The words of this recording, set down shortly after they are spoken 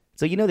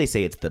So they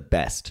say it's the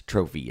best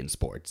trophy in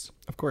sports.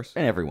 Of course.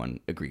 And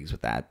everyone agrees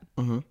with that.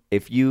 Mm-hmm.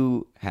 If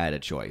you had a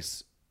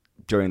choice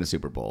during the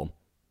Super Bowl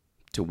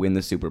to win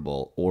the Super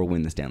Bowl or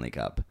win the Stanley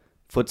Cup,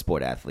 foot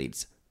sport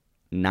athletes,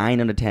 9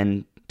 out of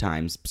 10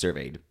 times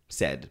surveyed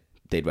said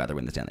they'd rather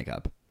win the Stanley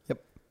Cup.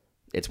 Yep.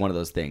 It's one of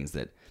those things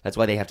that's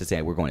why they have to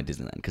say we're going to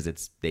Disneyland,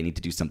 because they need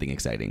to do something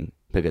exciting,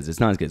 because it's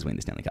not as good as winning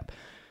the Stanley Cup.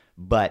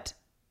 But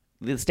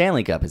the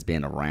Stanley Cup has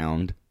been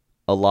around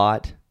a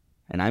lot,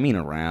 and I mean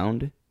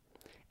around.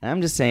 And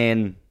I'm just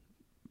saying,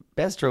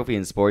 best trophy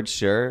in sports,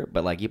 sure,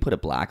 but you put a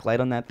black light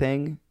on that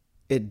thing.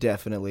 It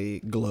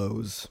definitely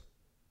glows.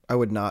 I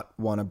would not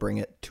want to bring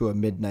it to a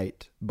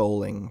midnight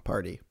bowling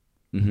party.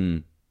 Mm-hmm.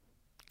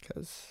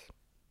 Because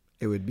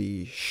it would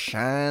be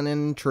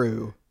shining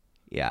true.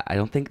 Yeah, I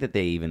don't think that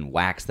they even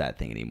wax that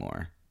thing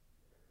anymore.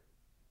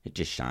 It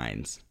just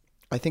shines.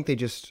 I think they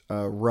just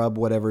rub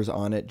whatever's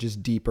on it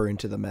just deeper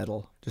into the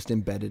metal, just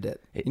embedded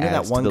it. It you know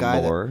adds that one to the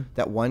guy, lore.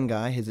 that one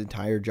guy, his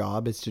entire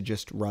job is to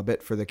just rub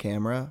it for the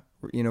camera.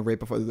 Right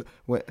before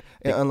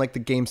unlike the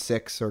game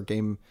 6 or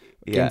game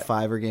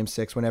 5 or game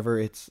 6,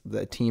 whenever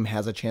the team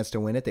has a chance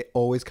to win it, they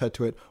always cut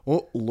to it.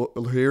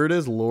 Oh, here it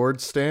is, Lord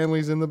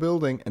Stanley's in the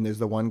building, and there's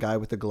the one guy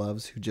with the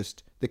gloves who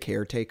just the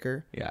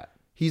caretaker. Yeah,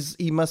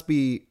 he must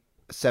be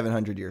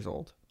 700 years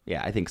old.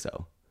 Yeah, I think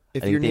so.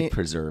 If I think they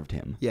preserved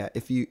him. Yeah,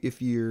 if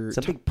you're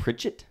something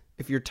Pritchett.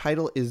 If your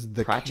title is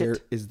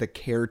the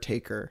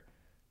caretaker,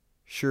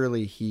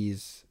 surely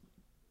he's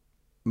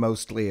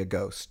mostly a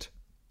ghost.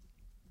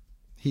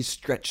 He's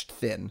stretched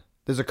thin.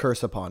 There's a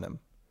curse upon him,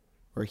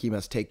 where he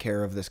must take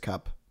care of this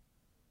cup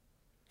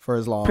for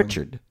as long.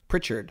 Pritchard.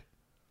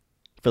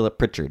 Philip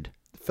Pritchard.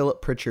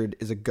 Philip Pritchard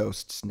is a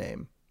ghost's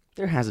name.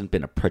 There hasn't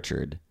been a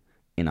Pritchard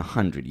in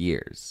 100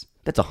 years.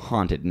 That's a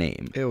haunted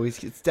name.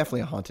 It's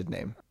definitely a haunted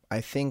name. I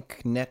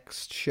think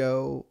next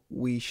show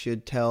we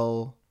should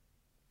tell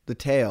the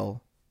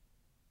tale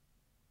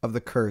of the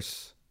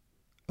curse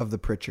of the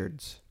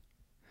Pritchards.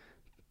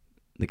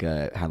 Like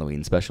a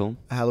Halloween special?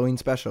 A Halloween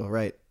special,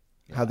 right.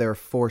 Yeah. How they're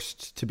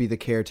forced to be the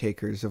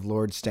caretakers of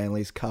Lord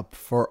Stanley's cup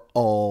for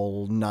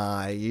all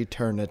nigh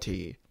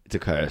eternity. It's a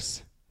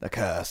curse. The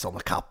curse on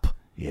the cup.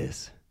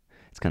 Yes.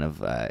 It's kind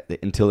of,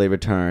 until they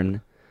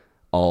return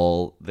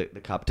all the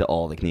cup to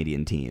all the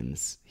Canadian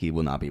teams, he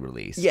will not be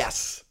released.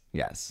 Yes.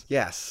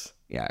 Yes.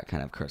 Yeah,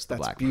 kind of curse the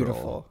Black Pearl. That's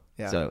beautiful.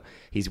 Yeah. So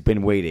he's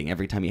been waiting.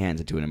 Every time he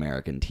hands it to an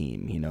American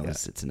team, he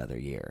knows it's another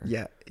year.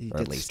 Yeah, he or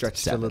gets at least stretched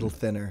 7. a little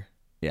thinner.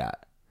 Yeah.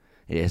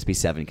 It has to be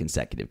 7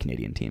 consecutive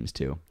Canadian teams,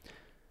 too.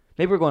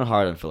 Maybe we're going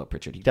hard on Philip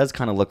Pritchard. He does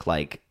kind of look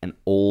like an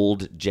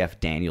old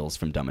Jeff Daniels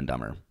from Dumb and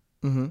Dumber.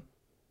 Mm-hmm.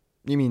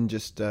 You mean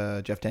just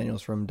Jeff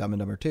Daniels from Dumb and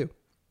Dumber 2?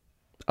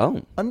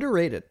 Oh.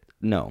 Underrated.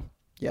 No.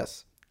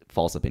 Yes.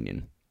 False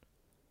opinion.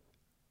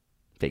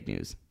 Fake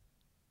news.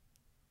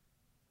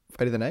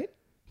 Fight of the night?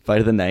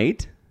 Fight of the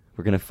night?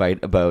 We're going to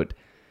fight about...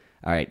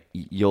 All right,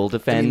 you'll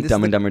defend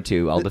Dumb and Dumber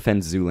 2. I'll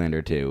defend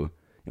Zoolander 2.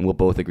 And we'll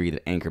both agree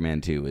that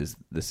Anchorman 2 is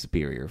the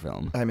superior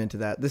film. I'm into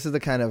that. This is the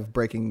kind of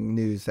breaking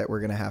news that we're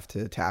going to have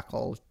to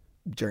tackle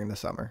during the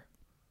summer.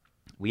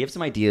 We have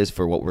some ideas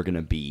for what we're going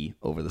to be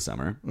over the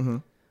summer.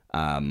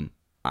 Mm-hmm.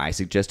 I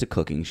suggest a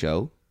cooking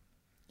show.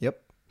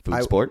 Yep.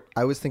 Food sport.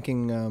 I was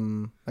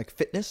thinking like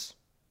fitness,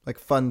 like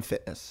fun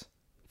fitness.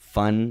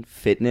 Fun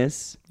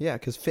fitness? Yeah,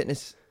 because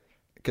fitness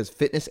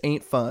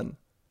ain't fun.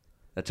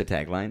 That's a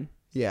tagline?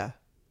 Yeah.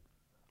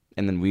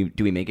 And then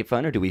do we make it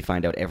fun, or do we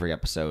find out every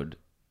episode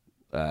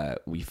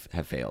we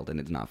have failed and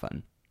it's not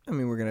fun? I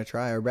mean, we're going to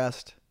try our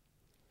best,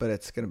 but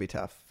it's going to be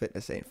tough.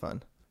 Fitness ain't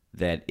fun.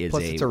 Plus,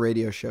 it's a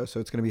radio show, so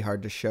it's going to be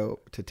hard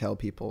to tell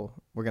people.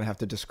 We're going to have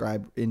to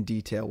describe in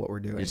detail what we're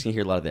doing. You're just going to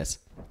hear a lot of this.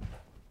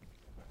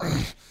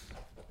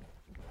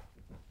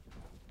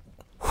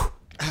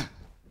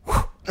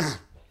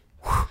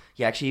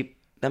 Yeah, actually,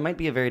 that might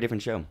be a very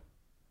different show.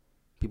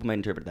 People might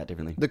interpret that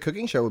differently. The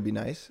cooking show would be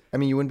nice. I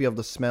mean, you wouldn't be able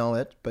to smell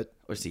it, but...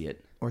 Or see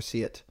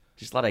it.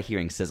 Just a lot of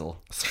hearing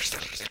sizzle.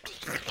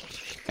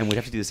 And we'd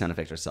have to do the sound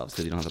effects ourselves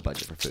because we don't have a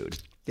budget for food.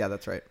 Yeah,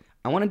 that's right.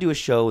 I want to do a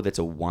show that's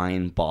a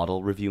wine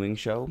bottle reviewing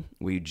show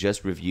where you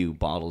just review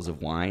bottles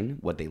of wine,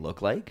 what they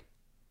look like.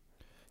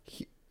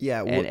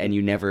 Yeah. And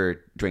you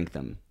never drink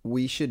them.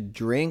 We should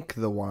drink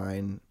the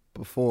wine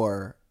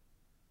before...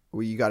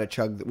 We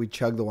chug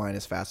the wine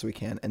as fast as we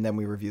can, and then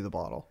we review the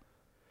bottle.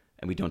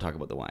 And we don't talk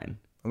about the wine.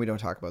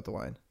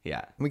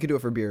 Yeah. And we could do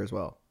it for beer as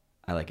well.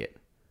 I like it.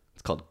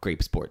 It's called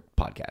Grape Sport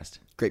Podcast.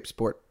 Grape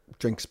Sport.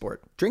 Drink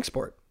Sport. Drink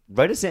Sport.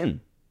 Write us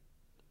in.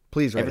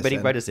 Please write Everybody us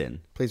in. write us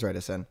in. Please write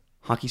us in.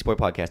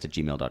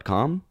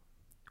 HockeySportPodcast@gmail.com.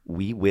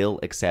 We will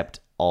accept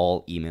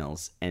all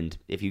emails. And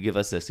if you give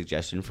us a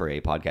suggestion for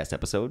a podcast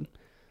episode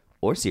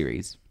or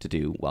series to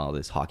do while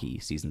this hockey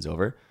season's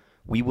over,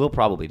 we will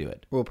probably do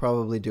it. We'll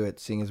probably do it,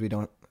 seeing as we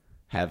don't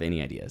have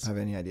any ideas.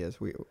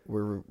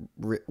 We're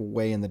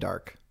way in the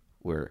dark.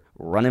 We're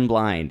running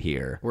blind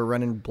here. We're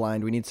running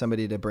blind. We need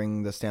somebody to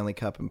bring the Stanley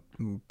Cup and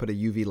put a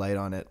UV light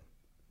on it.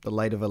 The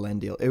light of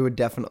Elendil. It would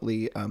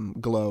definitely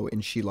glow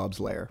in Shelob's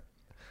lair.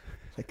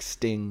 Like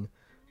Sting.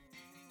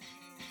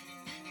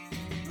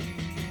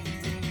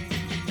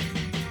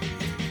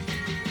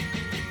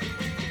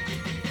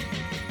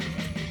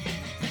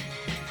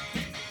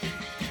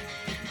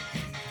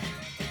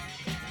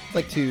 I'd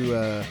like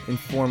to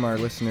inform our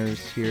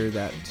listeners here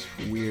that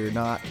we're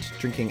not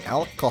drinking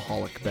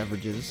alcoholic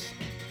beverages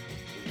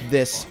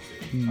this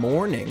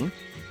morning.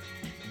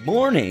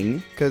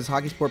 Because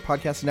Hockey Sport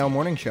Podcast is now a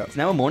morning show. It's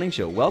now a morning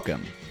show.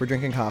 Welcome. We're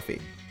drinking coffee.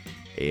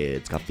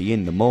 It's coffee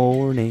in the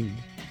morning.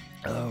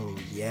 Oh,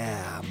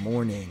 yeah,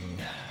 morning.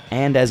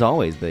 And as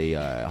always, the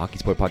Hockey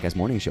Sport Podcast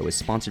Morning Show is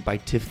sponsored by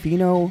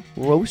Tofino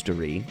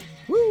Roastery.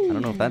 Woo! I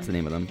don't know if that's the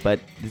name of them, but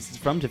this is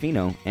from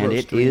Tofino, and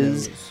it Roastery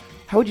is... knows.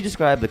 How would you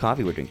describe the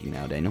coffee we're drinking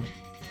now, Daniel?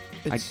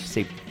 I'd It's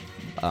say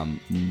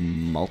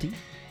malty.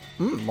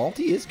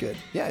 malty is good.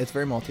 Yeah, it's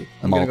very malty.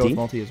 I'm going to go with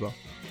malty as well.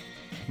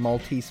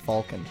 Maltese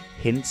Falcon.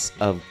 Hints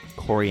of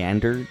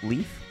coriander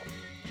leaf.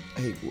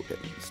 Hey,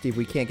 Steve,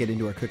 we can't get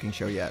into our cooking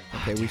show yet.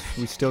 Okay,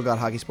 we still got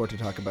Hockey Sport to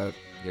talk about.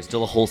 There's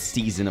still a whole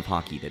season of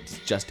hockey that's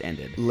just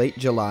ended. Late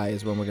July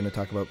is when we're going to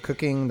talk about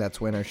cooking. That's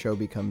when our show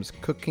becomes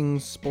cooking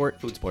sport.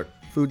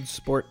 Food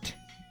sport.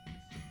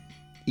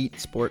 Eat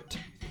sport.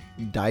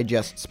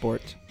 Digest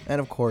sport.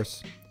 And of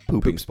course,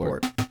 Pooping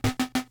sport.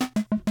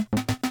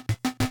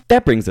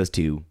 That brings us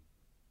to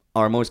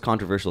our most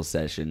controversial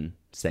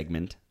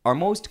segment. Our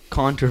most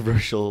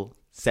controversial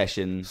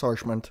session.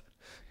 Sorshment.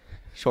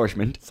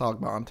 Shorshment.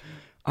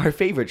 Our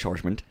favorite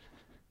shorshment,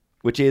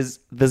 which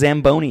is the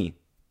Zamboni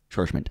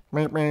shorshment.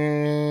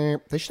 They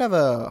should have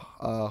a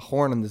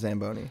horn on the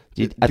Zamboni.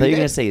 I thought you were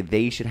going to say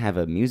they should have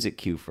a music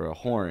cue for a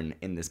horn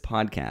in this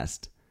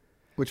podcast.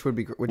 Which would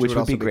be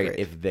great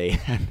if they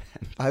had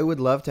that. I would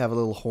love to have a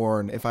little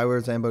horn. If I were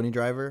a Zamboni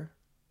driver,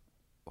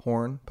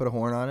 put a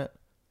horn on it.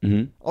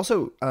 Mm-hmm.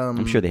 Also,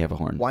 I'm sure they have a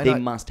horn. They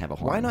must have a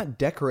horn. Why not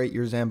decorate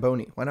your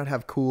Zamboni? Why not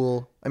have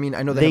cool? I mean,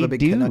 I know they have a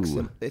big Canuck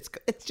symbol.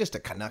 It's just a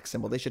Canuck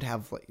symbol. They should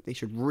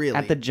really.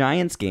 At the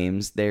Giants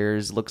games,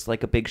 theirs looks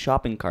like a big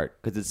shopping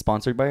cart because it's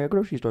sponsored by a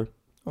grocery store.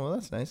 Oh, well,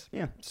 that's nice.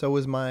 Yeah. So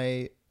was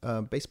my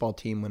baseball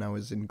team when I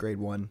was in grade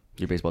 1.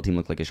 Your baseball team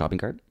looked like a shopping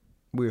cart?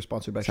 We were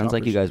sponsored by Sounds Shoppers.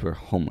 like you guys were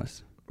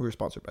homeless. We were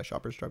sponsored by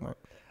Shoppers Drug Mart.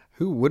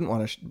 Who wouldn't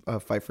want to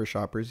fight for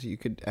Shoppers? You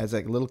could, as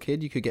a little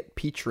kid, you could get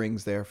peach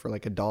rings there for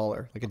like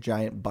 $1, like a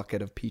giant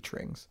bucket of peach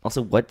rings.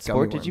 Also, what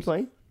sport did you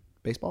play?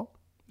 Baseball.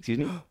 Excuse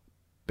me?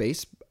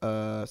 Base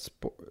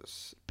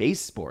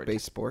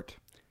sport.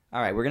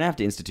 All right, we're going to have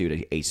to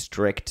institute a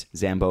strict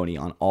Zamboni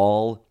on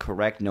all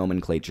correct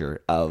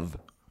nomenclature of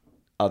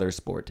other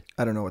sport.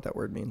 I don't know what that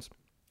word means.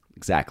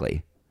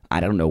 Exactly. I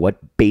don't know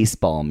what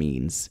baseball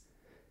means.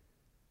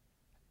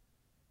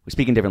 We're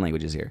speaking different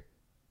languages here.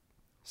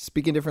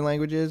 Speaking different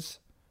languages,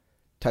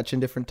 touching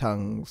different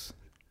tongues.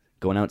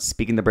 Going out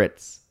speaking the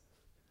Brits.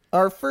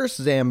 Our first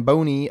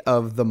Zamboni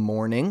of the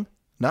morning,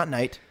 not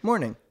night,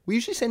 morning. We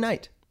usually say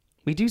night.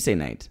 We do say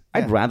night.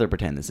 Yeah. I'd rather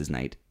pretend this is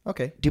night.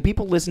 Okay. Do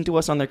people listen to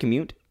us on their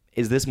commute?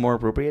 Is this more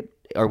appropriate?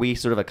 Are we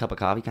sort of a cup of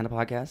coffee kind of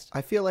podcast?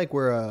 I feel like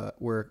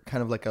we're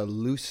kind of like a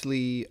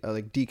loosely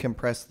like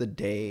decompress the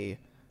day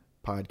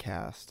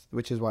podcast,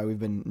 which is why we've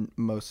been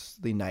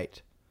mostly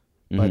night.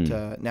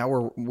 But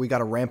now we got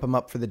to ramp them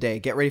up for the day.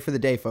 Get ready for the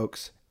day,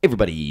 folks.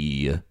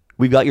 Everybody,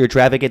 we've got your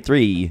traffic at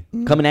 3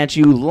 coming at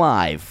you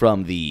live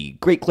from the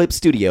Great Clip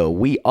Studio.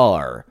 We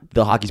are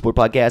the Hockey Sport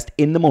Podcast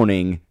in the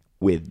morning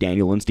with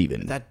Daniel and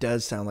Steven. That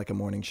does sound like a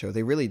morning show.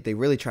 They really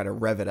try to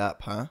rev it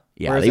up, huh?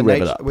 Yeah, they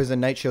rev it up. Whereas a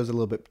night show's a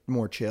little bit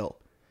more chill.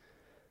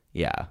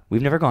 Yeah,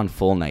 we've never gone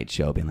full night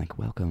show, being like,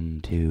 "Welcome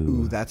to."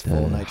 Ooh, that's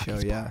full night show.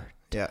 Yeah.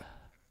 Podcast.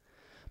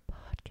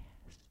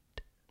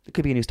 It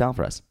could be a new style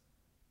for us.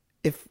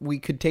 If we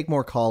could take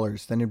more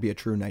callers, then it'd be a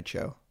true night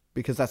show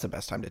because that's the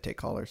best time to take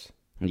callers.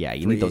 Yeah,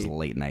 you need those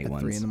late night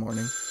ones. 3 a.m.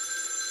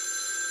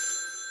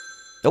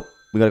 Oh,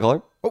 we got a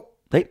caller. Oh,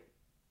 hey,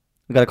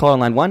 we got a caller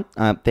on line 1.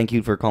 Thank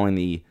you for calling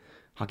the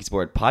Hockey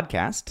Sport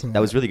Podcast.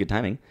 That was really good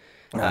timing.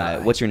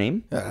 What's your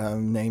name?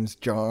 Name's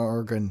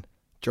Jorgen.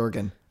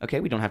 Okay,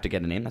 we don't have to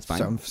get a name. That's fine.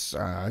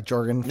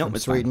 Jorgen from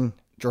Sweden.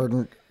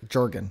 Jordan.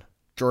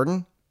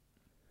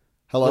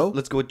 Hello.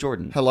 Let's go with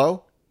Jordan.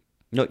 Hello.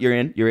 No, you're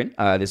in.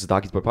 This is the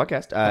Hockey Sport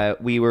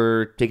Podcast. We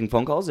were taking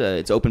phone calls.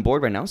 It's open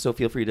board right now, so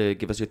feel free to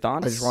give us your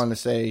thoughts. I just wanted to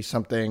say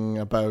something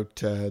about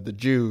the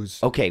Jews.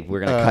 Okay,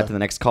 we're going to cut to the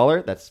next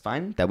caller. That's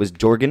fine. That was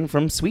Jorgen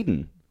from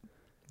Sweden.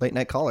 Late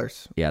night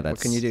callers. Yeah, what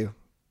can you do?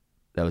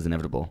 That was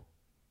inevitable.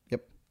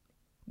 Yep.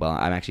 Well,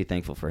 I'm actually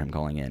thankful for him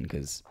calling in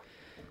because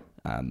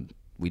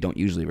we don't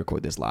usually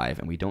record this live,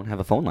 and we don't have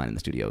a phone line in the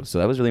studio, so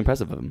that was really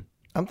impressive of him.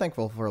 I'm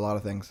thankful for a lot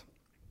of things.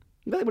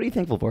 What are you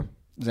thankful for?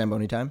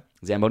 Zamboni time.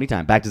 Zamboni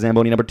time. Back to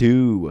Zamboni number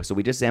 2. So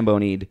we just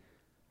Zambonied.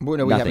 Well,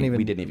 no, we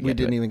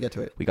didn't even get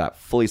to it. We got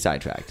fully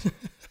sidetracked.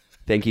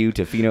 Thank you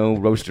to Tofino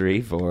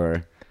Roastery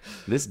for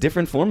this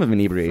different form of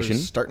inebriation.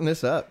 For starting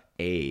this up.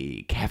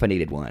 A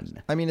caffeinated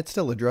one. I mean, it's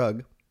still a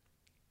drug.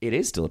 It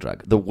is still a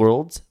drug. The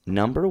world's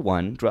number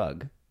 1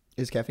 drug.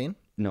 Is caffeine?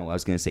 No, I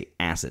was going to say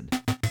acid.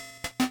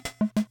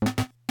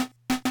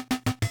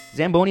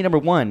 Zamboni number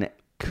 1,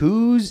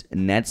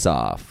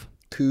 Kuznetsov.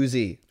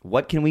 Koozie.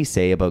 What can we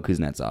say about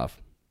Kuznetsov?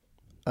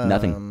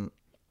 Nothing.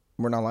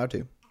 We're not allowed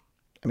to.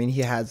 I mean,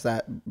 he has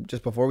that,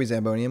 just before we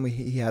Zamboni him,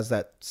 he has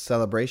that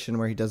celebration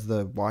where he does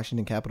the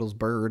Washington Capitals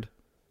bird.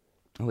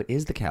 Oh, it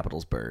is the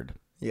Capitals bird.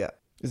 Yeah.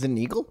 Is it an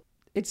eagle?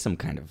 It's some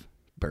kind of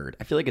bird.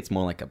 I feel like it's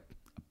more like a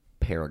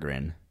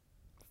peregrine.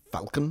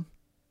 Falcon?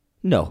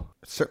 No,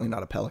 It's certainly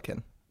not a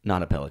pelican.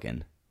 not a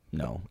pelican.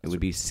 No, it would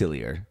be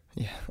sillier.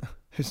 Yeah.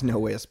 There's no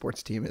way a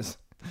sports team is.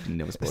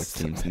 No sports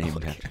teams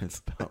named after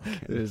this pelican.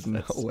 There's no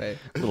That's way.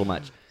 A little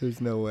much.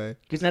 There's no way.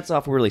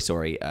 Kuznetsov, we're really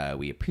sorry.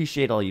 We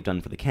appreciate all you've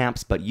done for the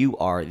Caps, but you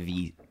are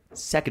the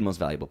second most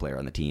valuable player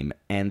on the team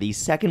and the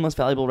second most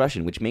valuable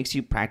Russian, which makes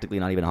you practically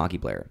not even a hockey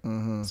player.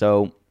 Mm-hmm.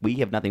 So we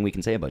have nothing we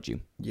can say about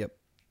you. Yep.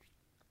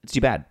 It's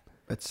too bad.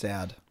 It's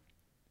sad.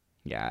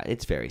 Yeah,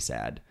 it's very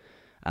sad.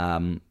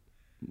 I'm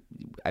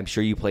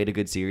sure you played a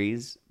good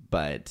series,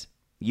 but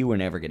you were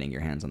never getting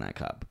your hands on that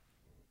cup.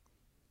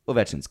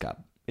 Ovechkin's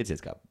cup. It's his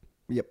cup.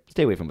 Yep.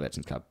 Stay away from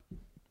Ovechkin's cup.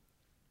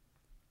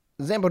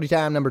 Zamboni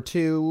time number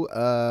 2.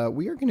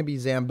 We are going to be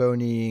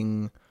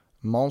Zamboniing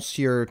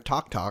Monsieur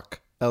Talk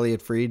Talk,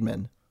 Elliot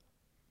Friedman.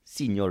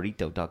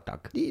 Señorito Talk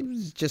Talk. He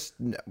was just,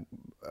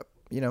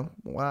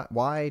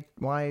 why?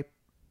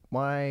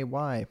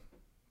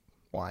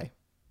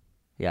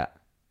 Yeah.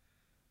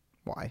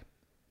 Why?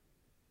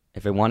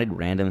 If I wanted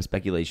random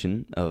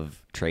speculation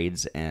of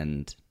trades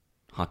and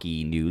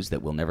hockey news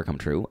that will never come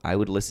true, I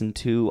would listen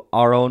to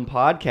our own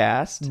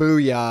podcast.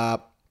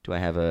 Booyah. Do I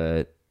have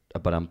a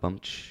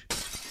ba-dum-bumch?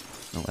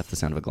 Oh, that's the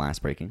sound of a glass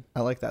breaking.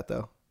 I like that,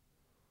 though.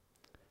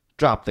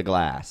 Drop the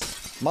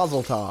glass.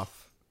 Mazel tov.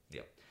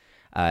 Yep.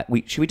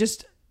 Should we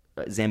just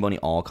Zamboni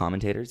all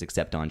commentators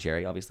except Don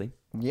Cherry, obviously?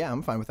 Yeah,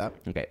 I'm fine with that.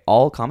 Okay.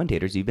 All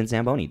commentators, you've been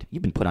Zambonied.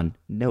 You've been put on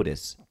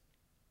notice.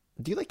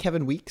 Do you like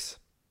Kevin Weeks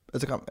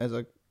as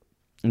a?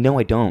 No,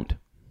 I don't.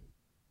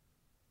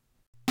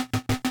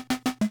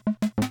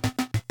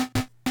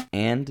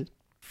 And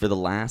for the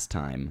last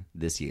time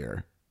this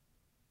year,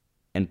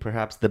 and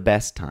perhaps the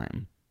best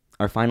time,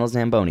 our final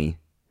Zamboni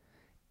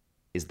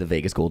is the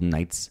Vegas Golden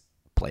Knights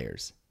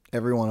players.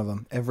 Every one of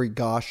them. Every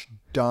gosh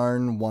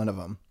darn one of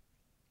them.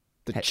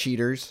 The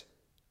cheaters.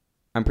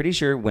 I'm pretty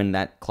sure when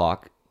that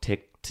clock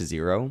ticked to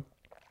 0,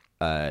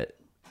 the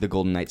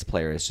Golden Knights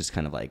player is just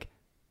kind of like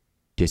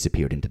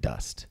disappeared into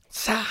dust.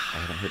 I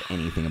haven't heard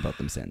anything about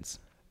them since.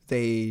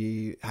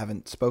 They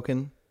haven't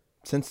spoken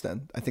since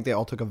then. I think they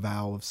all took a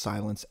vow of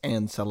silence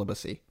and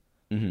celibacy.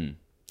 Mm-hmm.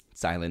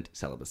 Silent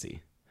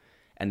celibacy.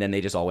 And then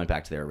they just all went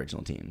back to their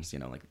original teams.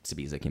 Like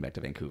Sabisa came back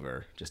to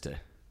Vancouver just to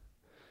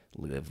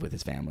live with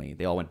his family.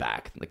 They all went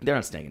back. Like, they're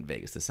not staying in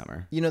Vegas this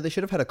summer. They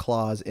should have had a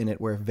clause in it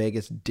where if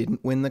Vegas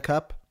didn't win the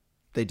cup,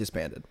 they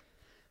disbanded.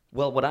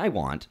 Well, what I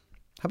want...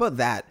 How about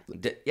that?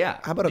 Yeah.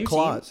 How about a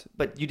clause?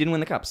 But you didn't win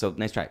the cup, so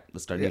nice try.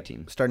 Let's start a new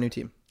team. Start a new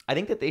team. I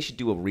think that they should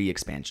do a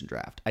re-expansion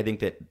draft. I think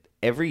that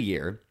every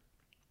year,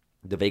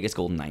 the Vegas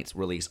Golden Knights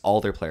release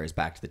all their players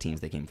back to the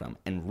teams they came from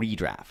and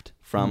redraft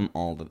from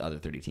all the other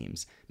 30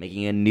 teams,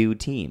 making a new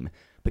team.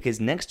 Because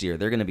next year,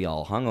 they're going to be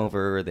all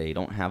hungover. They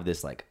don't have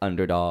this like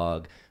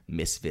underdog,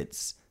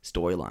 misfits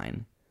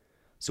storyline.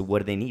 So what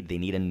do they need? They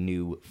need a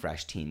new,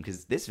 fresh team.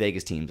 Because this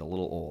Vegas team's a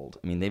little old.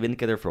 I mean, they've been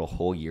together for a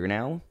whole year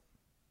now.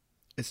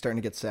 It's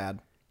starting to get sad.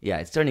 Yeah,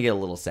 it's starting to get a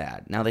little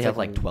sad. Now they have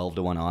like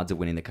 12-1 odds of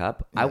winning the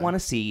cup. Yeah. I want to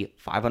see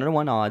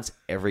 501 odds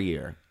every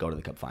year go to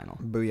the cup final.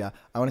 Booyah.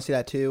 I want to see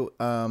that too.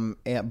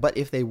 But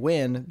if they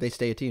win, they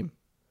stay a team.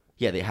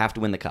 Yeah, they have to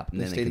win the cup, and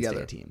then they can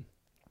stay a team.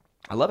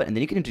 I love it. And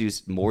then you can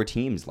introduce more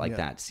teams like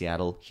that.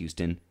 Seattle,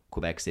 Houston,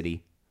 Quebec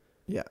City.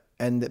 Yeah.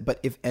 But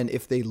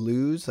if they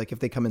lose, like if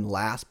they come in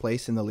last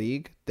place in the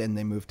league, then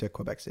they move to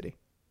Quebec City.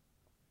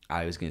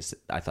 I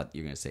thought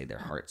you were going to say their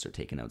hearts are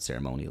taken out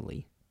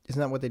ceremonially. Isn't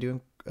that what they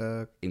do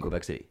in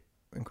Quebec City?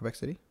 In Quebec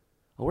City?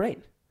 Oh,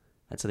 right.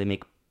 That's how they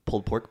make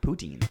pulled pork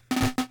poutine.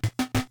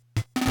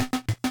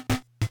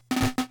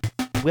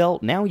 Well,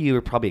 now you're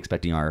probably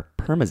expecting our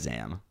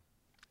Parmesan.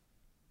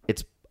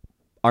 It's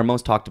our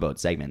most talked about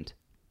segment.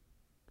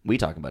 We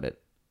talk about it,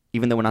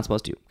 even though we're not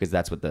supposed to, because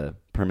that's what the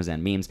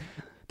Parmesan means.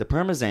 The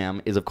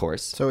Parmesan is, of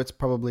course... So it's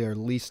probably our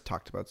least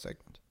talked about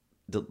segment.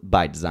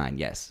 By design,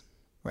 yes.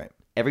 Right.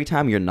 Every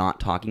time you're not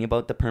talking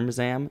about the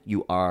Parmesan,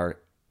 you are...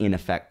 in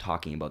effect,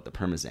 talking about the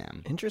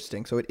Parmesan.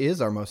 Interesting. So it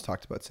is our most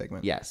talked about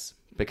segment. Yes,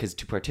 because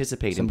to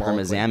participate in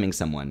Parmesaning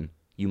someone,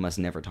 you must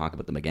never talk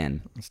about them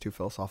again. It's too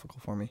philosophical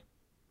for me.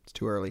 It's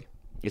too early.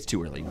 It's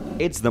too early.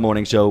 It's the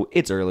morning show.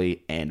 It's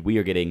early, and we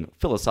are getting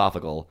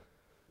philosophical.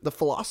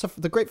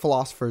 The great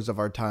philosophers of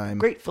our time.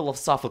 Great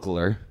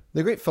philosophicaler.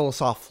 The great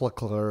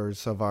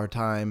philosophicalers of our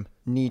time.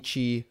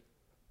 Nietzsche.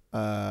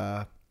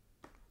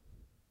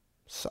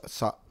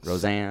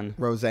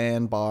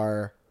 Roseanne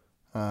Barr.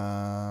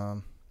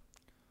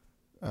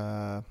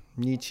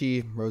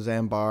 Nietzsche,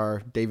 Roseanne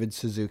Barr, David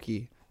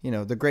Suzuki,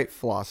 the great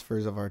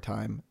philosophers of our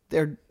time.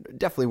 They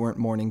definitely weren't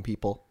morning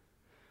people.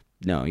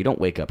 No, you don't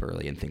wake up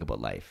early and think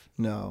about life.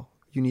 No,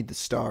 you need the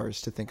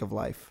stars to think of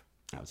life.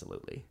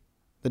 Absolutely.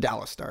 The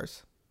Dallas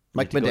Stars.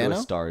 Mike Modano? Go to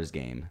a Stars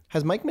game.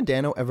 Has Mike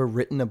Modano ever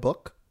written a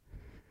book?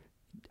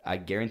 I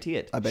guarantee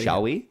it.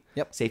 Shall we?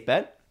 Yep. Safe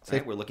bet?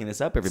 Right, we're looking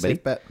this up, everybody.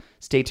 Safe bet.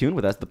 Stay tuned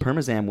with us. The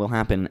Parmesan will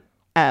happen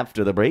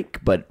after the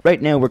break, but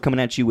right now we're coming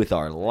at you with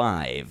our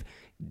live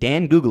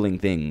Dan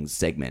Googling Things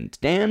segment.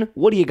 Dan,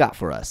 what do you got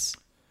for us?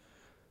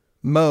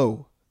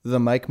 Mo The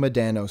Mike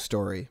Modano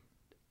story.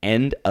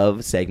 End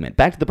of segment.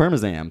 Back to the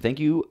Parmesan. Thank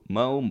you,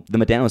 Mo. The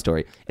Modano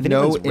story. If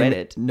anyone's read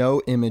it,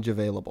 no image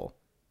available.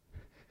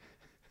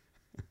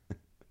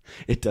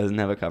 It doesn't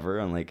have a cover.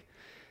 Unlike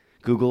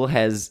Google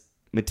has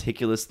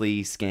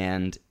meticulously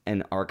scanned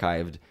and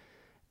archived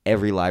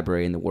every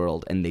library in the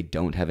world, and they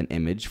don't have an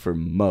image for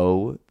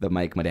Mo, the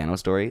Mike Modano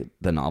story,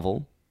 the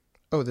novel.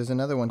 Oh, there's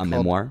another one a called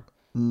memoir.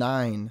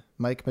 9,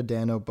 Mike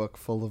Modano book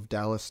full of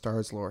Dallas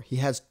Stars lore. He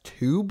has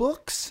 2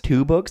 books?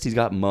 2 books. He's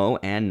got Mo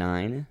and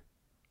 9.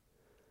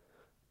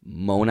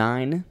 Mo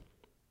 9.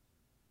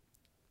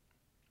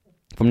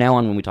 From now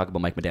on, when we talk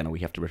about Mike Modano,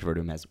 we have to refer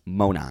to him as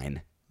Mo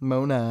 9.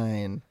 Mo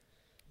 9.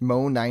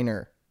 Mo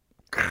Niner.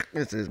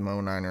 This is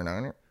Mo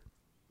NinerNiner.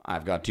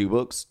 I've got 2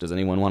 books. Does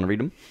anyone want to read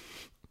them?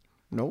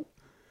 Nope.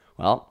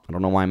 Well, I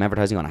don't know why I'm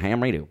advertising on a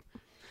ham radio.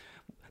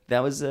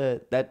 That was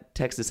that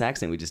Texas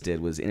accent we just did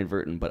was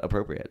inadvertent but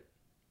appropriate.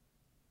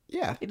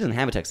 Yeah. He doesn't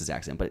have a Texas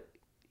accent, but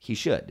he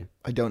should.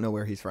 I don't know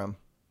where he's from.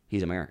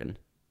 He's American.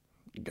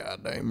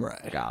 Goddamn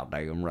right.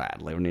 Goddamn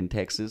right. Living in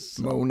Texas.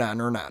 Mo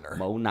NinerNiner.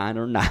 Mo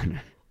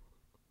NinerNiner.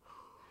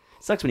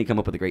 Sucks when you come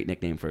up with a great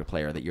nickname for a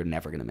player that you're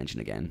never going to mention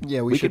again.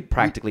 Yeah, we could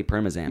practically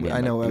Parmesan him. I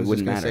know. I was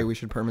just going to say we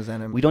should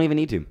Parmesan him. We don't even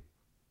need to.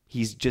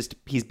 He's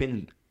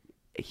been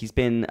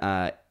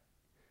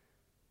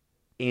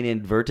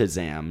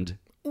inadvertizammed.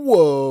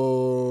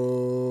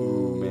 Whoa.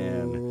 Ooh,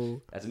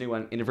 man. That's a new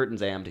one.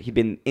 Inadvertizammed. He's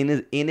been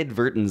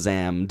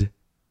inadvertizammed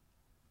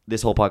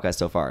this whole podcast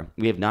so far.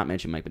 We have not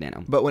mentioned Mike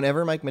Modano. But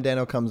whenever Mike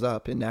Modano comes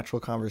up in natural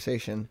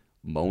conversation,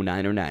 Mo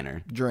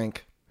NinerNiner.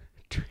 Drink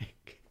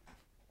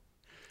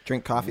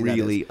coffee.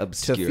 Really that is.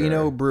 obscure.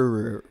 Tofino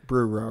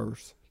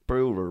Brewers.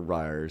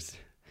 Brewers.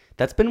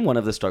 That's been one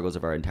of the struggles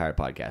of our entire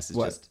podcast is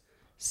just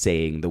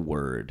saying the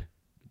word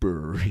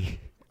brewery.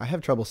 I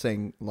have trouble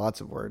saying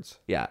lots of words.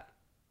 Yeah.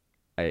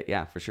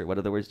 Yeah, for sure. What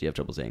other words do you have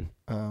trouble saying?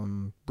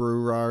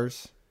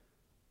 Brewers.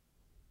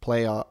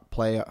 Playars.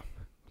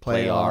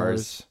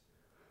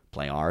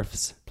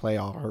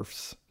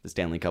 Playoffs. The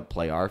Stanley Cup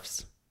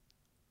playoffs.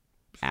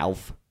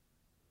 Alf.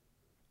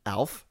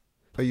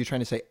 Are you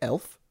trying to say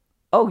elf?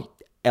 Oh,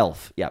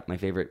 Elf. Yeah, my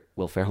favorite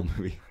Will Ferrell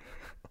movie.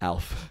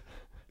 Alf.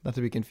 Not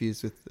to be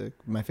confused with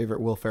my favorite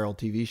Will Ferrell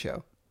TV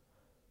show.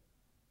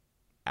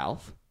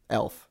 Alf?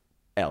 Elf.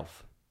 I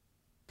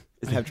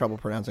have trouble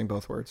pronouncing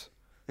both words.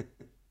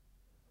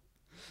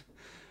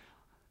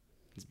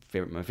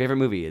 My favorite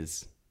movie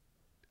is,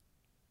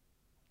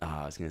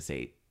 I was going to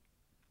say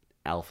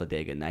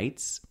Alpha-Dega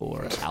Nights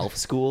or Alf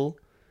School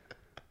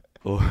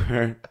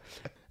or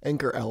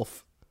Anchor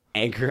Elf.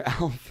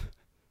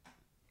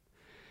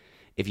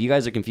 If you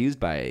guys are confused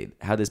by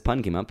how this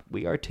pun came up,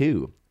 we are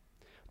too.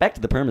 Back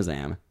to the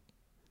Parmesan.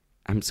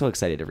 I'm so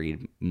excited to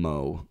read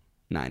Mo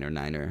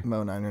NinerNiner.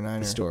 Mo NinerNiner.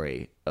 The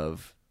story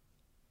of...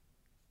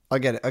 I'll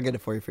get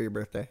it for you for your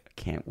birthday.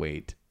 Can't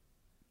wait.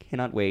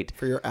 Cannot wait.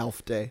 For your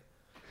Alf Day.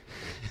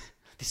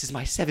 This is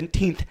my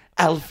 17th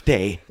Alf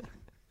Day.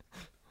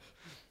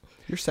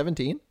 You're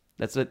 17?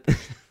 That's what... Oh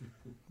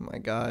my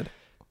God.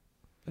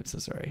 I'm so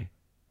sorry.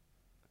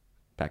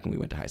 Back when we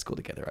went to high school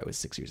together, I was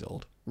 6 years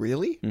old.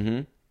 Really?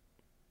 Mm-hmm.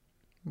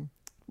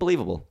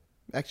 Believable.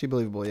 Actually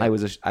believable, yeah. I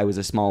was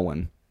a small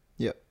one.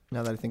 Yep.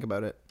 Now that I think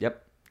about it.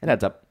 Yep. It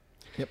adds up.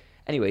 Yep.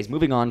 Anyways,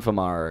 moving on from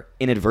our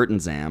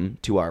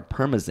inadvertenzam to our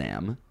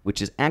permazam,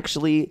 which is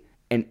actually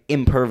an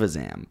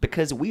impervazam,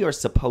 because we are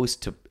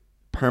supposed to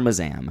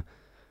permazam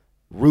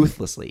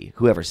ruthlessly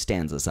whoever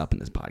stands us up in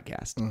this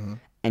podcast. Mm-hmm.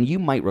 And you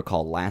might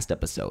recall last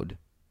episode,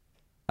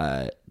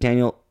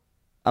 Daniel,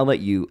 I'll let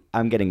you,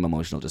 I'm getting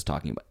emotional just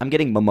talking about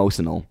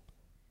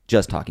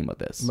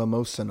this.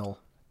 Mimosinal.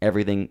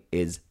 Everything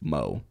is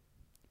Mo.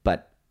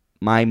 But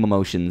my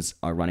emotions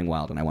are running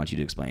wild, and I want you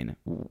to explain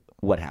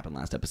what happened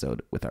last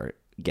episode with our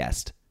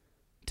guest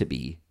to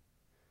be.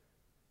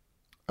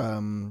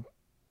 Brad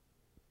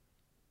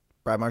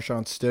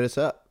Marchand stood us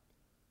up.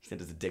 He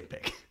sent us a dick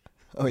pic.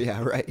 Oh,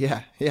 yeah, right.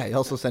 Yeah. Yeah, he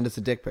also sent us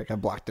a dick pic. I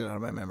blocked it out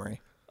of my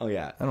memory. Oh,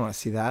 yeah. I don't want to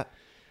see that.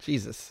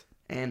 Jesus.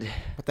 And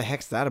what the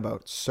heck's that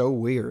about? So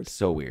weird.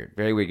 So weird.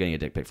 Very weird getting a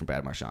dick pic from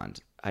Brad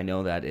Marchand. I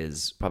know that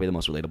is probably the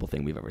most relatable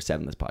thing we've ever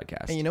said in this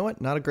podcast. And you know what?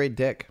 Not a great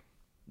dick.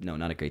 No,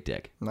 not a great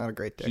dick. Not a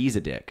great dick. He's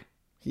a dick.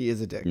 He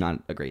is a dick.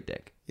 Not a great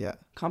dick. Yeah.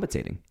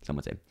 Compensating, some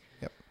would say.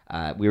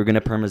 Yep. We were going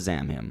to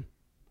permazam him.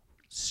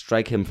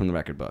 Strike him from the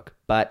record book.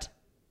 But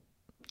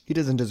he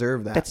doesn't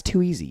deserve that. That's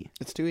too easy.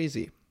 It's too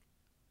easy.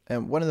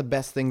 And one of the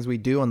best things we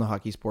do on the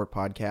Hockey Sport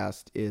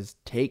podcast is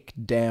take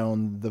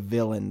down the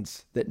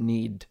villains that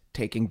need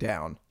taking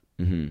down.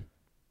 Mm-hmm.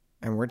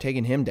 And we're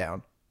taking him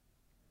down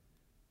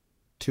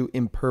to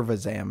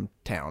Impervazam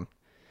Town.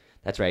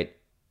 That's right.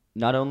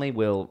 Not only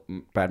will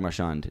Brad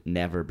Marchand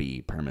never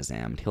be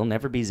permazammed, he'll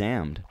never be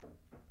zammed.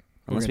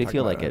 Unless we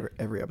feel like it.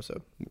 Every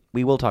episode.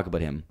 We will talk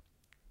about him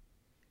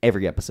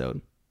every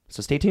episode.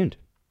 So stay tuned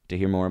to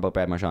hear more about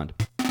Brad Marchand.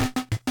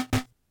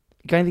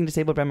 Got anything to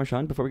say about Brad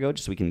Marchand before we go,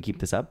 just so we can keep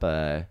this up?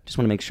 Just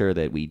want to make sure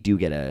that we do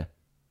get a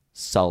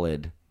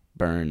solid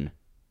burn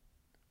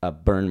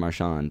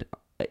Marchand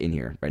in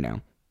here right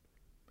now.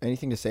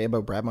 Anything to say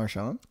about Brad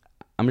Marchand?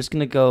 I'm just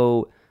going to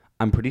go.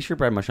 I'm pretty sure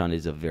Brad Marchand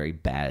is a very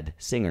bad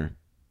singer.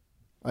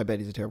 I bet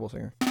he's a terrible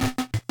singer.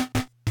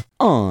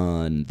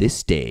 On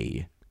this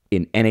day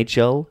in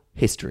NHL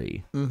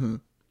history. Mm-hmm.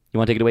 You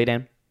want to take it away,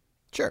 Dan?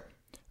 Sure.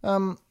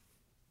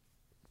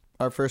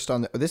 Our first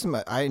on this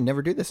is I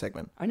never do this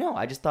segment. I know.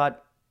 I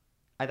thought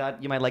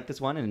you might like this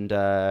one, and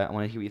I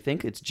want to hear what you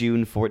think. It's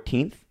June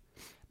 14th,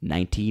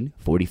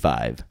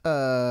 1945.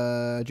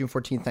 June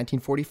 14th,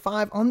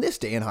 1945. On this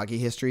day in hockey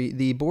history,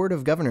 the Board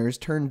of Governors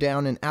turned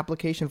down an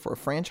application for a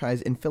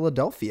franchise in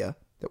Philadelphia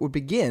that would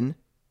begin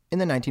in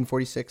the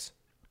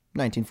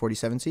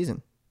 1946-1947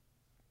 season.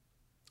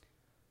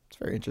 It's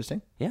very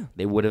interesting. Yeah,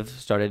 they would have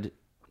started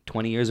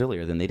 20 years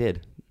earlier than they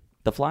did.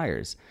 The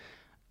Flyers.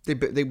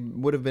 They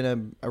would have been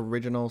an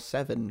original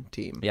 7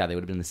 team. Yeah, they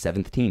would have been the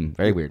 7th team.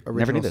 Very weird. Original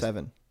Never knew this.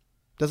 7.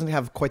 Doesn't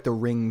have quite the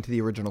ring to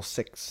the original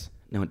 6.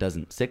 No, it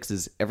doesn't. 6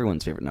 is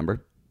everyone's favorite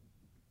number.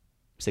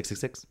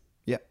 666.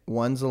 Yeah,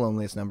 1's the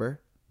loneliest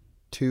number.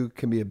 2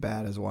 can be as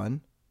bad as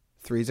 1.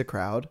 3's a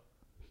crowd.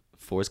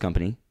 4's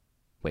company.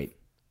 Wait,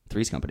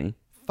 3's company.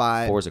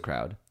 4's a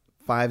crowd.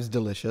 5's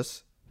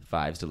delicious.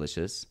 5's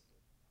delicious.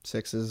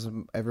 6 is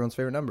everyone's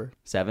favorite number.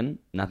 7,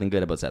 nothing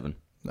good about 7.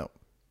 No.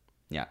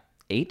 Yeah.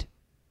 8,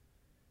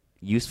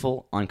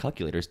 useful on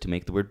calculators to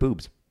make the word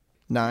boobs.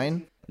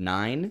 9,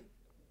 Mo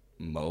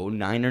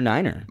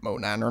NinerNiner. Mo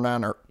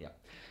NinerNiner. Yeah.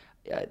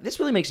 This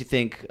really makes you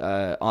think.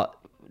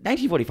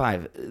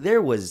 1945,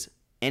 there was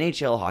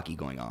NHL hockey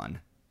going on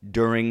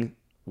during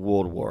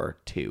World War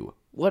II.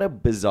 What a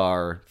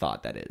bizarre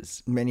thought that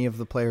is. Many of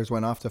the players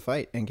went off to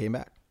fight and came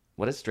back.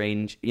 What a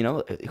strange,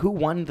 who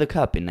won the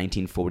cup in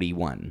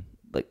 1941?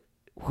 Like,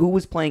 who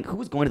was going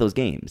to those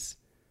games?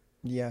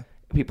 Yeah.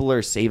 People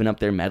are saving up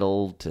their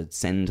medal to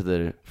send to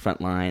the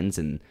front lines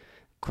and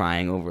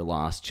crying over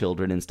lost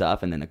children and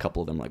stuff. And then a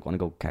couple of them want to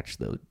go catch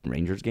the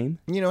Rangers game.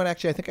 You know what?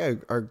 Actually, I think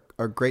our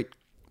great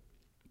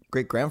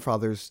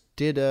grandfathers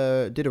did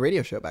a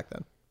radio show back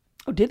then.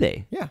 Oh, did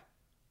they? Yeah.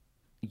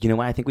 You know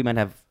what? I think we might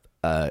have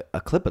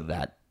a clip of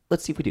that.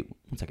 Let's see if we do.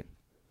 1 second.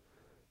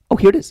 Oh,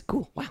 here it is.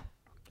 Cool. Wow.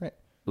 Right.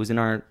 It was in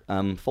our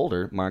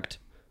folder marked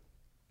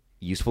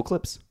useful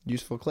clips.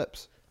 Useful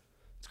clips.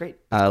 It's great.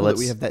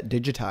 We have that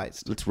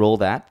digitized. Let's roll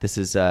that. This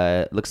is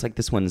looks like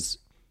this one's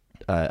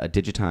a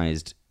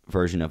digitized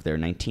version of their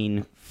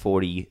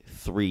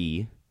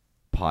 1943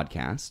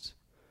 podcast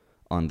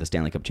on the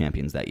Stanley Cup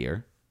champions that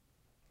year.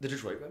 The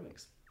Detroit Red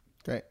Wings.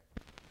 Great.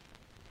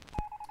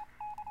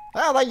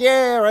 Well, the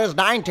year is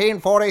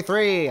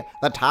 1943.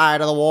 The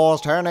tide of the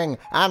war's turning,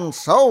 and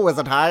so is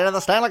the tide of the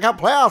Stanley Cup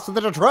playoffs with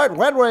the Detroit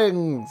Red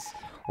Wings.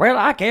 Well,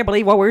 I can't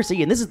believe what we're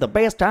seeing. This is the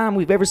best time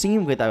we've ever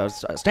seen with a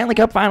Stanley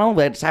Cup final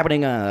that's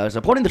happening,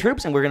 supporting the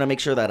troops, and we're going to make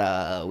sure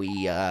that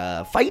we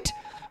fight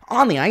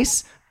on the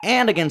ice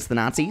and against the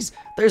Nazis.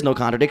 There's no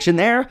contradiction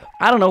there.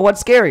 I don't know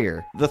what's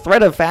scarier, the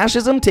threat of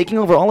fascism taking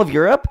over all of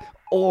Europe,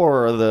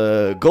 or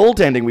the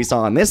goaltending we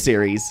saw in this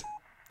series.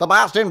 The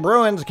Boston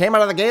Bruins came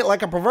out of the gate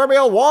like a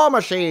proverbial war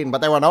machine,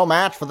 but they were no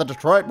match for the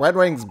Detroit Red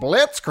Wings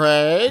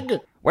blitzkrieg.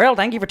 Well,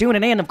 thank you for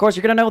tuning in. Of course,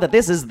 you're going to know that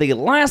this is the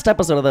last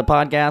episode of the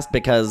podcast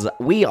because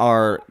we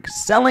are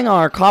selling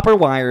our copper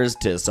wires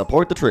to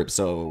support the troops.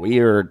 So we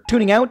are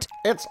tuning out.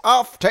 It's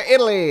off to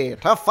Italy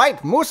to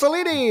fight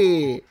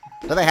Mussolini.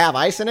 Do they have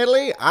ice in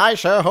Italy? I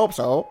sure hope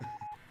so.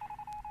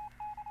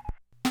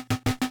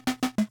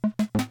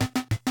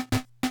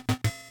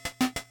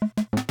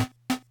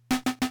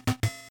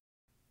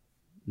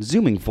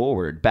 Zooming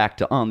forward back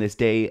to on this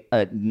day,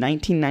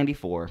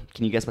 1994.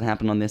 Can you guess what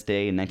happened on this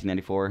day in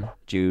 1994?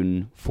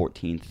 June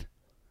 14th.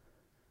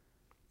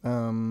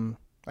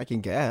 I can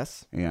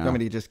guess. Yeah. You want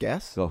me to just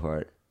guess? Go for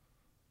it.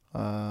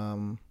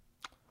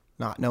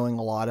 Not knowing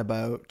a lot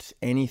about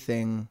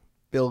anything,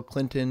 Bill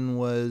Clinton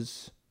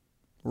was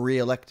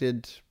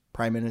reelected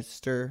Prime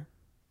Minister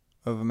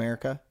of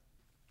America.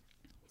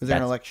 Was there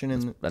an election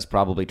in? That's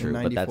probably true,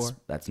 but 94?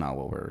 that's not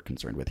what we're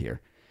concerned with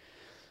here.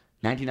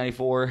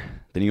 1994,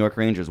 the New York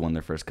Rangers won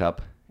their first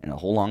cup in a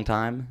whole long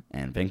time,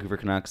 and Vancouver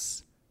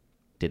Canucks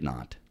did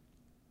not.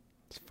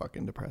 It's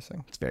fucking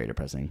depressing. It's very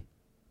depressing.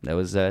 That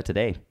was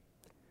today.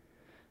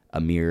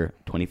 A mere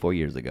 24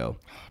 years ago.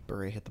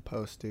 Bure hit the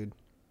post, dude.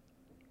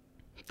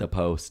 The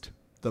Post.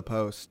 The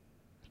Post.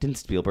 Didn't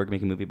Spielberg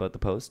make a movie about The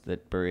Post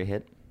that Bure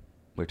hit?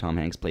 Where Tom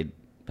Hanks played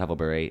Pavel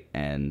Bure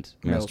and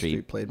Meryl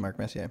Streep played Mark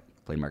Messier.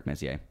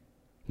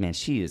 Man,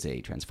 she is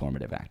a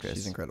transformative actress.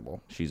 She's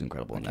incredible. She's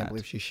incredible in that. I can't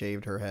believe she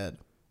shaved her head.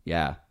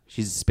 Yeah.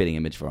 She's a spitting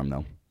image for him,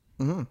 though.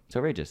 Mm-hmm. It's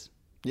outrageous.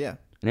 Yeah.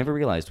 I never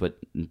realized what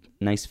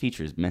nice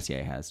features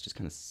Messier has. Just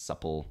kind of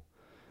supple.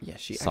 Yeah,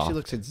 she soft. actually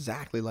looks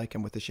exactly like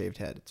him with the shaved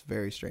head. It's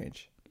very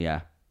strange.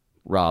 Yeah.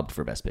 Robbed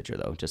for Best Picture,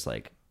 though. Just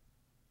like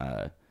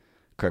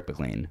Kirk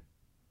McLean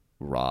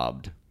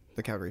robbed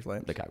the Calgary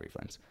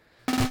Flames.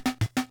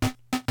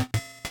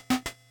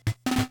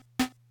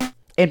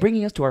 And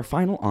bringing us to our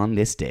final on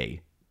this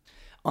day.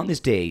 On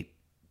this day,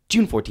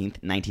 June 14th,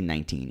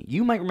 1919.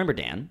 You might remember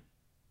Dan.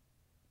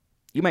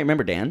 Yep. Do you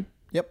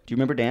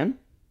remember Dan?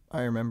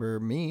 I remember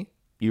me.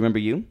 You remember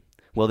you?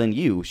 Well, then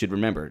you should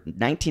remember,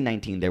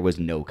 1919, there was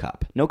no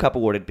cup. No cup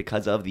awarded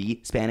because of the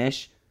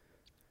Spanish...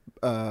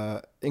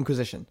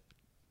 Inquisition.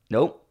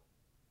 Nope.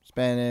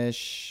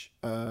 Spanish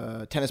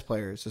Tennis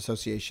Players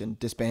Association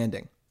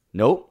disbanding.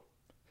 Nope.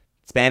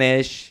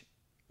 Spanish...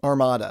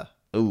 Armada.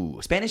 Ooh,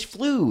 Spanish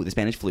flu. The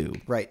Spanish flu.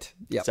 Right.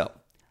 Yeah. So,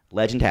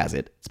 legend has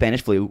it,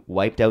 Spanish flu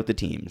wiped out the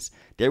teams.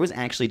 There was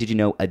actually, did you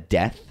know, a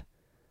death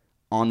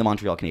on the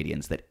Montreal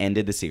Canadiens that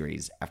ended the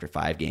series after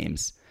 5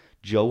 games.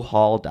 Joe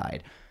Hall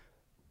died.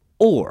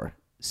 Or,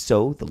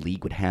 so the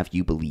league would have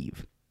you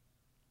believe.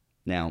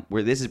 Now,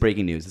 this is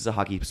breaking news. This is a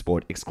Hockey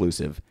Sport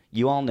exclusive.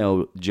 You all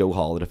know Joe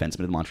Hall, the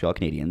defenseman of the Montreal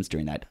Canadiens,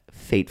 during that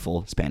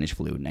fateful Spanish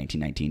flu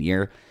 1919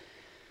 year.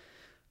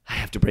 I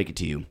have to break it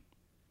to you.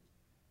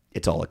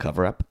 It's all a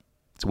cover-up.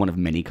 It's one of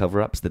many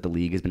cover-ups that the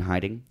league has been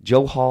hiding.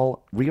 Joe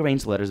Hall,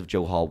 rearrange the letters of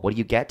Joe Hall. What do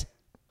you get?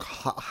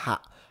 Hodge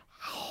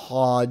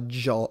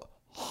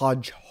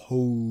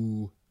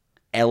Ho.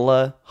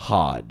 Ella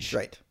Hodge.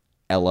 Right.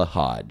 Ella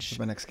Hodge. That's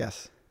my next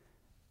guess.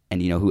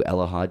 And you know who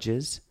Ella Hodge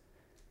is?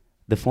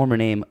 The former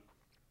name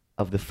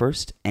of the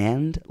first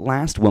and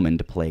last woman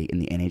to play in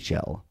the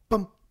NHL.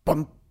 Bum,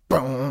 bum,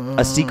 bum.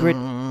 A secret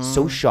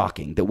so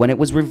shocking that when it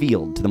was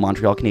revealed to the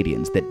Montreal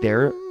Canadiens that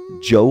their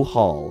Joe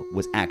Hall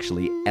was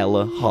actually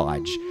Ella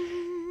Hodge,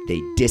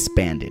 they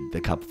disbanded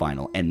the Cup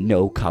final and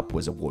no Cup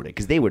was awarded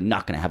because they were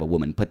not going to have a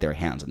woman put their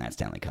hands on that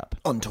Stanley Cup.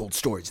 Untold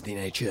stories of the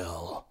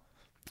NHL.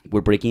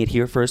 We're breaking it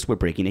here first. We're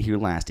breaking it here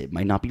last. It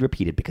might not be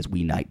repeated because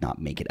we might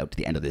not make it out to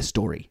the end of this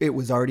story. It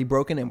was already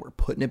broken and we're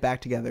putting it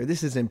back together.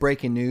 This isn't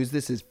breaking news.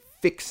 This is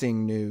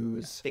fixing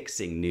news.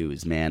 Fixing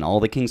news, man. All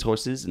the King's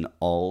horses and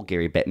all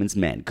Gary Bettman's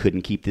men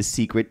couldn't keep this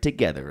secret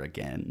together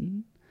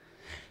again.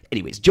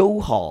 Anyways, Joe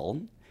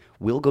Hall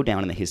will go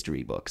down in the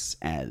history books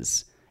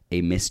as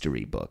a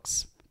mystery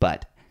books,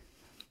 but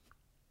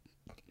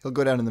he'll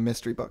go down in the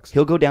mystery books.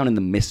 He'll go down in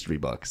the mystery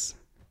books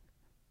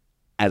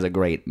as a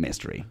great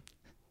mystery.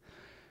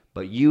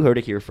 But you heard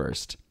it here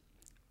first.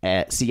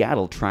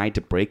 Seattle tried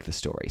to break the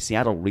story.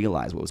 Seattle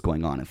realized what was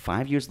going on, and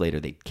 5 years later,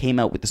 they came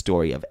out with the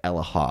story of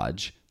Ella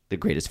Hodge, the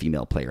greatest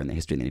female player in the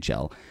history of the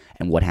NHL.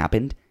 And what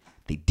happened?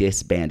 They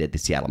disbanded the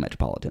Seattle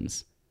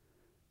Metropolitans.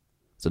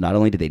 So not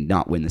only did they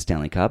not win the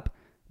Stanley Cup,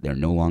 they're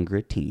no longer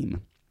a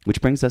team. Which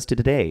brings us to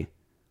today.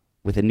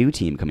 With a new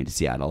team coming to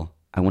Seattle,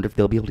 I wonder if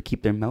they'll be able to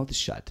keep their mouths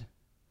shut.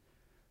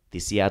 The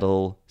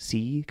Seattle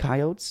Sea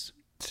Coyotes?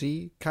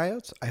 Sea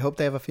Coyotes? I hope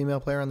they have a female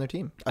player on their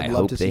team. I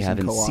hope they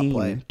haven't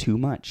seen too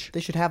much.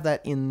 They should have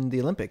that in the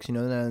Olympics. You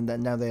know,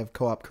 now they have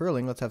co-op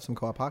curling. Let's have some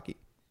co-op hockey.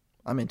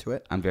 I'm into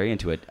it. I'm very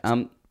into it.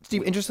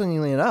 Steve,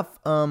 interestingly enough,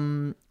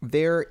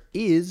 there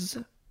is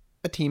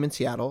a team in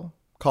Seattle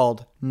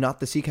called not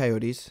the Sea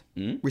Coyotes,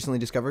 recently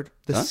discovered,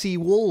 the Sea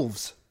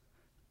Wolves.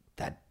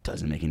 That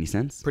doesn't make any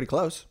sense. Pretty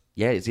close.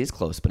 Yeah, it is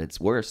close, but it's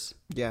worse.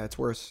 Yeah, it's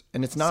worse.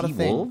 And it's not a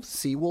thing. Wolves?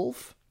 Sea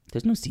wolf?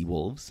 There's no sea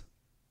wolves.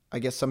 I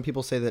guess some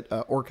people say that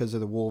orcas are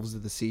the wolves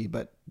of the sea,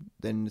 but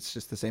then it's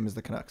just the same as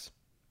the Canucks.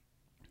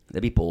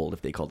 That'd be bold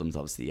if they called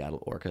themselves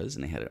Seattle Orcas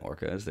and they had an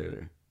orca as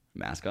their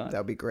mascot. That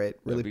would be great.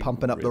 Really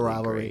pumping up the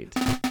rivalry.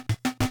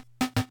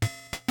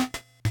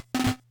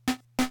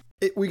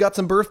 We got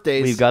some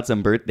birthdays. We've got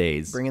some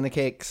birthdays. Bringing the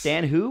cakes.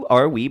 Stan, who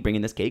are we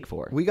bringing this cake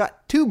for? We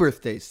got 2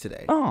 birthdays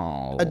today.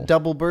 Oh. A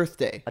double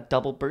birthday. A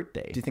double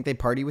birthday. Do you think they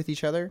party with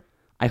each other?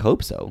 I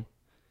hope so.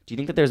 Do you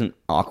think that there's an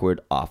awkward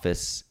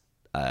office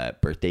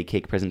birthday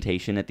cake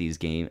presentation at these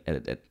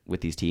with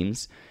these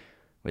teams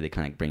where they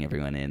kind of bring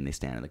everyone in, they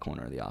stand in the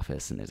corner of the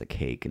office and there's a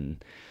cake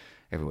and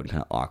everyone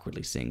kind of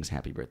awkwardly sings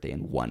happy birthday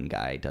and one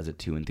guy does it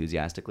too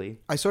enthusiastically?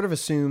 I sort of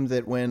assume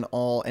that when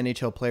all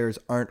NHL players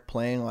aren't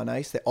playing on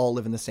ice, they all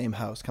live in the same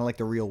house, kind of like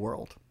the real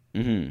world.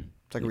 Mm-hmm.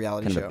 It's like a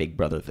reality kind show. Kind of a Big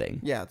Brother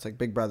thing. Yeah, it's like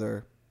Big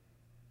Brother.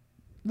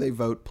 They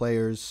vote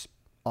players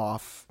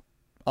off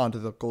onto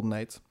the Golden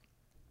Knights.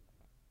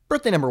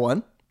 Birthday number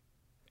 1,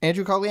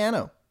 Andrew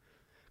Cogliano.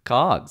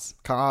 Cogs.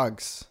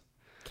 Cogs.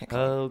 Cogs.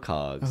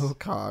 Oh,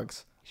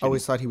 Cogs.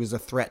 Always thought he was a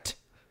threat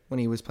when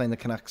he was playing the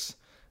Canucks,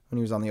 when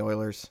he was on the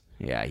Oilers.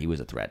 Yeah, he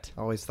was a threat.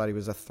 Always thought he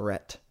was a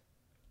threat.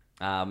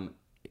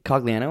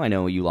 Cogliano, I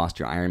know you lost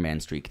your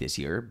Ironman streak this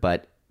year,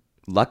 but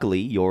luckily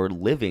your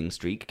living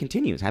streak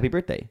continues. Happy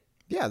birthday.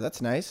 Yeah,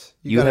 that's nice.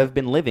 You have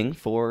been living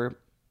for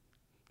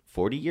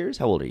 40 years?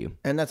 How old are you?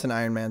 And that's an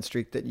Ironman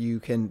streak that you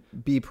can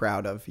be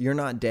proud of. You're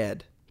not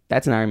dead.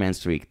 That's an Ironman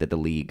streak that the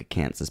league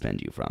can't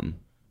suspend you from.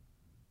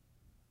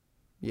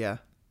 Yeah.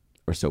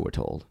 Or so we're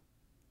told.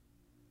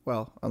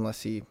 Well,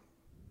 unless he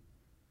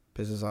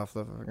pisses off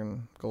the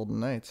fucking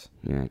Golden Knights.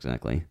 Yeah,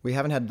 exactly. We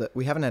haven't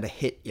had a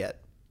hit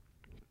yet.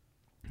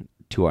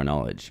 To our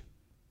knowledge.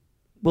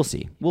 We'll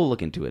see. We'll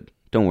look into it.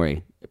 Don't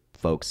worry,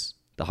 folks.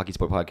 The Hockey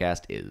Sport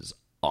Podcast is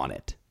on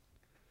it.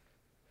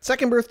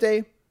 Second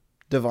birthday,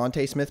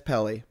 Devontae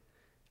Smith-Pelly.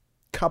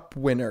 Cup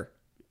winner.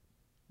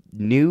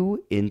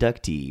 New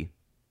inductee.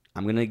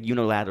 I'm going to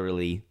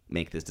unilaterally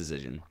make this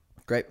decision.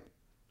 Great.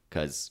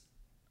 Because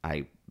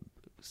I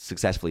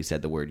successfully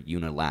said the word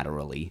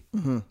unilaterally,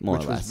 more or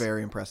less. Which was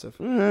very impressive.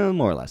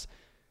 More or less.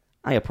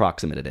 I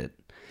approximated it.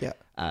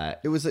 Yeah.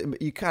 It was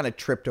you kind of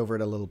tripped over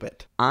it a little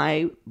bit.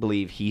 I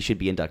believe he should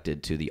be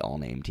inducted to the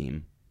all-name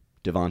team.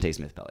 Devontae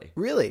Smith-Pelly.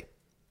 Really?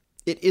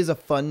 It is a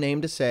fun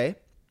name to say.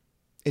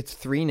 It's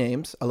 3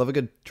 names. I love a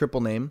good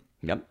triple name.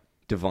 Yep.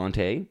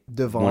 Devontae.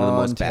 One of the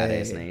most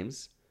badass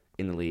names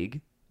in the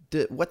league.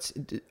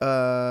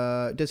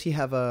 Does he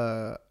have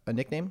a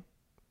nickname?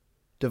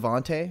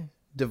 Devontae?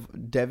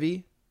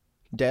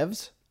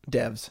 Devs?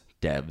 Devs.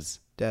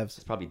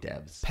 It's probably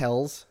Devs.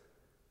 Pels?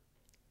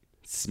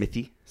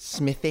 Smithy.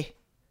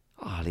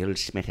 Oh, little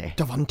Smithy.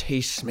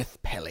 Devontae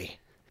Smith-Pelly.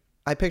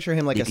 I picture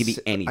him like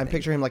I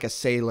picture him like a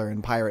sailor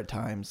in Pirate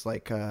Times,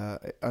 like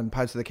on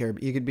Pirates of the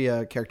Caribbean. He could be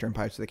a character in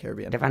Pirates of the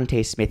Caribbean.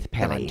 Devontae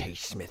Smith-Pelly. Devontae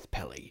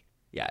Smith-Pelly.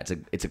 Yeah,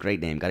 it's a great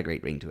name. Got a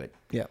great ring to it.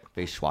 Yeah.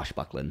 Very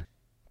swashbuckling.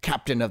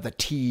 Captain of the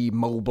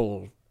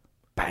T-Mobile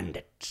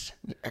Bandits.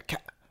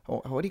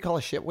 What do you call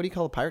a ship? What do you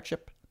call a pirate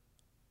ship?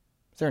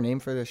 Is there a name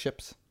for the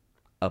ships?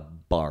 A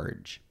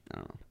barge. I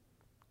don't know.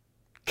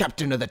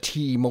 Captain of the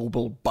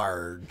T-Mobile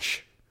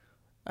barge.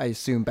 I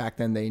assume back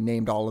then they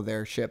named all of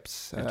their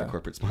ships after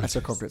corporate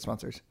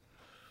sponsors.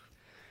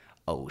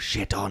 Oh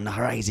shit! On the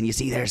horizon, you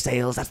see their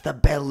sails. That's the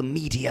Bell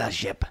Media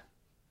ship.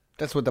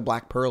 That's what the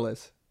Black Pearl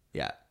is.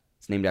 Yeah,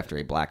 it's named after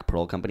a black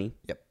pearl company.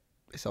 Yep,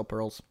 they sell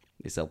pearls.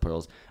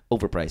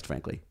 Overpriced,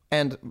 frankly,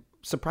 and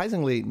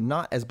surprisingly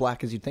not as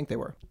black as you'd think they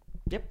were.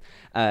 Yep.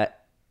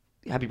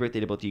 Happy birthday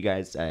to both of you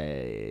guys.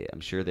 I'm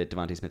sure that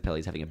Devontae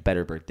Smith-Pelly is having a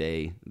better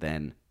birthday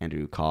than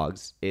Andrew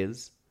Coggs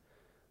is.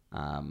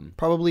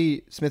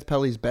 Probably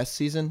Smith-Pelly's best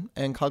season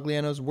and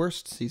Cogliano's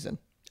worst season.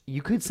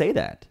 You could say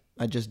that.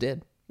 I just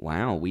did.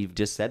 Wow, we've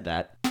just said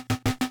that.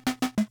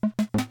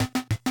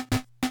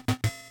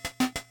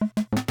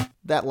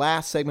 That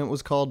last segment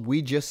was called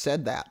We Just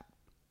Said That.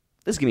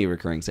 This is going to be a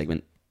recurring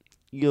segment.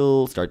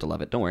 You'll start to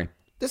love it. Don't worry.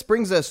 This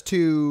brings us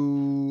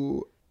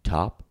to...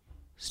 Top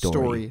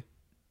story.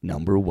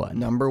 Number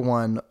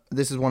one.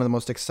 This is one of the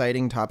most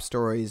exciting top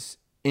stories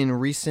in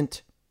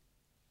recent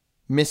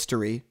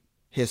mystery,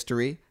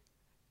 history,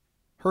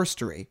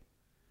 herstory.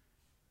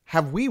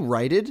 Have we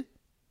righted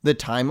the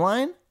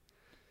timeline?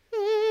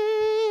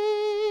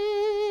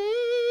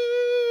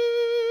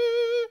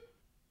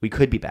 We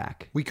could be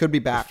back.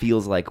 It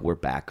feels like we're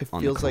back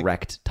on the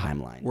correct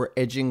timeline. We're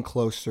edging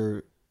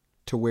closer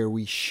to where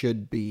we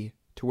should be,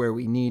 to where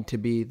we need to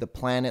be. The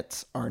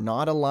planets are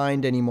not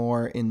aligned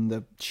anymore in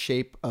the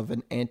shape of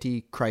an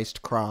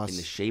antichrist cross. In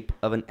the shape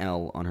of an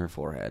L on her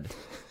forehead.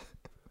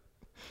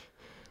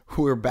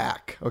 We're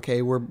back.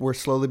 Okay, we're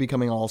slowly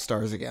becoming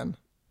all-stars again.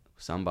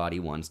 Somebody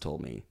once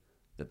told me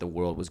that the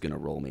world was going to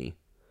roll me,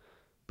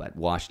 but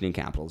Washington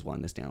Capitals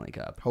won the Stanley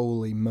Cup.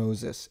 Holy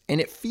Moses. And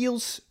it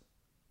feels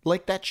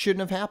like that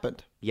shouldn't have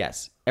happened.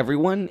 Yes.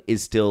 Everyone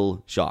is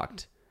still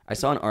shocked. I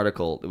saw an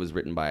article that was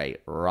written by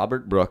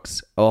Robert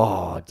Brooks.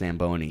 Oh,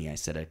 Zamboni. I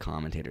said a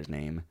commentator's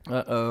name.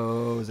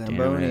 Uh-oh, Zamboni.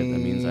 Damn it. That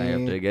means I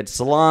have to get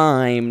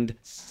slimed.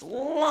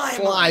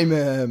 Slime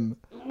him.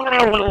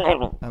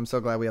 I'm so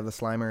glad we have the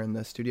Slimer in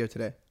the studio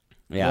today.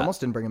 Yeah. We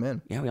almost didn't bring him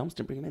in. Yeah, we almost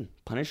didn't bring him in.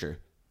 Punisher.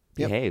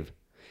 Behave. Yep.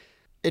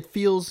 It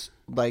feels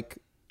like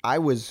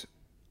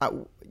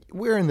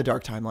we're in the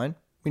dark timeline.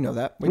 We know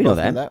that. We know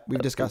that.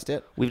 We've discussed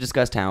it. We've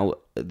discussed how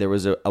there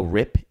was a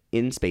rip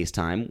in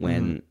space-time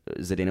when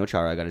Zdeno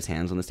Chara got his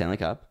hands on the Stanley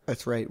Cup.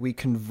 That's right. We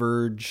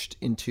converged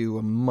into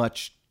a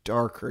much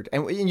darker...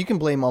 And you can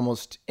blame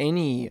almost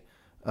any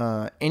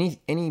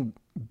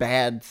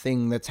bad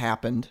thing that's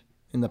happened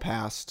in the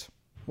past.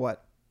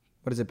 What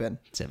has it been?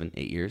 7,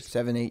 8 years.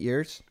 7, 8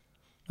 years.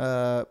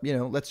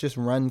 Let's just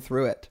run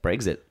through it.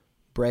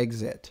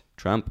 Brexit.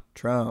 Trump.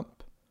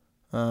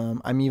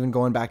 I'm even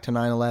going back to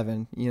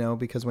 9/11,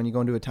 because when you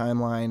go into a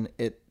timeline,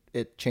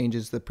 it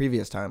changes the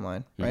previous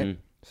timeline, right? Mm-hmm.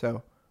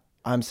 So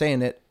I'm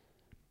saying it.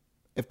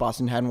 If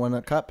Boston hadn't won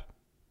a cup,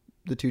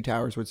 the two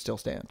towers would still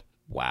stand.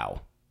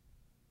 Wow.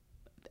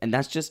 And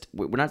that's just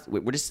that's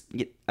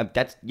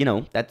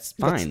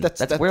fine.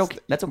 That's okay.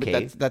 That's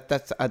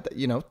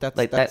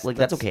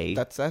okay.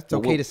 That's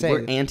okay to say.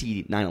 We're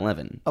anti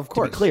 9/11. Of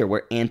course. To be clear,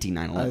 we're anti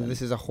 9/11.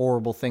 This is a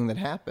horrible thing that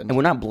happened. And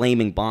we're not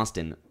blaming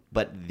Boston,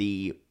 but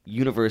the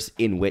universe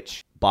in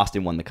which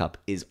Boston won the cup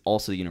is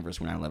also the universe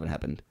where 9/11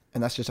 happened.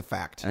 And that's just a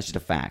fact.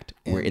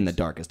 We're in the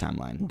darkest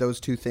timeline. Those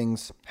two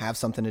things have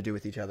something to do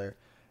with each other.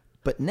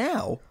 But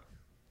now,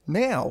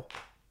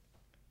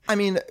 I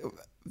mean,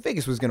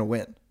 Vegas was going to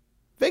win.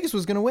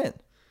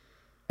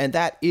 And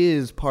that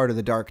is part of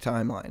the dark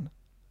timeline.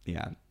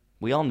 Yeah.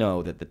 We all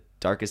know that the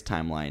darkest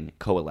timeline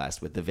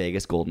coalesced with the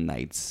Vegas Golden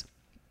Knights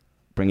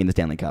bringing the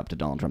Stanley Cup to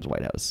Donald Trump's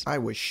White House. I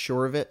was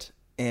sure of it.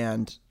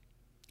 And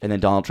then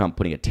Donald Trump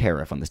putting a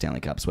tariff on the Stanley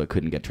Cup so it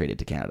couldn't get traded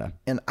to Canada.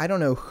 And I don't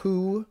know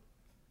who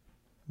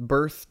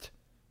birthed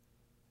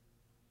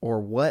or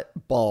what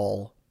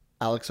ball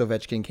Alex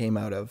Ovechkin came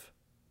out of,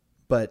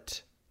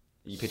 but...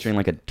 Are you picturing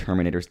like a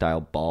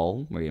Terminator-style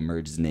ball where he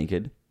emerges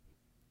naked?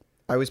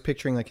 I was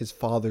picturing like his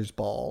father's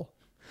ball.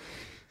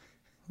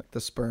 Like the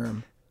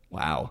sperm.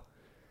 Wow.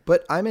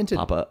 But I'm into...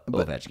 Papa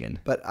Ovechkin.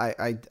 But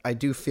I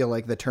do feel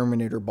like the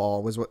Terminator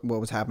ball was what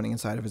was happening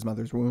inside of his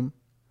mother's womb.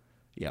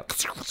 Yep.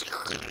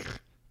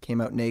 came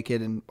out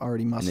naked and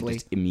already And then muscly.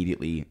 just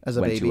immediately As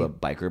a went baby. to a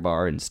biker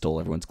bar and stole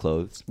everyone's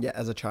clothes. Yeah,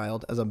 as a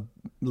child, as a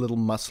little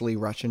muscly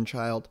Russian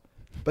child.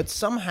 But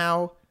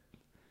somehow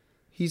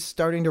he's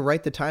starting to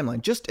write the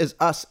timeline, just as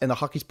us and the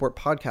Hockey Sport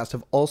podcast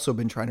have also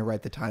been trying to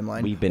write the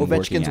timeline. We've been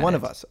working at one it.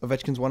 of us.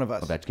 Ovechkin's one of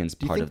us. Ovechkin's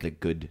Do you part think- of the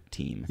good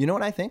team. You know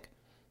what I think?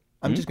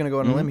 I'm just going to go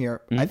on a limb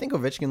here. I think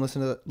Ovechkin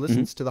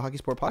listens to the Hockey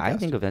Sport podcast. I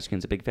think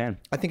Ovechkin's a big fan.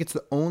 I think it's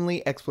the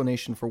only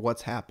explanation for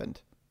what's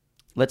happened.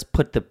 Let's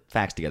put the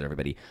facts together,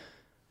 everybody.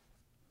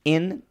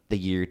 In the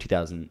year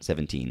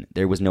 2017,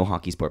 there was no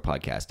Hockey Sport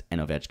podcast,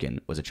 and Ovechkin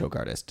was a choke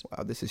artist.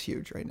 Wow, this is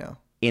huge right now.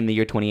 In the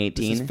year This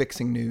 2018, is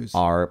fixing news.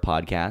 our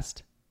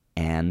podcast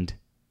and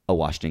a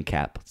Washington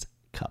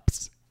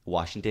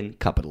Washington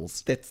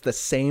Capitals. It's the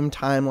same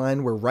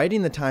timeline. We're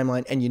writing the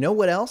timeline. And you know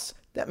what else?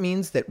 That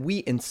means that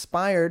we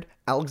inspired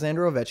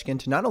Alexander Ovechkin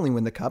to not only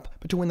win the cup,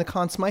 but to win the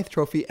Conn Smythe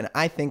Trophy. And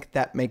I think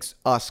that makes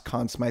us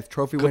Conn Smythe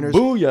Trophy winners.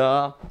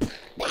 Booyah!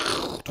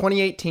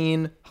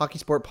 2018 Hockey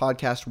Sport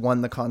Podcast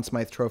won the Conn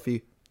Smythe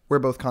Trophy. We're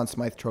both Conn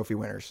Smythe Trophy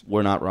winners.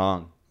 We're not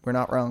wrong. We're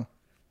not wrong.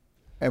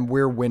 And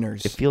we're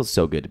winners. It feels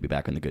so good to be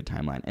back on the good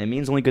timeline. And it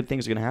means only good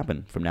things are going to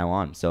happen from now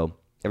on. So,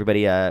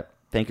 everybody,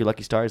 thank your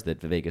lucky stars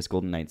that the Vegas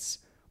Golden Knights...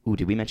 Ooh,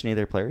 did we mention any of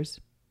their players?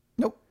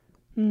 Nope.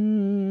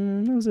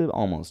 That was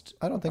almost...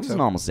 I don't think That was so.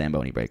 an almost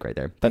Zamboni break right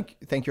there. But,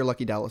 Thank your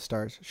lucky Dallas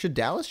Stars. Should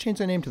Dallas change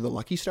their name to the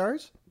Lucky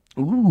Stars?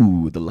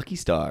 ooh, the Lucky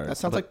Stars. That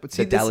sounds like...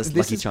 the Dallas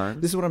Lucky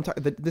Charms. This is what I'm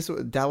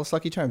talking... Dallas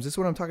Lucky Charms. This is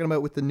what I'm talking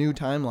about with the new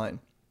timeline.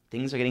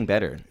 Things are getting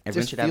better.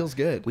 Everyone just feels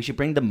good. We should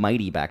bring the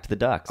Mighty back to the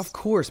Ducks. Of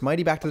course.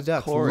 Mighty back to the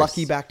Ducks. course.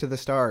 Lucky back to the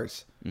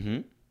Stars.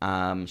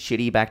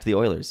 Shitty back to the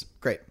Oilers.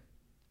 Great.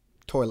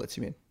 Toilets,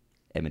 you mean?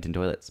 Edmonton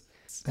Toilets.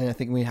 And I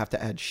think we have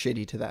to add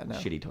shitty to that now.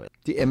 Shitty toilet.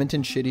 The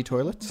Edmonton shitty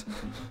toilets?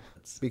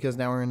 Because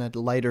now we're in a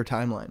lighter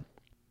timeline.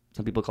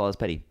 Some people call us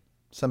petty.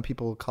 Some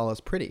people call us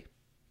pretty.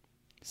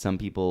 Some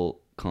people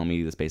call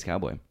me the Space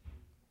Cowboy.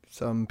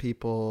 Some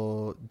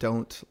people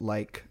don't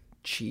like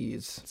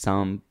cheese.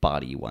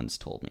 Somebody once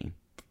told me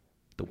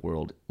the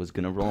world was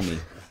going to roll me.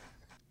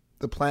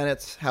 The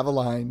planets have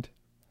aligned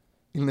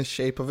in the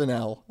shape of an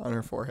L on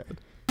her forehead.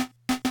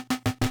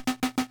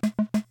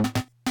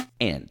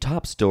 And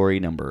top story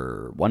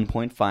number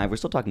 1.5. We're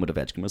still talking about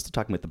Ovechkin. We're still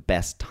talking about the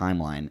best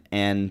timeline.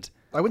 And,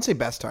 I wouldn't say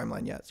best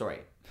timeline yet. sorry,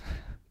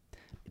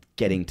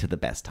 getting to the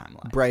best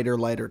timeline. Brighter,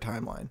 lighter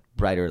timeline.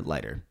 Brighter,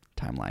 lighter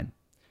timeline.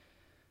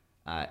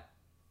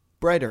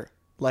 Brighter,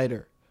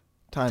 lighter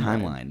timeline.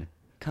 Timeline.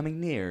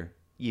 Coming near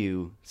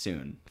you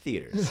soon.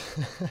 Theaters.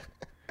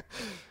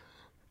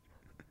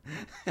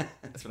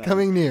 That's what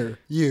Coming near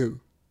you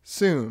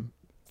soon.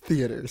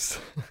 Theaters.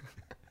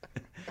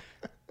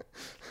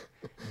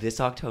 This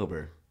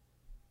October.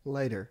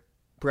 Lighter,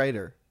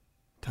 brighter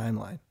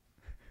timeline.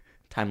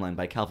 Timeline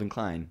by Calvin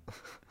Klein.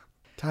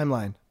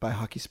 Timeline by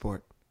Hockey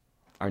Sport.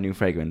 Our new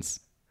fragrance.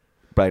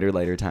 Brighter,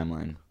 lighter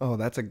timeline. Oh,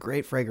 that's a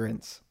great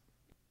fragrance.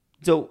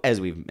 So, as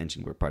we've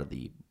mentioned, we're part of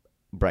the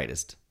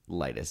brightest,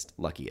 lightest,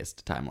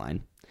 luckiest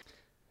timeline.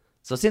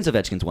 So, since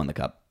Ovechkin's won the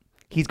cup,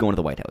 he's going to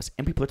the White House.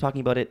 And people are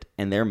talking about it,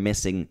 and they're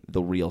missing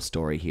the real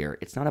story here.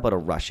 It's not about a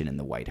Russian in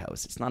the White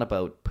House. It's not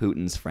about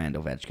Putin's friend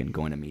Ovechkin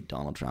going to meet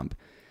Donald Trump.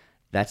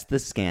 That's the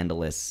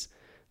scandalous,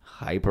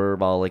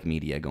 hyperbolic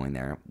media going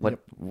there. What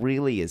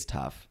really is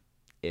tough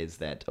is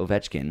that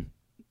Ovechkin,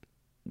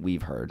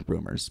 we've heard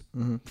rumors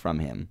from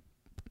him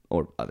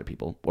or other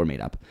people, or made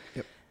up,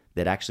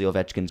 that actually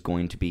Ovechkin's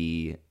going to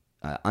be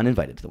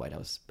uninvited to the White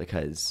House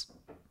because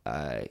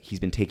he's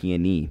been taking a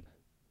knee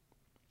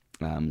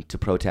to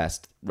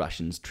protest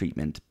Russians'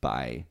 treatment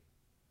by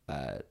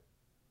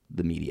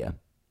the media.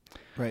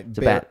 Right. It's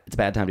a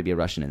bad time to be a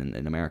Russian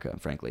in America,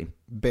 frankly.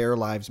 Bare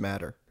lives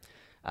matter.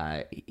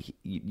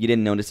 You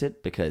didn't notice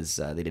it because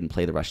they didn't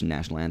play the Russian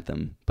national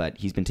anthem, but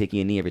he's been taking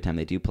a knee every time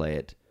they do play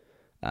it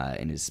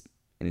in his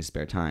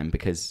spare time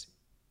because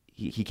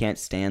he can't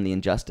stand the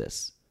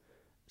injustice,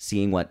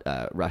 seeing what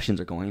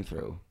Russians are going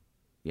through,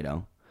 you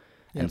know?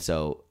 Yep. And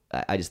so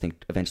I just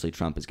think eventually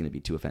Trump is going to be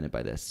too offended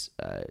by this,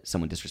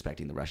 someone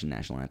disrespecting the Russian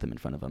national anthem in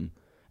front of him,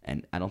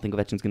 and I don't think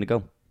Ovechkin's going to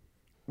go.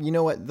 You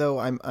know what, though?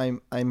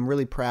 I'm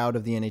really proud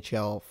of the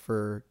NHL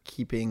for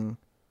keeping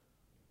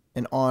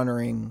and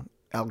honoring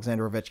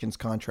Alexander Ovechkin's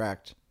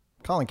contract.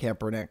 Colin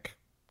Kaepernick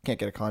can't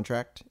get a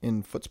contract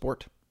in foot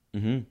sport.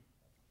 Mm-hmm.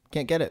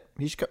 Can't get it.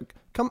 He should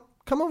come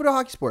over to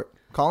Hockey Sport.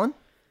 Colin,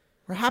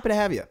 we're happy to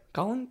have you.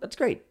 Colin, that's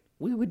great.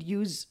 We would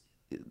use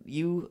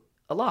you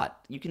a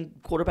lot. You can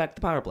quarterback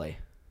the power play.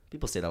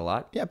 People say that a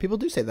lot. Yeah, people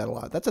do say that a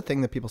lot. That's a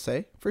thing that people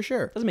say, for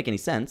sure. Doesn't make any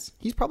sense.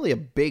 He's probably a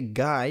big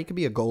guy. He could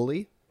be a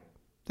goalie.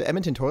 The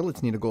Edmonton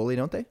Toilets need a goalie,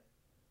 don't they?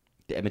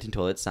 The Edmonton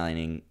Toilets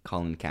signing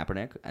Colin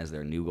Kaepernick as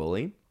their new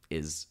goalie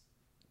is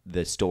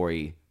the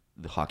story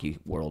the hockey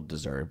world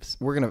deserves.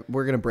 We're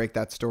gonna break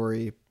that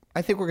story.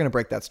 I think we're gonna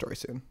break that story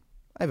soon.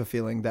 I have a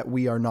feeling that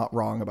we are not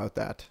wrong about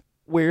that.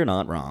 We're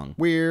not wrong.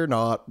 We're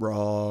not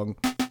wrong.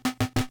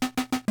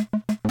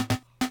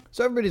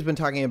 So everybody's been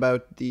talking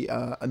about the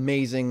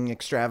amazing,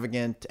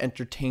 extravagant,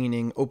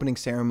 entertaining opening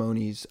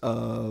ceremonies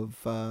of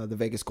the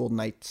Vegas Golden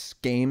Knights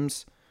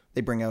games.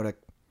 They bring out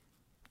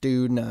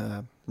dude in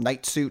a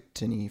night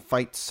suit, and he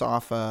fights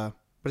off what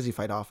does he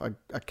fight off?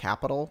 A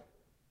Capitol?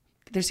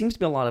 There seems to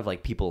be a lot of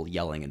like people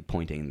yelling and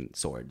pointing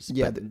swords.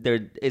 Yeah, but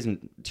there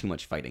isn't too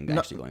much fighting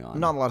actually going on.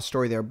 Not a lot of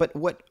story there. But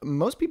what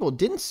most people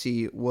didn't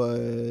see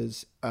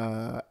was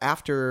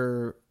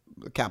after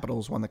the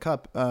Capitals won the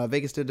cup,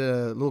 Vegas did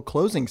a little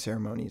closing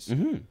ceremonies.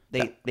 Mm-hmm.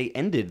 They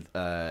ended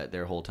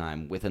their whole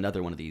time with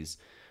another one of these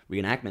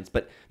reenactments,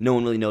 but no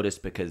one really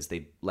noticed because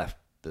they left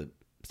the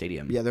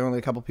stadium. Yeah, there were only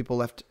a couple people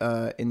left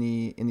in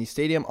the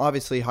stadium.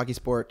 Obviously,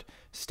 HockeySport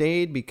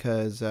stayed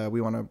because we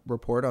want to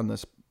report on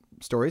this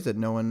stories that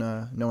no one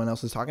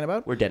else is talking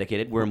about. We're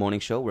dedicated. We're a morning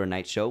show. We're a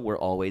night show. We're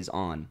always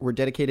on. We're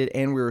dedicated,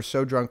 and we were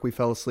so drunk we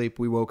fell asleep.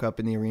 We woke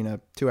up in the arena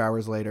 2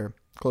 hours later.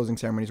 Closing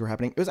ceremonies were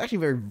happening. It was actually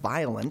very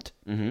violent,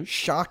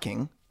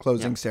 shocking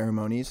closing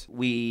ceremonies.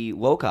 We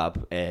woke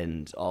up,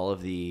 and all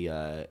of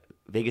the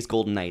Vegas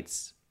Golden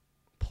Knights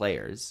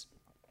players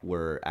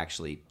were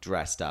actually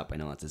dressed up. I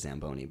know that's a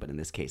Zamboni, but in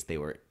this case, they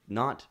were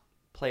not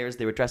players.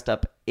 They were dressed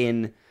up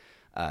in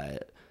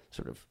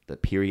sort of the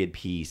period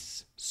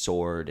piece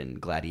sword and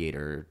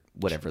gladiator,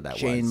 whatever that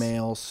was.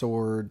 Chainmail,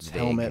 swords,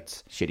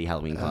 helmets. Shitty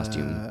Halloween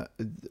costume.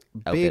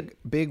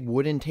 Big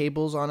wooden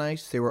tables on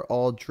ice. They were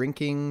all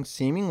drinking,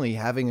 seemingly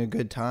having a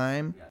good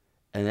time.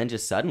 And then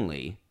just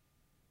suddenly,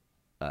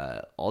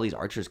 all these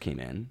archers came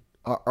in.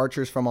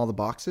 Archers from all the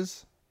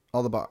boxes?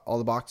 All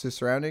the boxes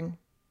surrounding?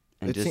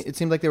 And it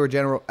seemed like they were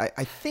general.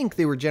 I think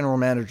they were general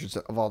managers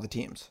of all the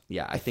teams.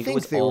 Yeah, I think it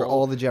was they were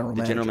all the general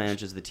managers. The general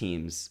managers of the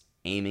teams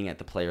aiming at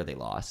the player they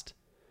lost,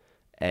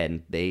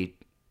 and they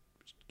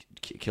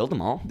killed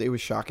them all. It was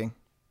shocking.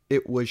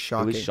 It was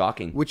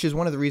shocking. Which is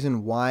one of the reasons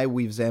why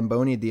we've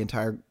Zambonied the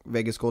entire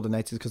Vegas Golden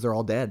Knights is because they're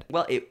all dead.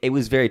 Well, it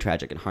was very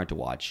tragic and hard to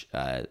watch.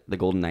 The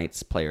Golden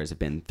Knights players have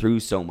been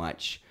through so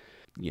much.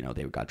 You know,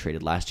 they got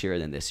traded last year,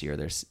 and then this year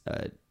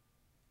they're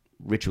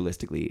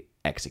ritualistically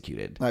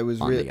executed on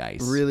the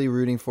ice. Really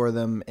rooting for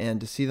them,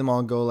 and to see them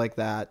all go like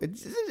that,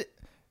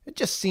 it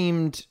just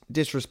seemed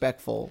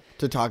disrespectful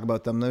to talk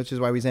about them, which is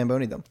why we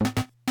Zambonied them.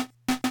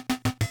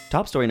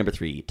 Top story number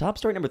 3. Top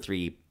story number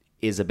 3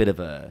 is a bit of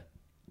a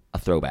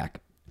throwback.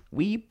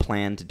 We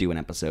planned to do an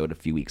episode a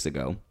few weeks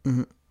ago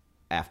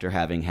after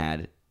having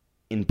had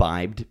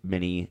imbibed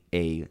many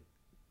a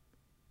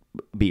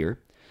beer,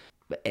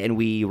 and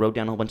we wrote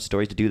down a whole bunch of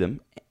stories to do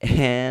them,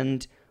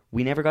 and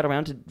we never got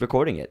around to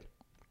recording it.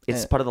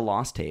 It's part of the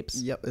lost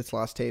tapes. Yep, it's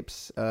lost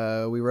tapes.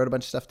 We wrote a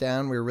bunch of stuff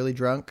down. We were really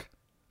drunk.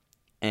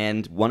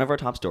 And one of our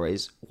top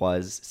stories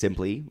was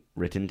simply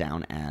written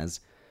down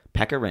as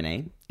Pekka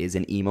Rinne is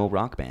an emo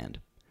rock band.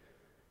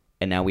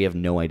 And now we have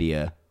no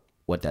idea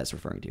what that's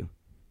referring to.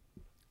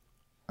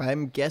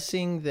 I'm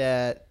guessing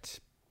that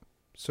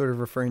sort of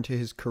referring to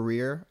his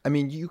career. I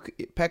mean,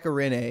 Pekka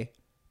Rinne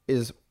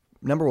is,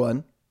 number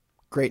one,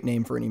 great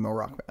name for an emo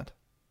rock band.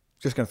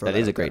 Just going to throw that That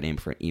is a there. great name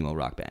for an emo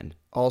rock band.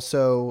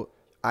 Also,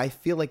 I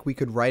feel like we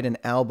could write an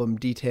album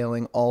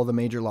detailing all the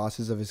major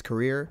losses of his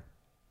career.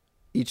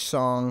 Each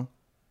song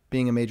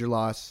being a major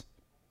loss,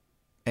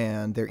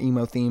 and they're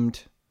emo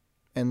themed,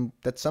 and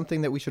that's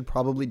something that we should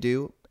probably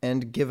do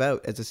and give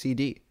out as a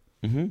CD.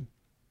 Mm-hmm.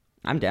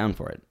 I'm down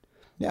for it.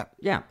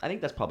 Yeah, I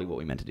think that's probably what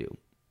we meant to do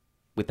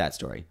with that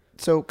story.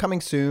 So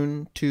coming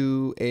soon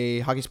to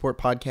a HockeySport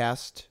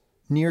podcast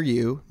near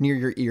you, near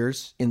your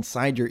ears,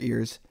 inside your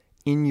ears,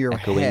 in your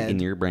Echoing head, in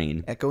your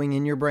brain. echoing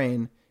in your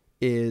brain,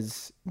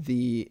 is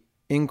the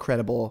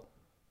incredible,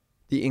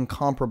 the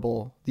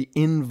incomparable, the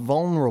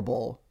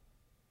invulnerable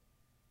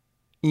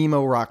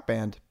emo rock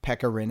band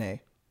Pekka Rinne.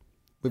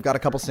 We've got a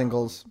couple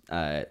singles.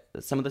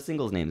 Some of the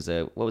singles names.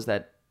 What was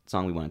that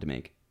song we wanted to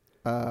make?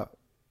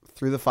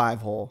 Through the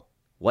Five Hole,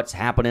 What's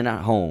Happening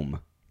at Home?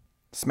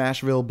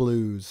 Smashville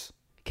Blues,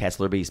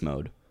 Kessler Beast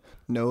Mode.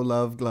 No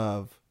Love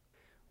Glove,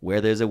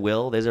 Where There's a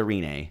Will, There's a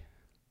Rinne.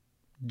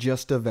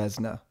 Just a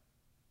Vesna.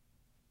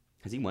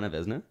 Has he won a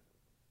Vezina?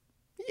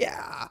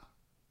 Yeah.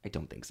 I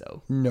don't think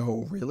so.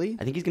 No, really?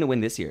 I think he's going to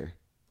win this year.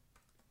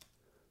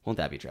 Won't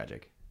that be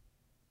tragic?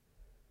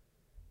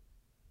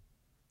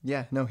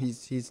 Yeah, no,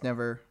 he's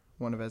never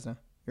won a Vesna.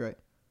 You're right.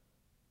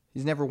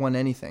 He's never won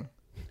anything.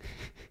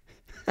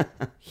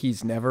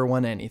 He's never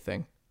won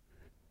anything.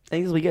 I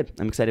think this will be good.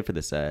 I'm excited for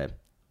this.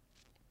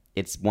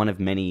 It's one of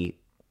many,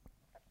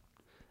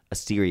 a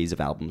series of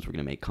albums we're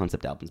going to make,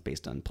 concept albums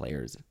based on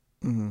players,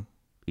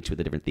 each with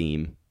a different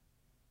theme.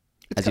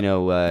 As you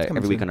know,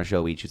 every week on our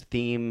show, we choose a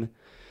theme,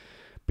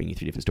 bring you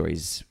 3 different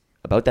stories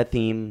about that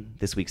theme.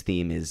 This week's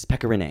theme is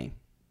Pekka Rinne.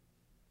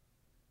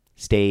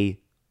 Stay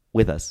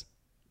with us.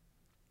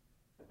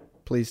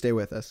 Please stay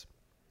with us.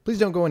 Please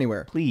don't go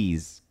anywhere.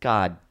 Please,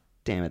 God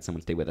damn it,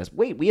 someone stay with us.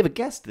 Wait, we have a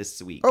guest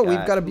this week. Oh,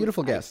 we've got a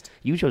beautiful guest.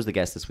 You chose the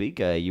guest this week.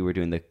 You were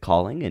doing the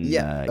calling and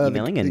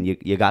emailing, and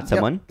you got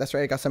someone. Yep, that's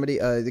right. I got somebody.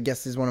 The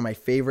guest is one of my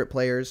favorite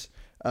players,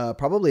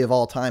 probably of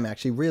all time,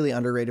 actually. Really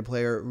underrated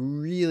player.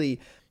 Really,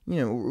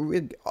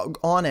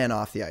 on and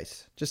off the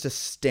ice. Just a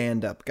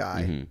stand-up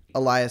guy.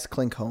 Elias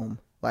Klinkholm.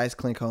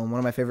 One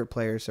of my favorite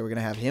players. So we're going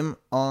to have him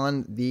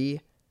on the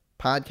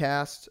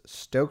podcast.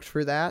 Stoked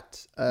for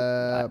that.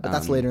 But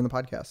that's later in the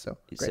podcast, so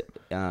great.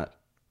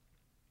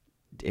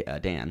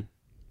 Dan.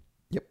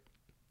 Yep.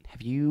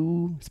 Have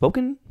you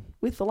spoken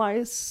with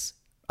Elias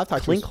I've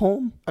talked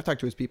Klinkholm? I've talked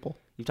to his people.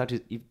 You've talked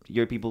to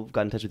your people.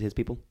 Got in touch with his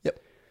people.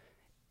 Yep.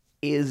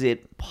 Is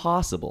it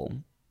possible?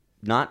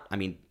 Not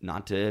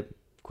to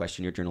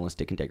question your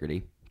journalistic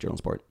integrity, journal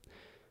sport.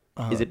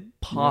 Is it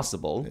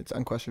possible? It's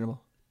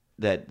unquestionable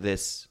that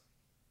this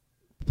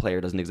player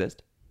doesn't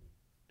exist?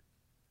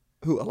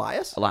 Who?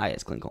 Elias?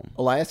 Elias Klinkholm.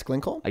 Elias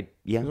Klinkholm?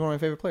 Yeah. He's one of my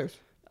favorite players.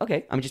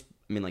 Okay.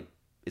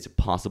 Is it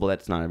possible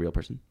that's not a real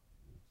person?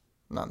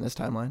 Not in this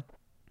timeline.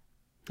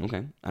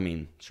 Okay.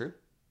 Sure.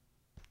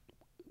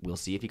 We'll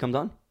see if he comes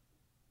on.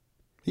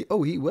 He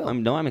will.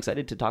 I'm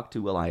excited to talk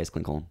to Elias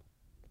Klinkholm.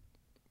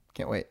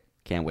 Can't wait.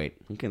 Can't wait.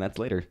 Okay, that's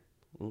later.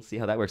 We'll see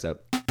how that works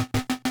out.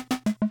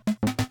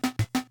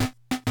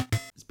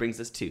 This brings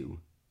us to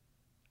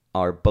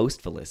our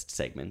Boastfulist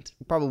segment.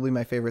 Probably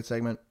my favorite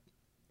segment.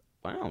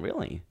 Wow,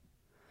 really?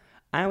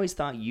 I always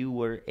thought you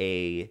were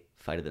a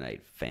Fight of the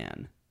Night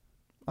fan.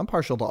 I'm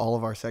partial to all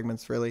of our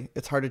segments, really.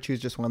 It's hard to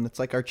choose just one. That's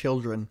like our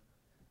children.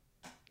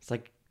 It's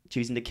like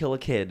choosing to kill a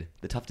kid.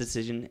 The tough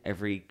decision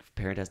every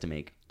parent has to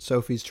make.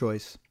 Sophie's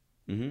Choice.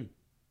 Mm-hmm.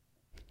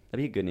 That'd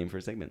be a good name for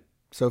a segment.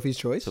 Sophie's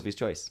Choice? Sophie's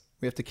Choice.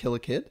 We have to kill a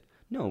kid?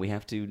 No, we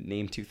have to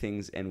name two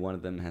things and one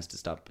of them has to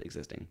stop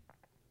existing.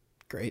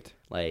 Great.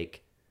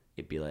 Like,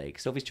 it'd be like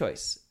Sophie's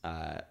Choice.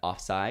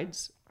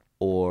 Offsides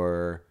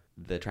or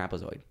the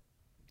trapezoid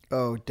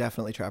Oh,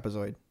 definitely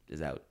trapezoid.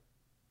 is out.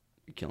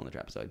 You're killing the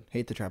trapezoid.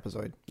 Hate the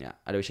trapezoid. Yeah.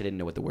 I wish I didn't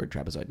know what the word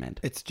trapezoid meant.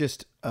 It's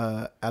just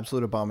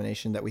absolute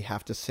abomination that we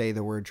have to say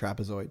the word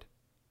trapezoid.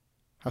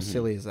 How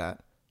silly is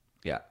that?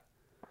 Yeah.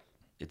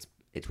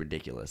 It's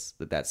ridiculous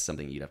that that's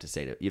something you'd have to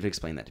say to... You've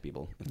explained that to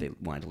people if they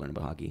wanted to learn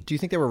about hockey. Do you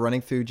think they were running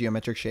through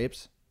geometric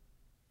shapes?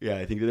 Yeah,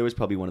 I think there was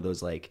probably one of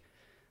those like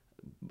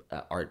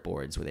art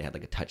boards where they had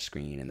like a touch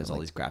screen and there's all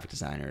these graphic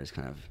designers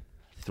kind of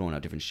throwing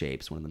out different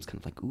shapes. One of them's kind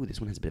of like, ooh, this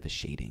one has a bit of a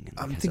shading. And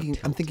I'm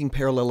thinking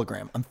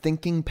parallelogram. I'm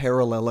thinking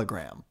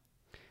parallelogram.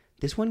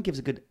 This one gives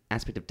a good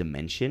aspect of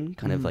dimension,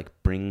 kind of like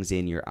brings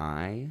in your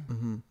eye.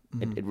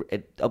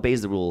 It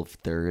obeys the rule of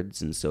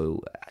thirds, and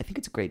so I think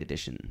it's a great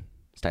addition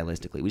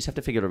stylistically. We just have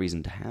to figure out a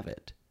reason to have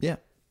it. Yeah.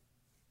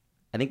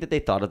 I think that they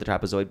thought of the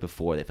trapezoid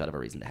before they thought of a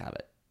reason to have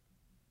it.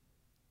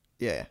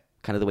 Yeah.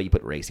 Kind of the way you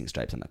put racing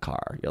stripes on the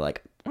car. You're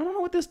like, I don't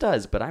know what this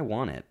does, but I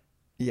want it.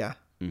 Yeah.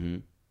 Mm-hmm.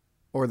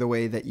 Or the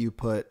way that you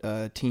put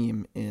a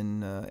team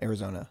in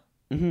Arizona.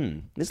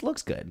 Mm-hmm. This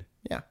looks good.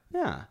 Yeah.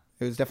 Yeah.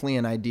 It was definitely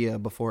an idea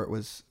before it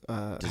was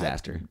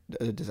Disaster.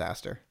 A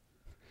disaster.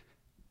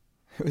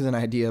 It was an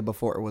idea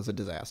before it was a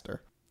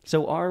disaster.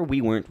 So we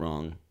weren't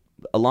wrong,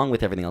 along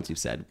with everything else you've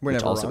said, We're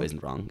which never also wrong.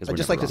 isn't wrong. I'd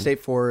just like to state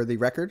for the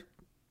record,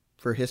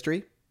 for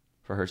history,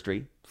 for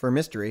herstory, for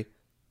mystery,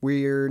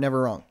 we're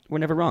never wrong. We're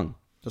never wrong.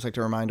 Just like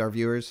to remind our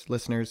viewers,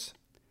 listeners,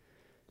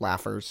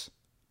 laughers,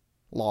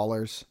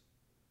 lollers,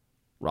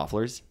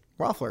 Rafflers.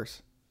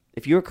 wafflers.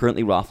 If you're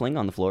currently raffling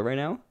on the floor right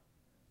now,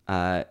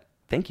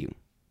 thank you.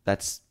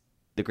 That's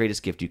the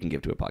greatest gift you can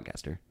give to a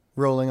podcaster.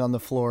 Rolling on the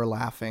floor,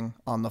 laughing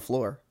on the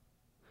floor.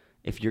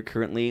 If you're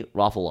currently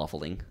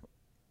waffling,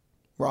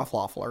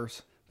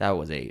 Rafflers. that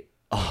was a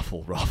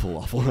awful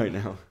waffle right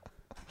now.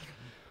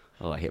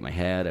 Oh, I hit my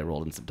head. I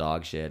rolled in some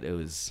dog shit. It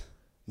was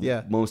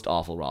most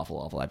awful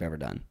waffle I've ever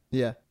done.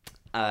 Yeah.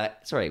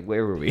 Sorry,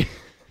 where were we?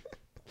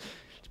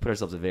 Just put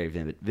ourselves a very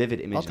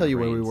vivid image. I'll tell you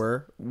where we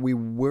were. We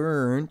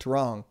weren't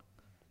wrong.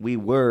 We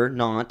were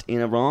not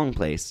in a wrong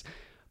place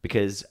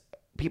because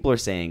people are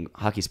saying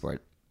Hockey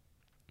Sport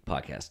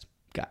podcast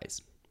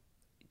guys.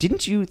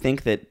 Didn't you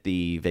think that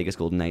the Vegas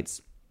Golden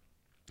Knights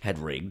had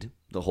rigged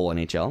the whole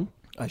NHL?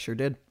 I sure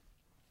did.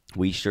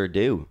 We sure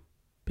do,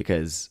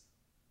 because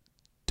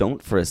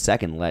don't for a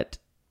second let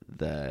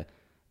the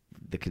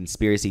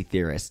conspiracy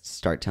theorists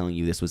start telling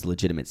you this was a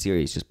legitimate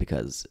series just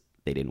because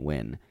they didn't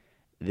win.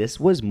 This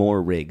was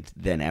more rigged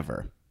than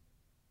ever.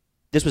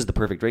 This was the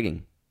perfect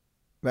rigging.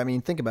 I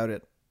mean, think about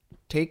it.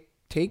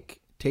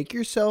 Take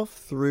yourself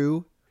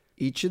through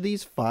each of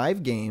these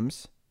 5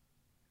 games.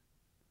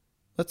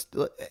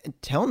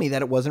 Tell me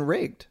that it wasn't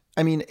rigged.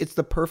 I mean, it's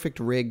the perfect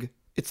rig.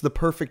 It's the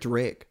perfect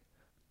rig.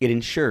 It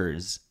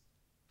ensures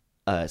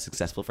a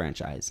successful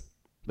franchise,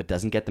 but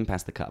doesn't get them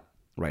past the cup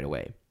right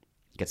away.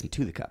 It gets them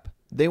to the cup.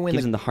 They win.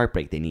 Gives them the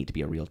heartbreak they need to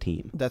be a real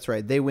team. That's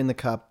right. They win the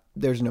cup.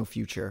 There's no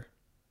future.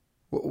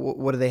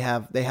 What do they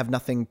have? They have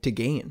nothing to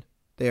gain.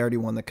 They already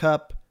won the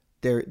cup.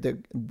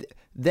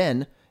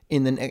 Then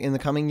in the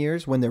coming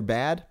years, when they're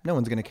bad, no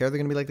one's going to care. They're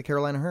going to be like the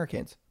Carolina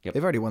Hurricanes. Yep.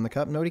 They've already won the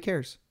cup. Nobody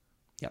cares.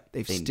 Yep.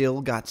 They've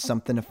still got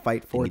something to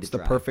fight for. It's the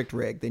perfect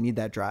rig. They need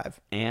that drive.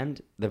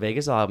 And the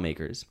Vegas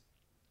oddsmakers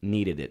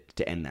needed it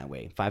to end that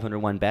way.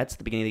 501 bets at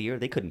the beginning of the year,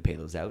 they couldn't pay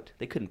those out.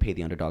 They couldn't pay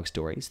the underdog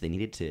stories. They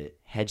needed to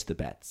hedge the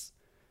bets.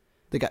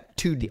 They got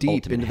too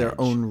deep into their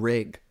own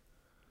rig.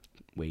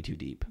 Way too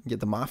deep. Yet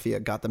the mafia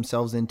got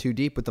themselves in too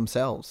deep with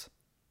themselves.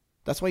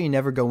 That's why you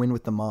never go in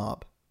with the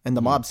mob. And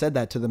the mob said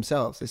that to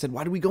themselves. They said,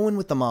 why do we go in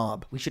with the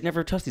mob? We should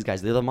never trust these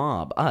guys. They're the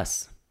mob.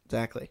 Us.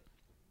 Exactly.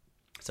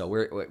 So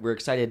we're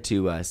excited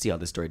to see how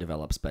this story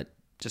develops, but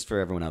Just for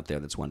everyone out there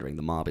that's wondering,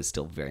 the mob is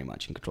still very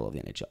much in control of the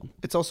NHL.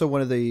 It's also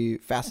one of the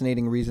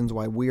fascinating reasons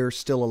why we're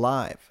still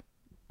alive.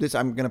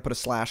 I'm going to put a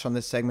slash on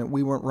this segment.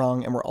 We weren't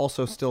wrong, and we're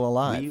also still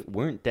alive. We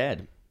weren't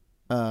dead.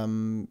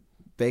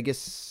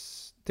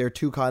 Vegas, they're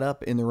too caught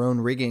up in their own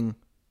rigging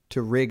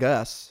to rig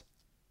us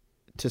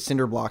to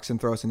cinder blocks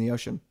and throw us in the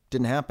ocean.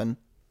 Didn't happen,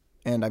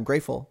 and I'm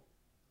grateful.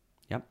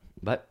 Yep,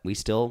 but we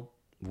still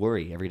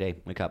worry every day.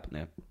 Wake up in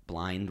a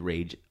blind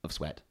rage of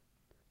sweat.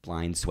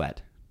 Blind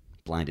sweat.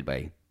 Blinded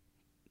by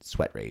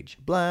sweat rage.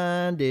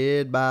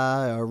 Blinded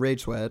by a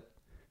rage sweat.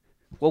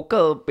 Woke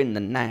up in the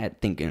night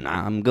thinking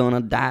I'm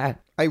gonna die.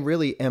 I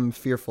really am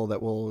fearful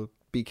that we'll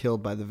be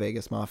killed by the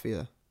Vegas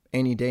Mafia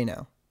any day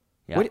now.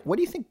 Yeah. What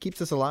do you think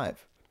keeps us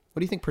alive? What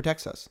do you think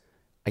protects us?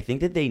 I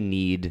think that they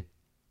need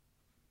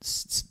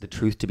the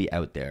truth to be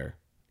out there,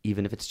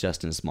 even if it's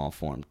just in a small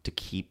form, to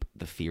keep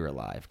the fear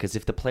alive. Because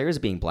if the player is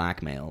being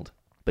blackmailed,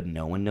 but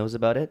no one knows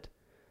about it,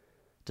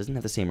 doesn't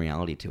have the same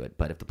reality to it.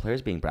 But if the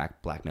player's being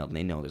blackmailed and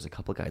they know there's a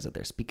couple of guys out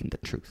there speaking the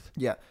truth.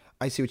 Yeah,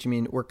 I see what you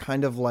mean. We're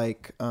kind of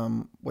like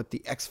what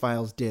the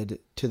X-Files did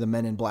to the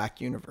Men in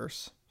Black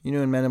universe. You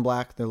know, in Men in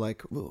Black, they're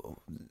like,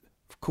 well,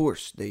 of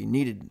course, they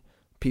needed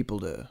people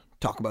to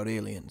talk about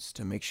aliens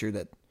to make sure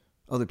that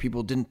other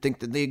people didn't think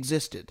that they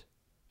existed.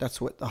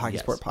 That's what the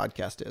HockeySport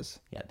podcast is.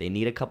 Yeah, they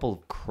need a couple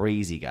of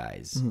crazy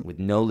guys with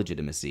no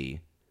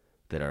legitimacy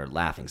that are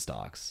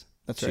laughingstocks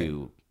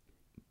to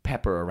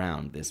pepper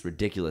around this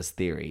ridiculous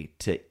theory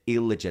to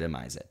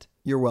illegitimize it.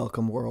 You're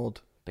welcome,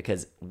 world.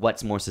 Because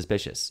what's more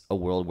suspicious? A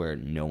world where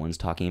no one's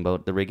talking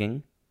about the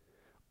rigging,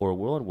 or a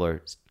world where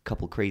a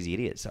couple crazy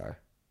idiots are?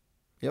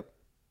 Yep.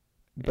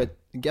 Yeah. But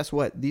guess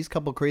what? These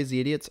couple crazy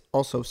idiots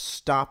also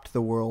stopped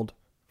the world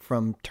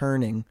from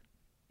turning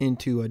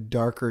into a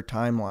darker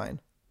timeline.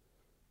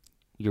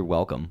 You're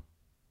welcome.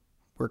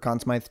 We're Conn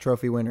Smythe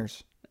Trophy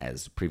winners.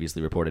 As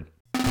previously reported.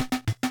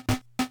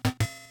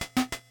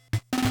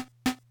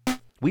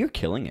 We are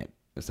killing it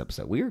this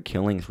episode. We are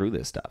killing through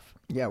this stuff.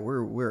 Yeah,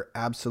 we're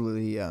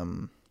absolutely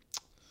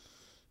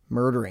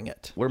murdering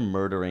it. We're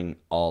murdering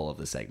all of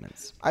the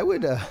segments. I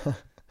would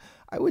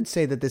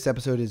say that this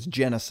episode is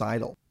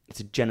genocidal. It's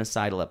a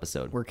genocidal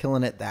episode. We're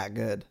killing it that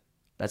good.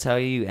 That's how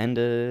you end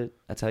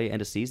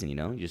a season, you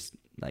know? You just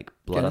like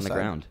blood on the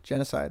ground.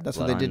 Genocide. That's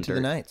blood what they did to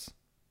the Knights.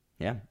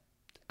 Yeah.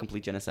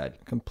 Complete genocide.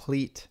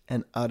 Complete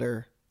and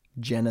utter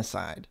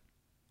genocide.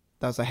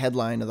 That was a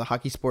headline of the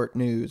HockeySport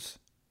News.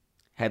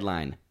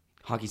 Headline: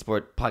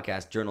 HockeySport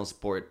podcast journal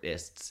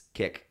sportists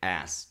kick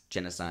ass.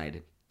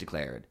 Genocide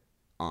declared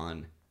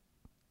on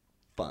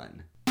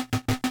fun.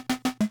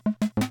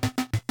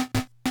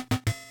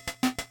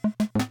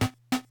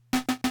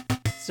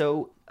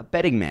 So a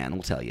betting man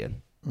will tell you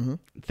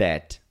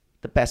that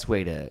the best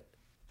way to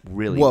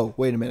really... Whoa,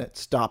 wait a minute.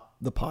 Stop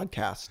the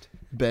podcast.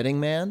 Betting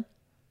man?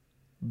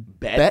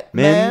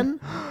 Betman?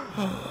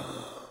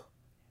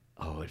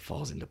 Oh, it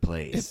falls into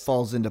place. It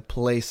falls into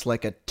place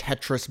like a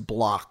Tetris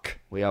block.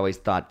 We always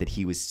thought that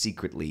he was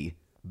secretly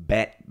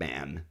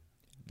Batman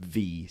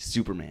v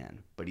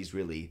Superman, but he's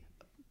really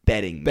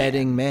betting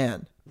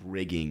man.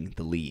 Rigging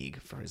the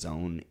league for his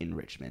own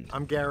enrichment.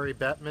 I'm Gary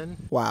Bettman.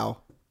 Wow.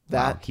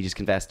 He just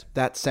confessed.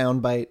 That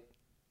soundbite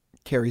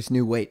carries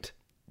new weight.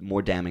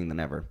 More damning than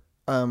ever.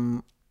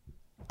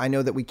 I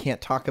know that we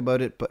can't talk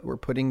about it, but we're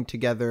putting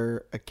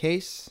together a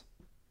case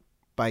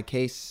by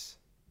case.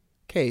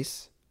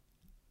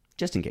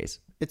 Just in case.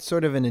 It's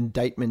sort of an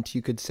indictment,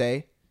 you could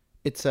say.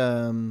 It's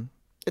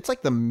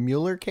like the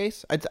Mueller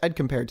case. I'd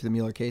compare it to the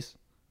Mueller case.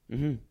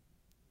 Mm-hmm.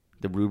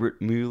 The Rupert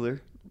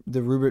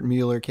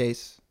Mueller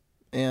case.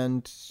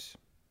 And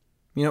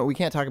you know, we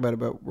can't talk about it,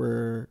 but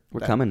we're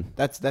coming.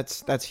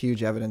 That's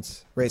huge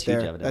evidence right there.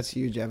 Huge evidence. That's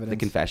huge evidence. The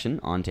confession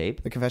on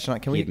tape.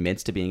 He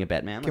admits to being a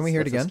Batman. Can we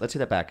hear it again? Let's hear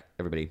that back,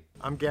 everybody.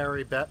 I'm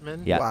Gary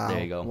Bettman. Yeah, wow.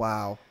 There you go.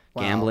 Wow.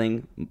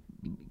 Gambling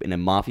in a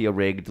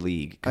mafia-rigged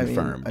league,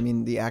 confirmed. I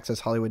mean, the Access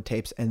Hollywood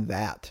tapes and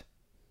that.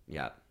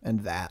 Yeah.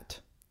 And that.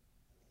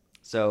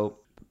 So,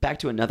 back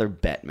to another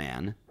bet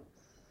man.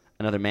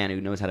 Another man who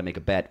knows how to make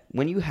a bet.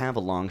 When you have a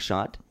long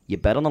shot, you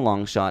bet on the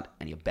long shot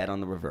and you bet on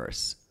the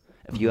reverse.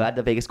 If you had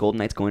the Vegas Golden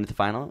Knights going to the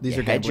final, These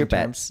are hedge your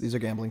gambling bets. terms. These are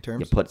gambling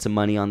terms. You put some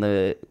money on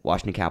the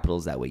Washington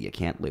Capitals. That way you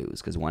can't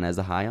lose because one has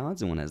the high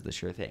odds and one has the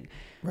sure thing.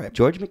 Right.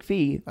 George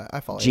McPhee,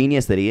 I follow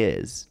genius that he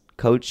is,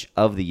 coach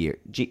of the year,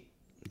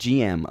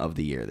 GM of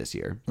the year this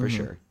year, for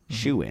sure.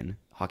 Shoe-in,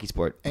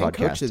 HockeySport and podcast,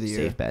 coach of the year.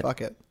 safe bet.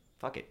 Fuck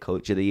it.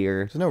 Coach of the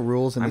year. There's no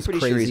rules in I'm this pretty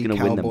crazy sure he's going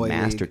to win the cowboy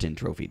Masterton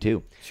Trophy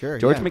too. Sure,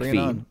 George yeah, bring it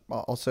McPhee. on.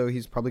 Also,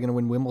 he's probably going to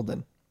win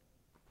Wimbledon.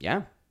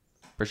 Yeah,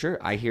 for sure.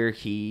 I hear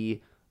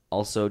he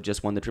also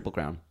just won the Triple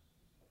Crown.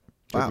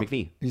 George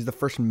McPhee. He's the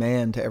first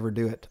man to ever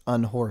do it,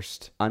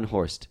 unhorsed.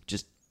 Unhorsed.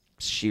 Just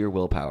sheer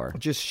willpower.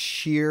 Just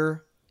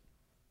sheer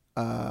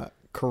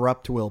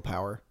corrupt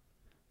willpower.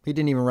 He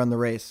didn't even run the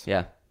race.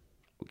 Yeah.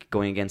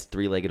 Going against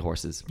three-legged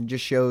horses. It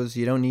just shows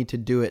you don't need to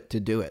do it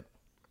to do it.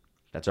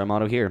 That's our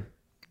motto here.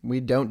 We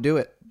don't do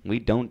it. We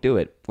don't do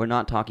it. We're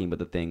not talking about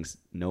the things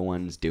no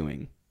one's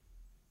doing.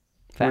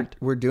 Fact.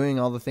 We're doing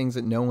all the things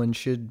that no one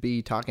should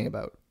be talking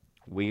about.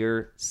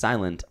 We're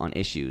silent on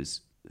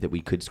issues that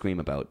we could scream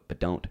about, but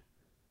don't.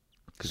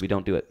 Because we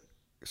don't do it.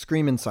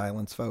 Scream in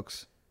silence,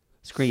 folks.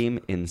 Scream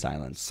in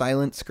silence.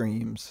 Silent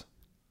screams.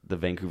 The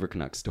Vancouver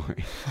Canucks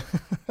story.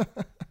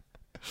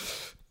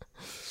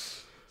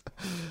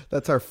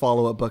 That's our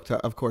follow-up book to,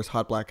 of course,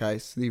 Hot Black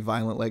Ice, the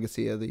violent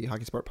legacy of the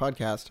Hockey Sport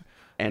podcast.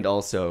 And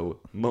also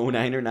Mo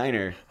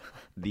NinerNiner,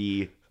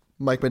 the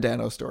Mike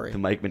Modano story. The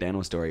Mike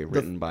Modano story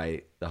written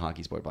by the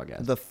Hockey Sport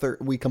podcast.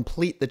 We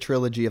complete the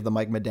trilogy of the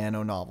Mike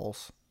Modano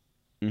novels.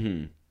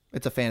 Mm-hmm.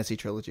 It's a fantasy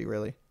trilogy,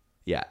 really.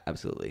 Yeah,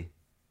 absolutely.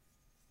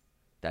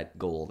 That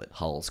goal that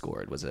Hull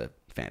scored was a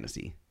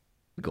fantasy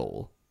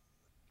goal.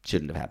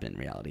 Shouldn't have happened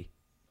in reality.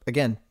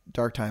 Again,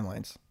 dark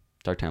timelines.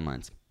 Dark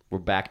timelines. We're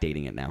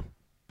backdating it now.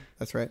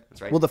 That's right.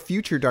 That's right. Well, the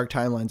future dark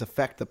timelines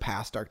affect the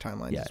past dark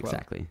timelines as well. Yeah,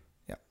 exactly.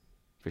 Yeah.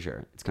 For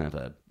sure. It's kind of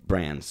a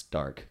Bran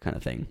Stark kind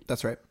of thing.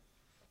 That's right.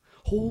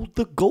 Hold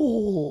the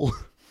goal.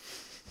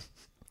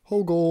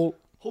 Whole goal.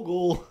 Whole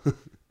goal.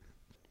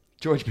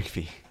 George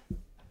McPhee.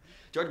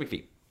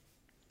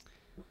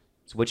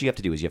 So what you have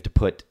to do is you have to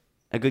put...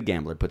 A good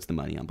gambler puts the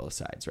money on both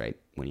sides, right?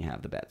 When you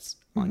have the bets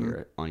on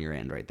your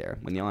end right there.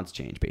 When the odds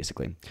change,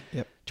 basically.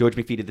 Yep. George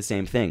McPhee did the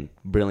same thing.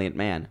 Brilliant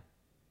man.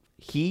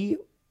 He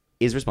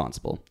is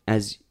responsible,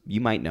 as you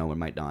might know or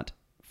might not,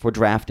 for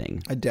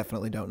drafting. I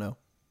definitely don't know.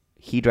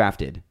 He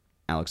drafted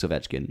Alex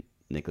Ovechkin,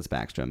 Nicholas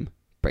Backstrom,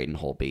 Braden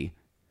Holtby,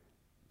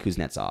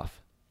 Kuznetsov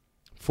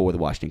for the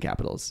Washington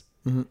Capitals.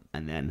 Mm-hmm.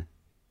 And then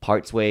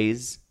parts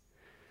ways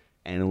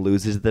and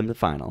loses them the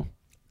final.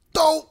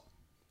 Oh!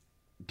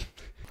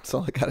 That's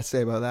all I got to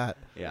say about that.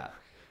 Yeah.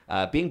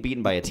 Being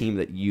beaten by a team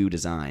that you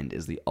designed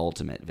is the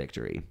ultimate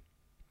victory.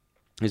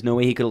 There's no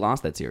way he could have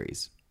lost that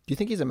series. Do you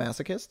think he's a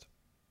masochist?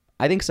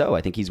 I think so.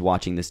 I think he's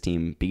watching this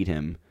team beat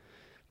him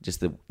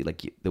just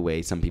the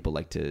way some people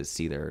like to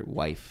see their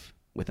wife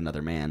with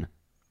another man.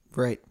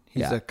 Right.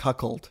 He's a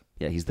cuckold.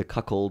 Yeah, he's the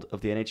cuckold of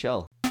the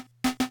NHL.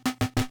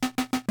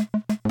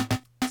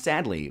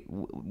 Sadly,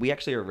 we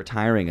actually are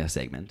retiring a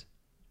segment.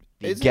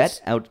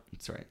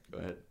 Sorry, go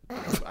ahead.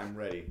 I'm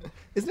ready.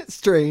 Isn't it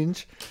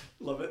strange?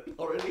 Love it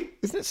already.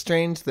 Isn't it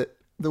strange that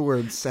the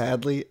word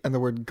sadly and the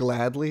word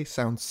gladly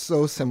sound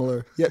so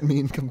similar, yet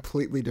mean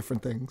completely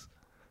different things?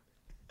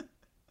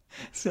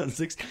 Sounds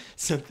like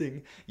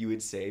something you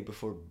would say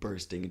before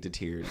bursting into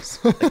tears,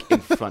 like in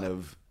front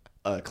of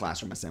a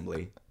classroom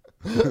assembly.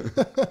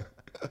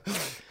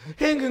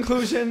 In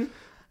conclusion,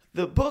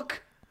 the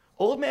book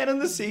Old Man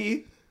and the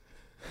Sea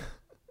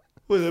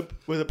was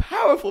a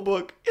powerful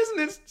book, isn't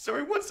it?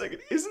 Sorry, 1 second.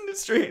 Isn't it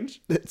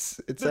strange?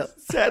 It's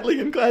sadly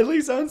and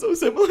gladly sounds so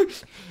similar.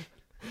 It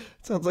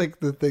sounds like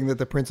the thing that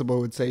the principal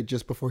would say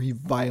just before he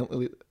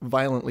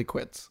violently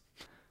quits.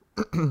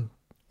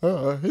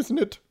 Isn't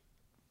it?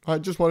 I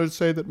just wanted to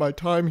say that my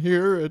time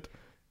here at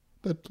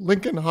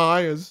Lincoln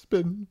High has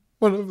been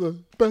one of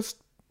the best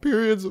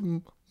periods of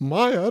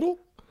my adult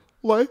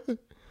life.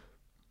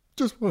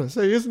 Just want to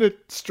say, isn't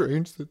it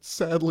strange that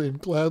sadly and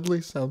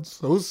gladly sound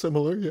so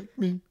similar, yet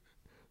mean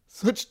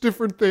such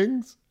different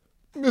things?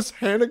 Miss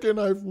Hannigan,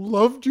 I've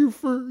loved you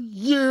for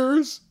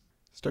years.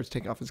 Starts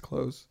taking off his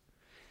clothes.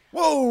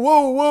 Whoa,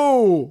 whoa,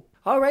 whoa.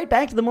 All right,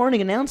 back to the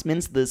morning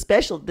announcements. The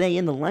special day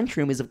in the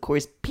lunchroom is, of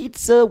course,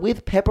 pizza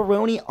with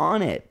pepperoni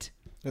on it.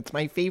 That's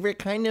my favorite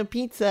kind of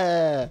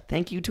pizza.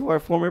 Thank you to our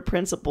former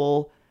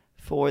principal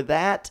for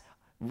that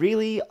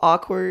really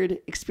awkward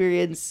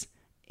experience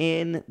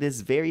in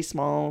this very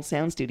small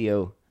sound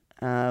studio.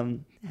 Have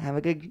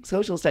a good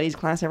social studies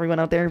class, everyone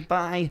out there.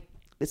 Bye.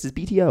 This is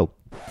BTO.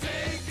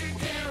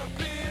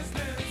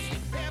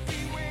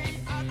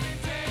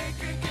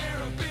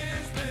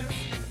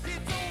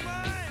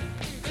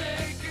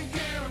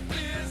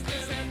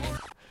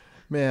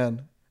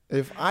 Man,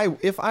 if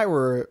I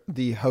were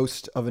the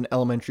host of an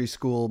elementary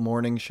school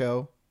morning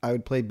show, I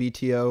would play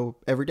BTO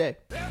every day.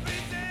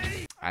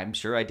 I'm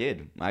sure I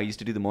did. I used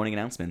to do the morning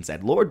announcements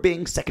at Lord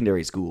Byng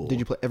Secondary School. Did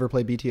you ever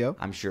play BTO?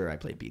 I'm sure I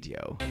played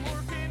BTO.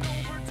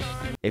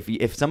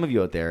 If some of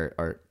you out there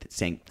are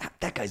saying,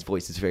 that guy's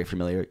voice is very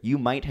familiar, you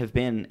might have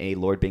been a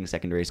Lord Byng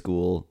Secondary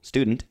School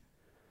student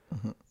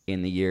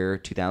in the year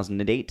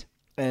 2008.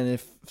 And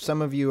if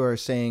some of you are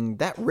saying,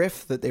 that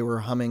riff that they were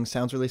humming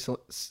sounds really...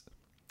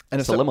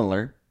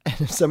 similar. And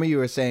if some of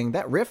you are saying,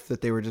 that riff that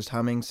they were just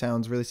humming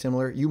sounds really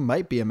similar, you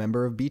might be a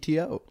member of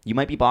BTO. You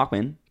might be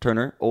Bachman,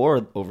 Turner,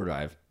 or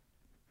Overdrive.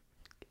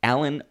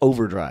 Alan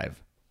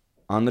Overdrive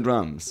on the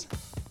drums.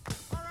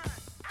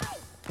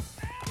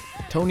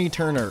 Tony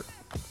Turner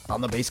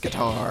on the bass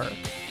guitar.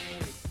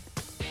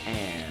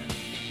 And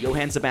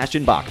Johann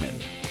Sebastian Bachman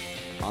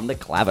on the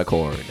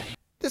clavichord.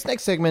 This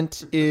next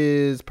segment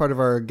is part of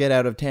our Get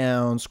Out of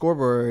Town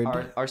scoreboard.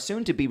 Our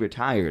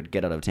soon-to-be-retired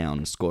Get Out of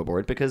Town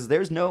scoreboard, because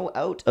there's no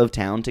out of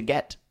town to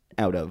get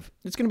out of.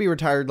 It's going to be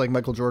retired like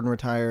Michael Jordan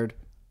retired,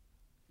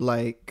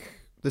 like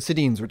the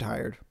Sedins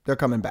retired. They're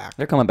coming back.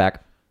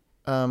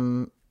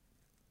 Sedin,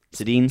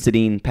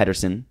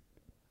 Pedersen,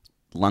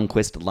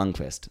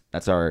 Lundqvist.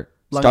 That's our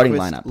starting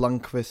lineup.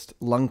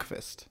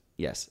 Lundqvist.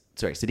 Yes.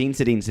 Sorry,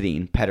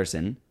 Sedin,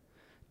 Pedersen,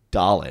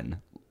 Dahlin,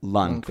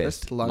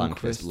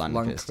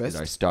 Lundqvist is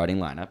our starting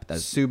lineup.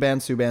 That's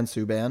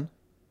Subban.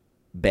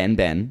 Ben.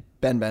 Ben.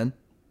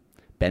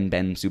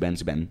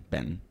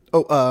 Subban.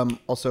 Oh,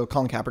 also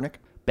Colin Kaepernick.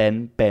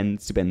 Ben,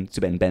 Subban,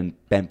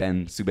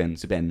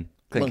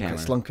 Klinkhammer.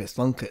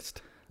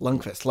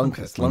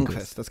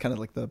 Lundqvist. That's kind of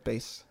like the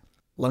bass.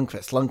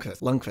 Lundqvist.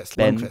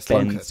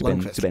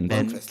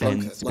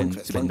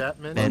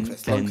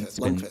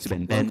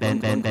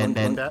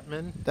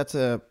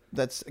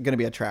 That's going to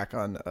be a track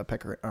on our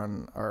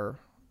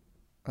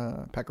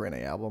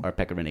Pecorine album. Our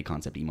Pecorine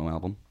concept emo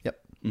album. Yep.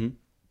 Mm-hmm.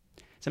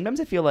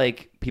 Sometimes I feel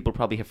like people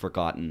probably have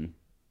forgotten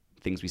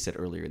things we said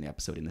earlier in the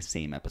episode in the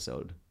same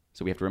episode.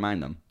 So we have to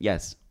remind them,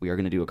 yes, we are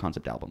going to do a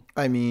concept album.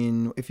 I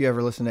mean, if you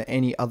ever listen to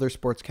any other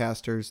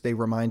sportscasters, they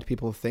remind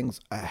people of things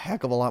a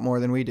heck of a lot more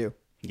than we do.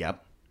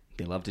 Yep.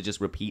 They love to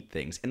just repeat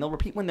things, and they'll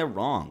repeat when they're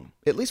wrong.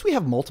 At least we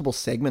have multiple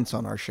segments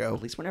on our show.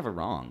 At least we're never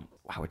wrong.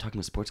 Wow, we're talking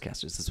about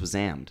sportscasters. This was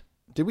Zammed.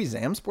 Did we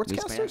Zam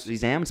sportscasters? We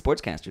Zammed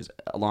sportscasters,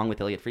 along with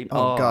Elliot Friedman.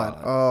 Oh,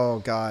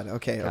 God.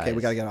 Okay, guys,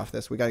 we got to get off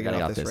this. We got to get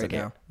off this right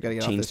now. We got to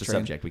get off this Change the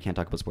subject. We can't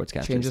talk about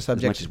sportscasters. Change the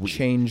subject.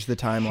 Change the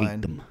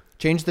timeline.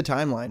 Change the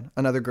timeline.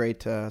 Another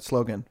great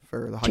slogan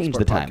for the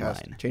HockeySport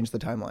podcast. Change the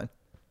timeline.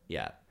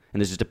 Yeah. And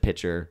there's just a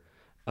picture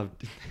of...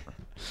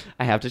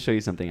 I have to show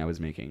you something I was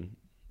making.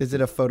 Is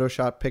it a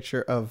Photoshop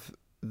picture of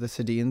the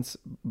Sedins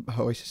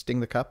hoisting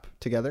the cup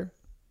together?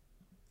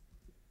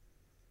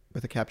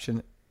 With a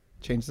caption,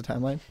 change the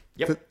timeline?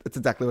 Yep. That's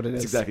exactly what it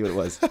is. That's exactly what it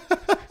was.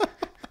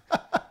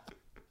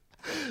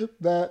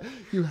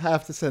 You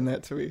have to send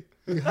that to me.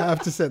 You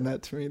have to send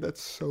that to me.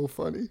 That's so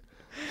funny.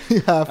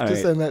 You have to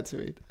send that to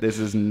me. This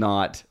is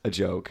not a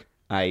joke.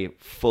 I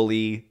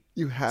fully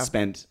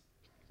spent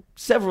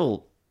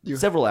several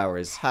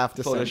hours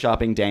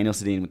photoshopping Daniel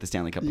Sedin with the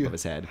Stanley Cup above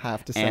his head.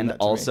 Have to send that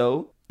to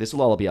me. This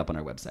will all be up on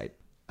our website.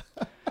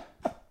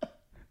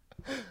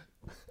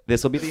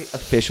 This will be the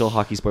official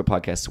HockeySport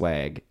podcast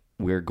swag.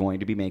 We're going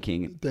to be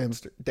making... Dan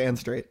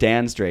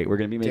Straight. We're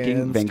going to be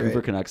making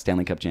Vancouver Canucks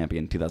Stanley Cup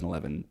champion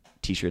 2011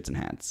 t-shirts and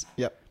hats.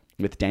 Yep.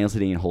 With Daniel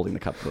Sedin holding the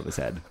cup above his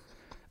head.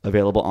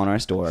 Available on our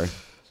store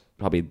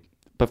probably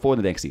before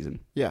the next season.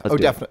 Yeah.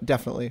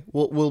 Definitely.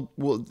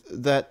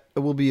 That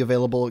will be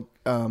available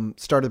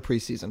start of the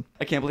preseason.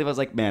 I can't believe I was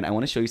like, man, I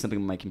want to show you something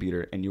on my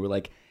computer, and you were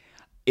like,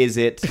 is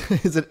it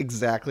is it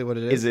exactly what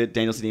it is? Is it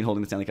Daniel Sedin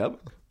holding the Stanley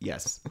Cup?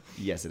 Yes,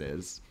 it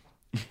is.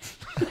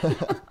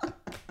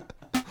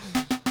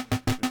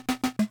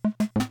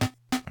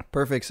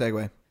 Perfect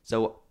segue.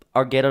 So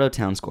our get out of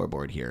town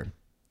scoreboard here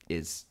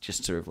is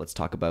just sort of, let's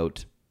talk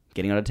about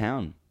getting out of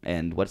town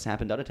and what's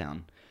happened out of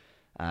town.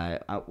 I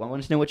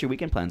want to know what your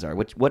weekend plans are.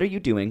 What are you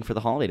doing for the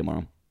holiday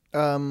tomorrow?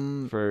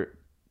 Do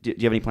you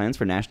have any plans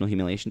for National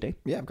Humiliation Day?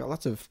 Yeah, I've got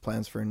lots of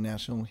plans for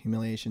National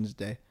Humiliation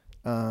Day.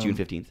 June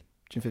 15th.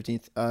 June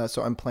 15th.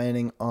 So I'm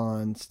planning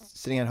on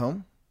sitting at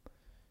home.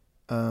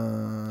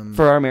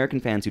 For our American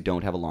fans who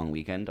don't have a long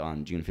weekend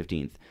on June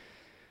 15th,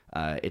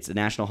 it's a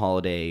national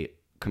holiday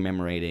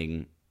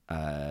commemorating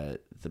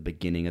the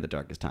beginning of the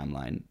darkest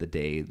timeline, the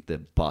day the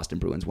Boston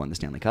Bruins won the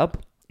Stanley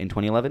Cup in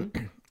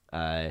 2011.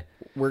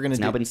 It's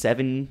now been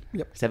 7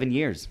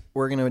 years.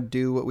 We're going to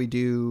do what we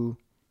do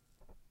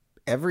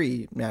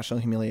every National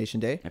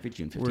Humiliation Day. Every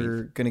June 15th.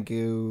 We're going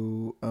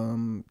to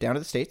go down to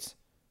the States,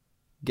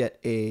 get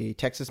a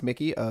Texas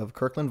Mickey of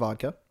Kirkland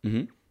vodka.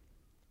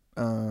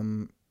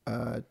 Mm-hmm.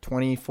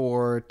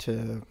 24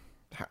 to,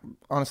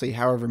 honestly,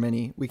 however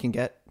many we can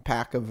get,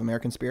 pack of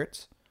American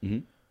spirits.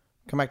 Mm-hmm.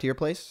 Come back to your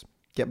place,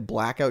 get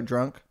blackout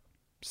drunk,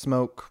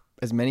 smoke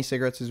as many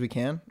cigarettes as we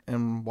can,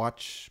 and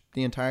watch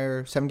the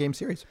entire 7-game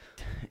series.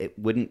 It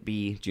wouldn't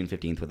be June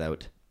 15th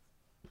without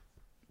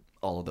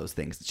all of those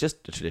things. It's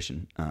just a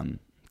tradition.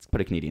 It's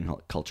part of Canadian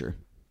culture.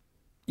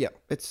 Yeah,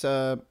 it's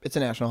a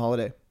national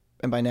holiday.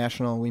 And by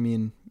national, we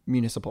mean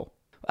municipal.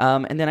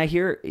 And then I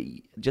hear,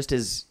 just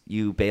as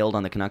you bailed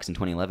on the Canucks in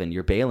 2011,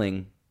 you're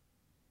bailing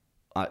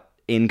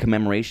in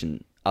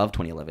commemoration of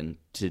 2011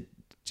 to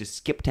just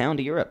skip town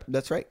to Europe.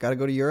 That's right. Got to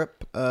go to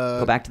Europe.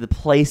 Go back to the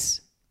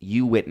place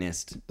you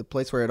witnessed. The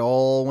place where it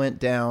all went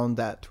down,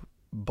 that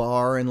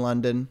bar in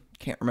London.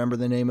 Can't remember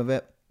the name of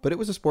it. But it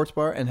was a sports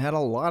bar and had a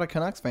lot of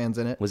Canucks fans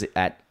in it. Was it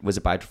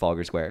by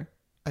Trafalgar Square?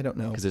 I don't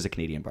know. Because there's a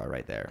Canadian bar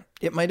right there.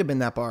 It might have been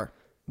that bar.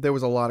 There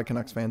was a lot of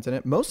Canucks fans in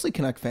it. Mostly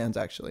Canuck fans,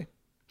 actually.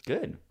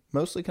 Good.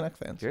 Mostly Canuck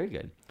fans. Very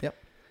good. Yep.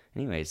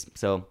 Anyways,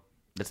 so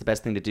that's the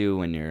best thing to do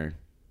when you're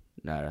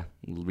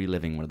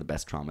reliving one of the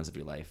best traumas of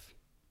your life.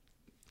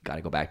 Got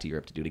to go back to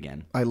Europe to do it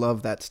again. I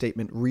love that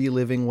statement.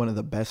 Reliving one of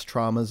the best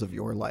traumas of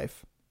your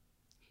life.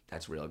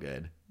 That's real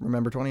good.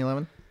 Remember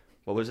 2011?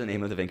 What was the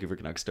name of the Vancouver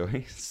Canucks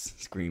story?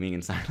 Screaming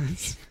in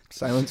silence.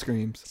 Silent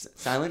screams.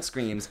 Silent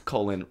screams,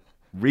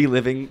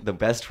 reliving the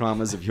best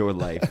traumas of your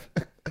life.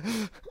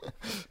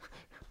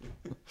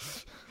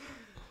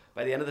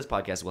 By the end of this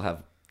podcast, we'll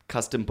have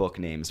custom book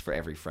names for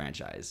every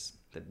franchise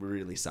that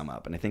really sum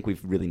up. And I think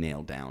we've really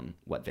nailed down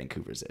what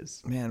Vancouver's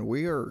is. Man,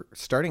 we are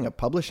starting a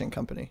publishing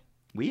company.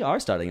 We are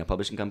starting a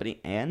publishing company,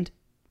 and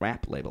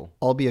rap label.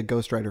 I'll be a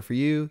ghostwriter for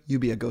you. You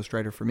be a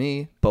ghostwriter for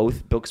me.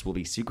 Both books will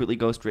be secretly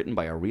ghostwritten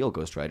by our real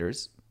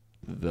ghostwriters,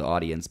 the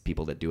audience,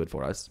 people that do it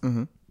for us.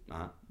 Mm-hmm.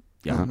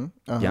 Yeah.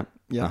 Mm-hmm. Yep.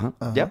 Yeah.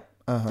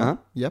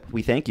 Yep. Yep.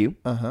 We thank you,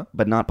 Uh-huh.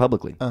 but not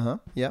publicly.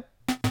 Yep.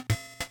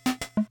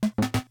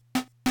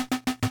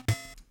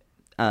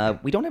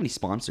 We don't have any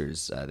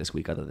sponsors this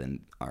week other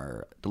than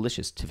our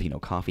delicious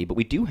Tofino coffee, but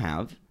we do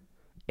have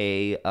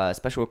a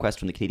special request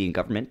from the Canadian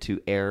government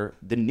to air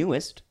the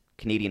newest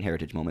Canadian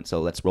Heritage Moment.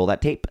 So let's roll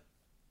that tape.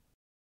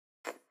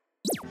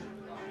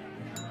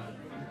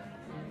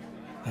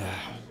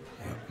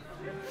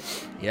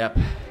 Yep.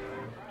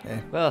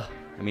 Okay. Well,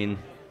 I mean,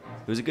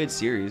 it was a good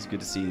series. Good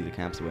to see the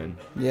Caps win.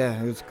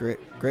 Yeah, it was great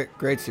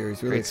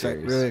series. Really Great exciting.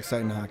 series. Really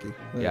exciting hockey.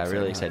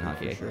 Really exciting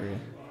hockey. For sure, yeah.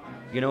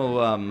 You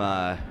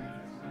know,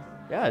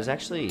 there's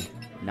actually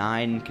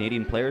 9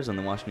 Canadian players on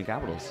the Washington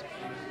Capitals.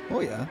 Oh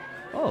yeah.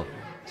 Oh,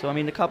 so I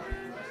mean, the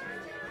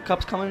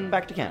Cup's coming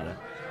back to Canada.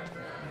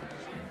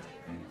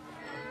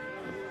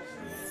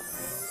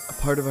 A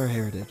part of our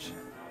heritage.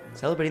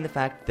 Celebrating the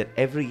fact that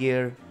every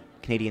year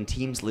Canadian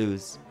teams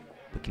lose,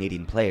 but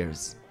Canadian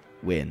players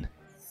win.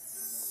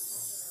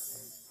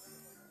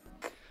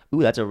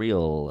 Ooh, that's a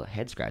real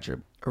head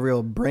scratcher. A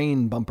real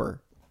brain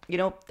bumper. You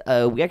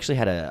know, we actually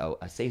had a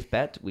safe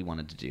bet we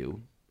wanted to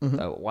do. Mm-hmm.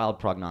 A wild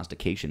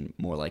prognostication,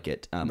 more like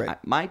it. Right.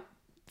 My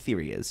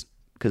theory is,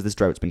 because this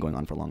drought's been going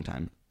on for a long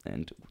time,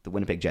 and the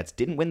Winnipeg Jets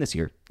didn't win this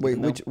year. Wait,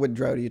 even though what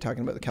drought are you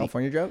talking about? The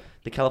California drought?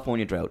 the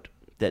California drought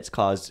that's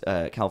caused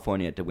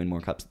California to win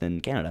more cups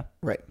than Canada.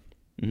 Right.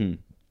 Mm-hmm.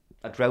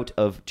 A drought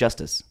of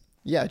justice.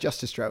 Yeah,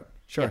 justice drought.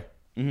 Sure.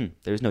 Yeah. Mm-hmm.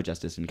 There's no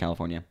justice in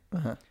California.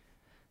 Uh-huh.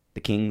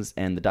 The Kings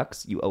and the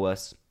Ducks, you owe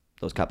us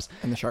those cups.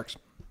 And the Sharks.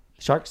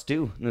 Sharks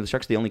do. No, the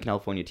Sharks are the only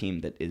California team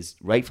that is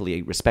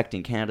rightfully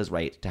respecting Canada's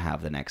right to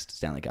have the next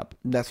Stanley Cup.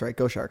 That's right.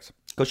 Go Sharks.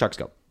 Go Sharks,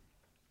 go.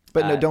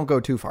 But no, don't go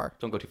too far,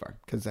 Don't go too far.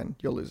 because then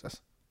you'll lose us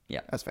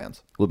Yeah, as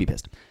fans. we'll be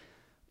pissed.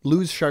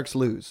 Lose Sharks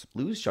lose.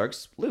 Lose,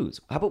 Sharks, lose.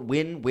 How about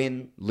win,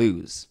 win,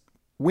 lose?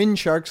 Win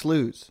Sharks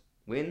lose.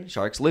 Win,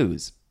 Sharks,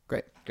 lose.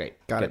 Great. Great.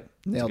 Got Good. it.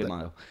 That's Nailed a good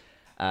it.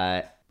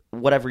 motto.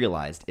 What I've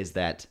realized is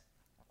that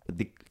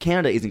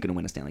Canada isn't going to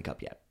win a Stanley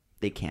Cup yet.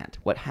 They can't.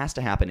 What has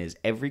to happen is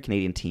every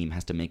Canadian team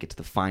has to make it to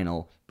the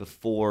final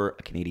before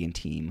a Canadian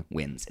team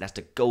wins. It has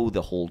to go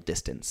the whole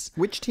distance.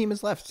 Which team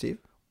is left, Steve?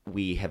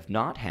 We have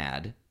not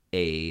had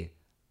a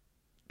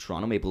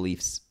Toronto Maple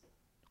Leafs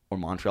or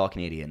Montreal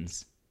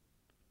Canadiens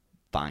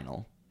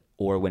final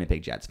or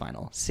Winnipeg Jets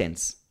final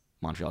since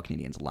Montreal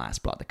Canadiens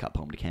last brought the cup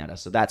home to Canada.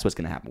 So that's what's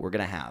going to happen. We're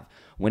going to have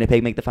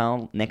Winnipeg make the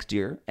final next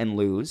year and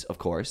lose, of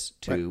course,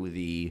 to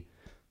the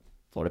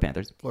Florida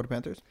Panthers. Florida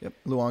Panthers. Yep.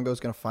 Luongo's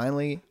going to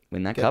finally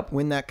Win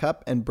that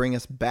cup and bring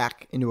us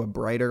back into a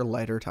brighter,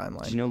 lighter Did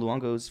timeline. you know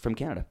Luongo's from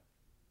Canada?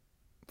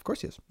 Of course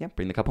he is. Yeah,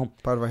 bring the cup home.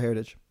 Part of our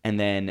heritage. And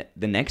then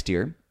the next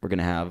year, we're going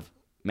to have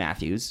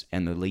Matthews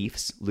and the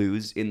Leafs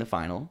lose in the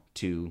final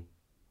to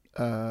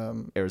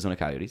Arizona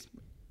Coyotes.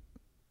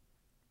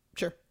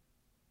 Sure.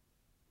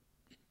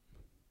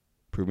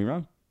 Prove me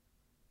wrong.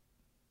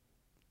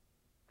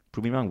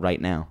 Prove me wrong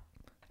right now.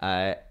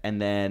 And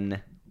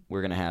then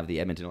we're going to have the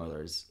Edmonton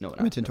Oilers. No,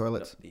 Edmonton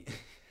Toilets.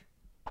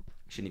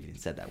 Shouldn't have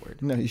even said that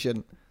word. No, you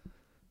shouldn't.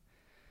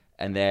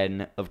 And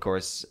then, of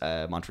course,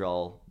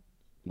 Montreal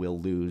will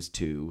lose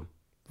to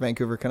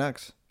Vancouver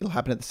Canucks. It'll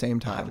happen at the same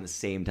happen time. at the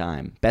same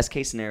time. Best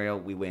case scenario,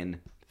 we win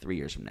 3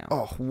 years from now.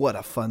 Oh, what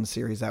a fun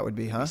series that would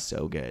be, huh?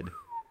 So good.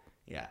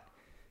 Yeah.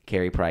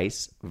 Carey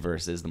Price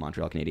versus the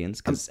Montreal Canadiens,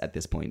 because at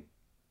this point,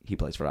 he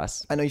plays for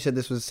us. I know you said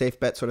this was a safe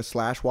bet sort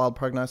of / wild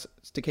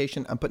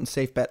prognostication. I'm putting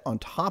safe bet on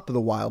top of the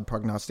wild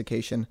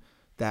prognostication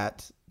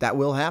that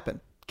will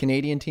happen.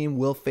 Canadian team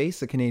will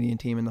face a Canadian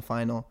team in the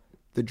final.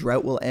 The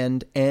drought will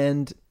end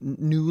and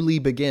newly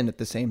begin at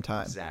the same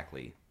time.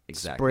 Exactly.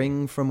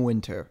 Spring from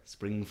winter.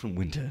 Spring from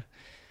winter.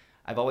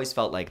 I've always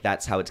felt like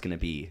that's how it's going to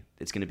be.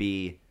 It's going to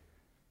be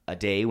a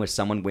day where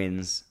someone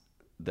wins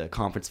the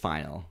conference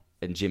final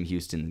and Jim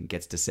Houston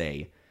gets to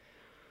say,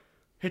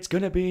 it's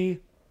going to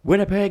be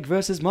Winnipeg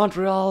versus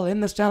Montreal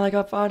in the Stanley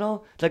Cup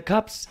final. The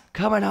Cup's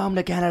coming home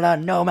to Canada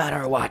no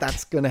matter what.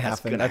 That's going to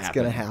happen. That's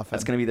going to happen.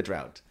 That's going to be the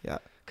drought. Yeah.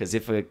 Because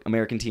if an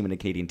American team and a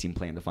Canadian team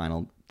play in the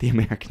final, the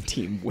American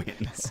team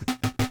wins.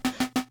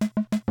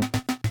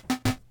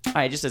 All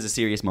right, just as a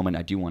serious moment,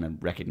 I do want to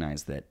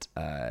recognize that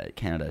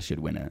Canada should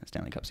win a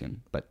Stanley Cup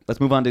soon. But let's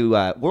move on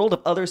to World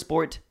of Other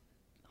Sport.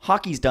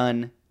 Hockey's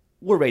done.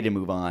 We're ready to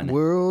move on.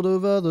 World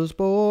of Other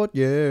Sport,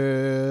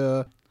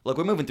 yeah. Look,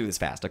 we're moving through this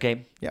fast,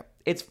 okay? Yeah.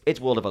 It's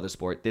World of Other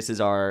Sport. This is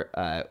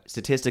our,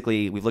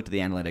 statistically, we've looked at the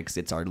analytics.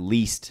 It's our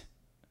least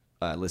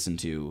listened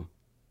to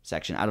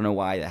section. I don't know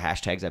why the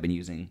hashtags I've been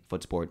using,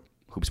 foot sport,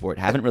 hoop sport,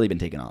 haven't really been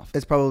taken off.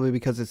 It's probably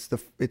because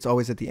it's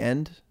always at the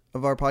end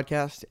of our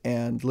podcast,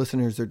 and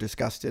listeners are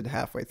disgusted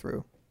halfway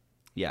through.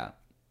 Yeah.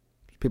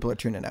 People are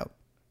tuning out.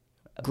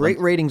 Great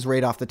ratings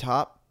right off the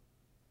top.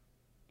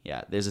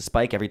 Yeah, there's a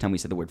spike every time we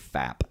say the word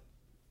FAP.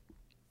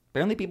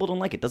 Apparently people don't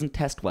like it. It doesn't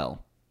test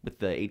well with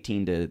the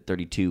 18 to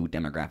 32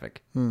 demographic.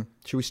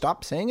 Should we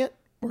stop saying it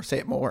or say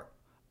it more?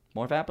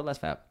 More FAP or less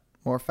FAP?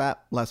 More fap,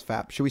 less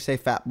fap. Should we say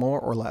fap more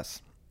or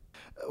less?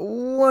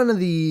 One of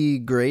the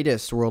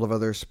greatest World of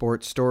Other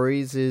Sports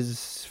stories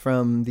is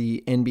from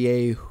the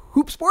NBA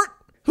HoopSport.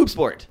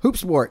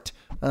 HoopSport.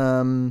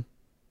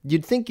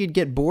 You'd think you'd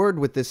get bored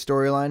with this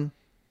storyline,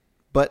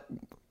 but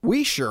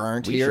we sure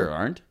aren't here. We sure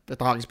aren't. At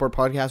the HockeySport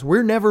Podcast,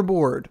 we're never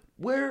bored.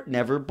 We're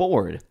never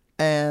bored.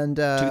 And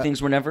two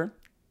things we're never.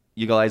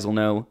 You guys will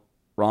know: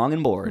 wrong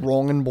and bored.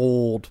 Wrong and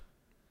bold.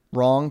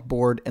 Wrong,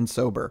 bored, and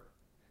sober.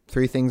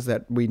 3 things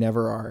that we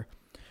never are.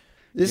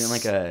 This is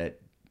like a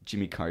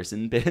Jimmy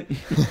Carson bit.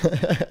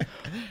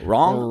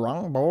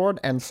 Wrong, bored,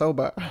 and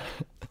sober.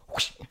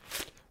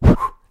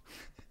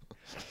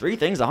 3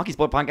 things the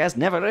HockeySport Podcast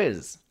never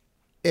is.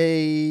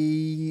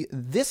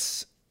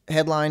 This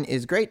headline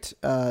is great.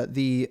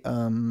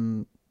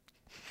 The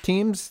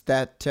teams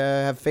that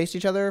have faced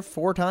each other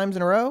 4 times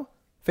in a row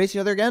face each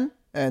other again,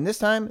 and this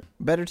time,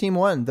 better team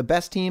won. The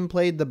best team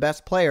played the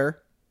best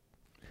player,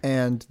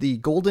 and the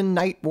Golden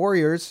Knight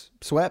Warriors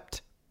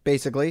swept,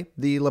 basically,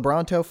 the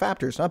LeBronto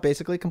Raptors. Not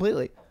basically,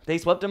 completely. They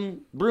swept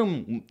them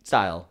broom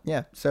style.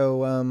 Yeah,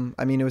 so,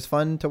 it was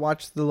fun to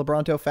watch the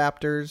LeBronto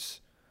Raptors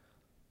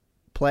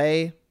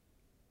play,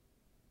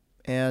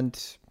 and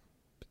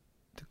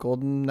the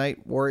Golden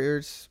Knight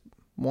Warriors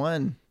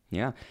won.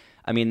 Yeah.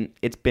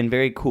 It's been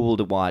very cool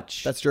to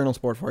watch. That's journal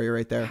sport for you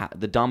right there.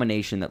 The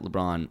domination that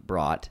LeBron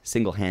brought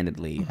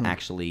single-handedly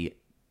actually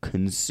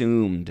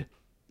consumed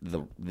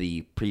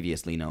the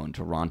previously known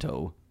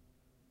Toronto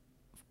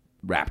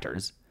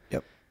Raptors.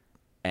 Yep.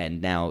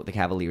 And now the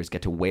Cavaliers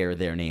get to wear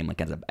their name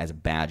like as a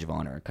badge of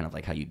honor, kind of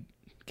like how you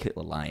kill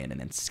a lion and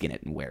then skin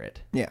it and wear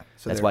it. Yeah.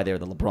 So that's why they're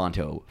the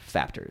LeBronto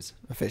Raptors.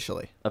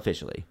 Officially.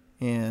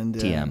 And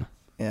TM.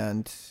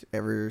 And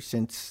ever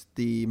since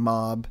the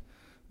mob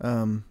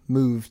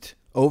moved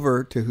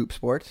over to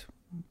HoopSport,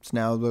 it's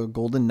now the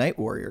Golden Knight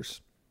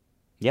Warriors.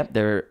 Yep,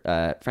 they're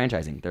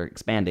franchising. They're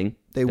expanding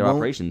their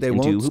operations into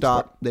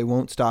HoopSport. They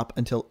won't stop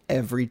until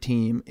every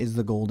team is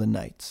the Golden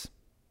Knights.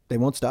 They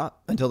won't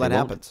stop until that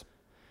happens.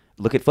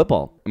 Look at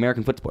football.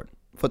 American footsport.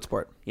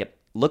 Footsport. Yep.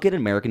 Look at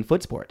American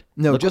footsport.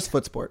 No, just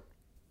footsport.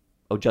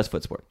 Oh, just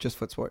footsport. Just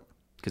footsport.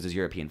 Because there's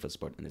European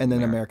footsport. And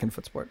then American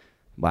footsport.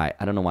 Why?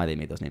 I don't know why they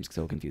made those names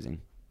so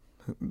confusing.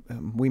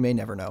 We may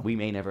never know. We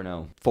may never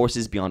know.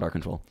 Forces beyond our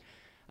control.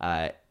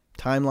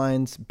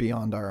 Timelines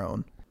beyond our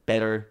own.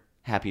 Better,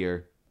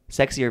 happier,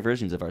 sexier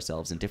versions of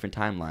ourselves in different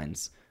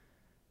timelines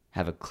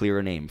have a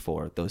clearer name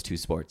for those 2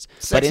 sports.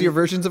 Sexier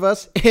versions of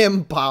us?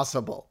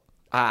 Impossible.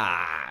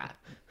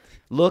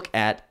 Look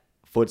at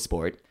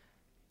footsport.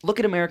 Look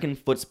at American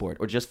footsport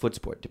or just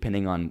footsport,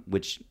 depending on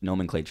which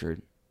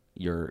nomenclature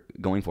you're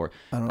going for.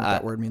 I don't know what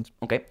that word means.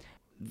 Okay.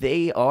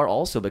 They are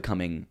also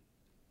becoming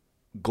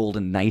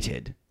Golden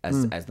Knighted,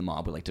 as the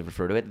mob would like to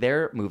refer to it.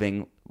 They're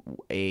moving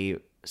a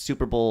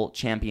Super Bowl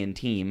champion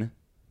team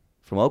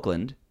from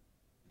Oakland,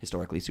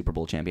 historically Super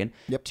Bowl champion,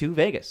 to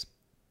Vegas.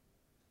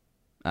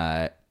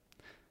 They're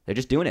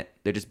just doing it.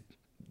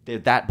 They're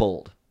that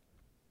bold.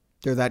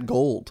 They're that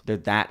gold. They're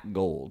that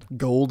gold.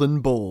 Gold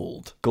and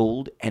bold.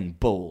 Gold and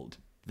bold.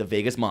 The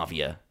Vegas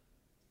Mafia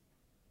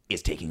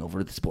is taking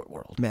over the sport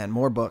world. Man,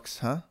 more books,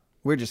 huh?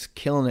 We're just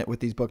killing it with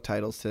these book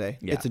titles today.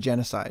 Yeah. It's a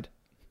genocide.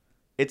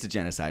 It's a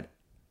genocide.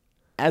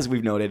 As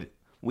we've noted,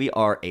 we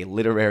are a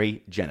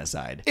literary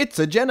genocide. It's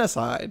a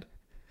genocide.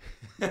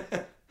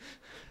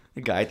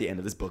 The guy at the end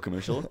of this book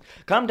commercial.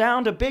 Come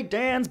down to Big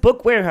Dan's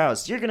Book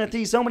Warehouse. You're going to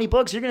see so many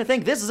books, you're going to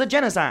think this is a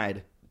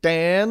genocide.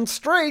 Dan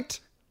Straight.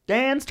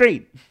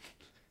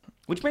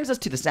 Which brings us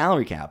to the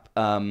salary cap.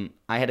 I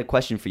had a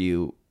question for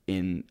you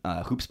in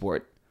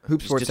HoopSport.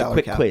 HoopSport just salary a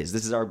quick cap. quiz.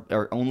 This is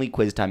our only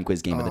quiz time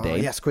quiz game of the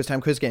day. Yes, quiz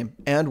time quiz game.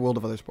 And World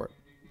of Other Sport.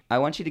 I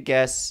want you to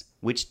guess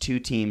which 2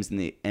 teams in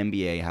the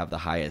NBA have the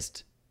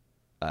highest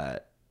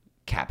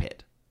cap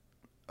hit.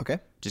 Okay.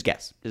 Just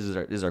guess. This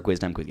is our quiz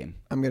time quiz game.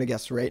 I'm going to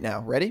guess right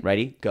now. Ready?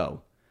 Ready?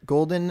 Go.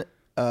 Golden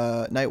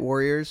Knight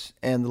Warriors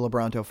and the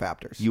LeBronto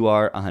Raptors. You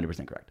are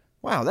 100% correct.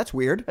 Wow, that's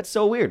weird. That's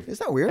so weird. Is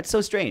that weird? That's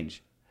so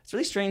strange. It's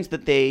really strange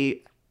that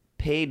they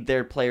paid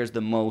their players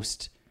the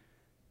most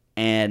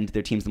and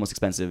their teams the most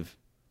expensive,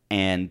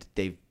 and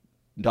they've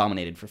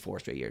dominated for 4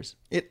 straight years.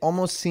 It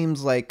almost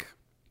seems like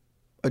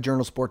a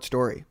journal sports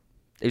story.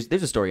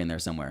 There's a story in there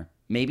somewhere.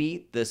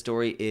 Maybe the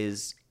story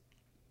is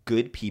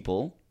good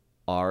people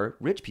are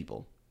rich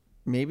people.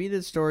 Maybe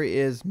the story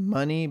is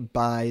money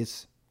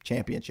buys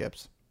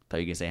championships. Thought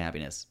you were going to say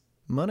happiness.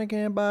 Money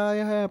can't buy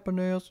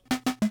happiness.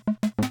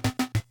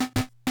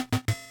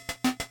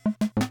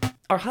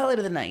 Our highlight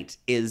of the night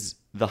is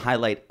the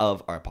highlight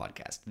of our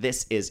podcast.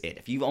 This is it.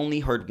 If you've only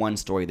heard one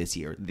story this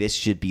year, this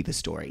should be the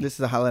story. This is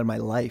the highlight of my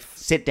life.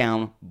 Sit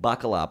down,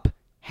 buckle up,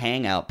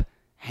 hang out,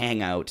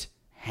 hang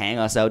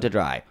us out to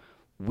dry.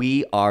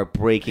 We are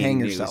breaking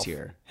news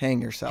here. Hang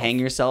yourself. Hang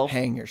yourself.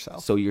 Hang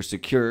yourself. So you're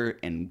secure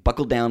and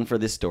buckle down for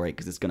this story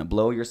because it's going to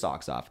blow your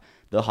socks off.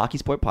 The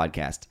HockeySport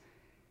Podcast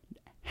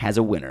has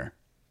a winner.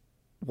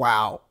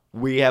 Wow.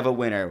 We have a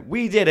winner.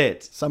 We did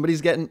it.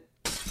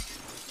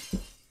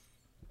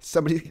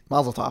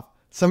 Mazel tov.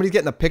 Somebody's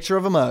getting a picture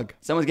of a mug.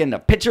 Someone's getting a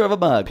picture of a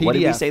mug. What did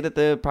we PDF. say that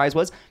the prize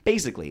was?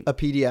 Basically, A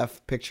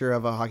PDF picture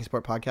of a Hockey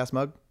Sport podcast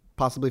mug,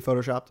 possibly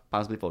photoshopped.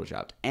 possibly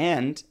photoshopped,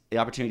 and the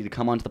opportunity to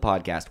come onto the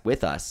podcast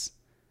with us,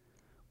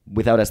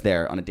 without us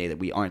there on a day that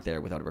we aren't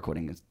there, without a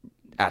recording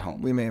at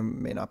home. We may or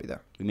may not be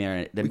there. We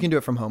We can do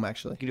it from home,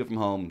 actually. You can do it from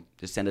home.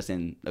 Just send us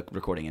in a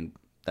recording, and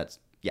that's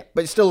But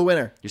you're still a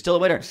winner. You're still a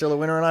winner. Still a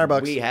winner in our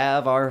books. We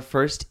have our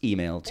first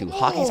email to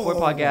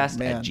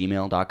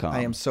hockeysportpodcast@gmail.com.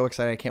 I am so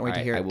excited. I can't wait to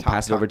hear it. I will Talk,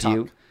 pass it talk, over to talk.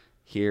 you.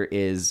 Here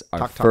is our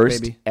Talk,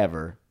 first baby.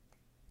 ever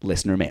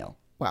listener mail.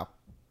 Wow.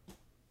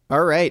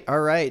 All right.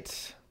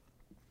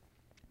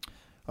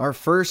 Our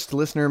first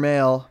listener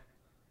mail,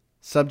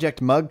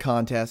 subject mug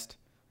contest,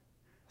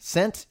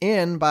 sent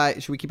in by,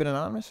 should we keep it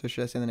anonymous or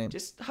should I say the name?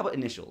 Just how about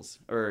initials?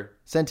 Or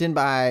Sent in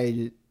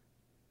by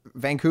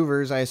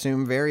Vancouver's, I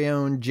assume, very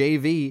own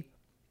JV.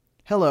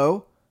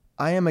 Hello,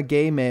 I am a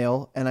gay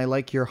male and I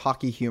like your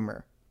hockey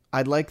humor.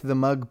 I'd like the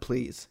mug,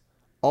 please.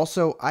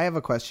 Also, I have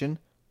a question.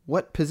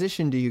 What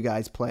position do you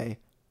guys play?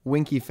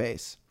 Winky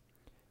face.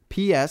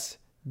 P.S.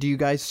 Do you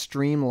guys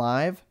stream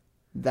live?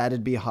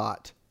 That'd be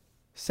hot.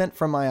 Sent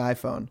from my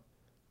iPhone.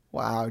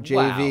 Wow,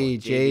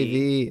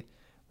 JV.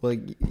 Well,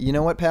 you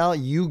know what, pal?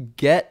 You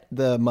get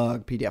the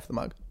mug. PDF the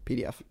mug.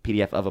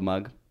 PDF of a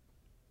mug.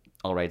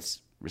 All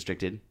rights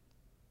restricted.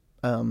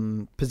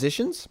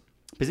 Positions?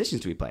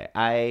 Positions do we play?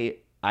 I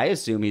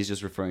assume he's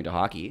just referring to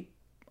hockey.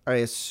 I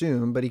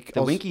assume, but he The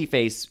also winky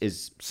face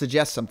is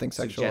suggests something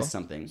sexual. suggests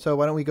something. So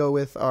why don't we go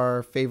with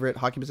our favorite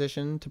hockey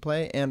position to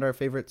play and our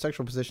favorite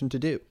sexual position to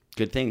do?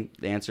 Good thing.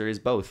 The answer is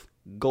both.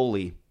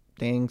 Goalie.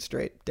 Dang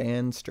straight.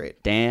 Dan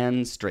straight.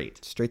 Dan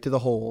Straight. Straight to the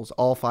holes.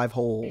 All 5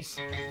 holes.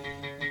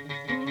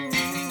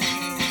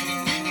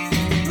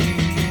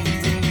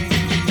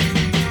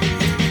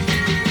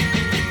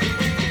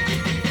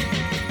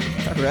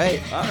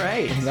 All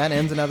right. That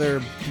ends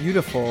another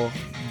beautiful,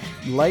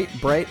 light,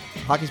 bright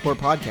Hockey Sport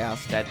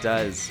podcast. That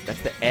does.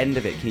 That's the end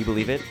of it. Can you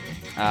believe it?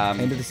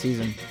 End of the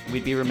season.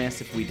 We'd be remiss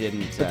if we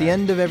didn't. But the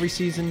end of every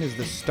season is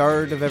the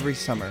start of every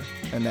summer.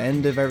 And the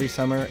end of every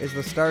summer is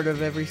the start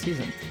of every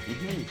season.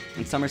 Mm-hmm.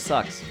 And summer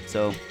sucks.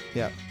 So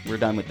Yeah. we're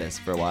done with this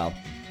for a while.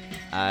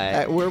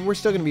 We're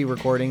still going to be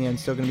recording and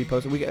still going to be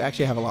posting. We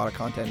actually have a lot of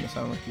content in the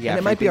summer. Yeah, and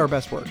it might be frankly- our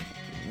best work.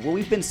 What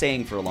we've been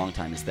saying for a long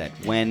time is that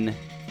when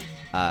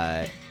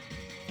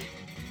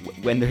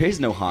there is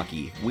no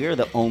hockey, we're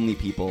the only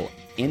people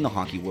in the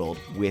hockey world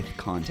with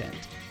content.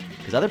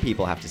 Because other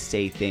people have to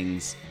say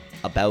things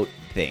about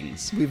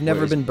things. We've never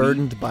whereas been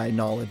burdened by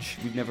knowledge.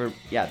 We've never,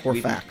 Or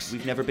we've, facts.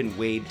 We've never been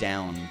weighed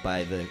down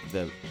by the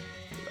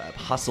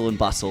hustle and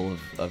bustle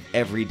of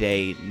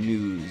everyday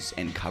news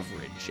and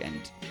coverage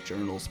and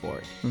journal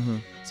sport. Mm-hmm.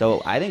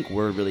 So I think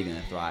we're really going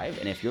to thrive.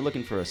 And if you're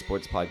looking for a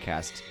sports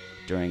podcast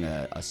during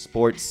a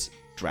sports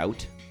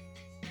drought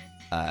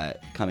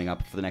coming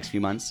up for the next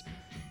few months,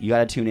 you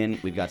got to tune in.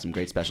 We've got some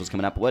great specials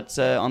coming up. What's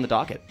on the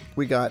docket?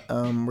 We got,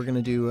 we're going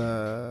to do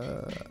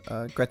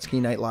a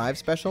Gretzky Night Live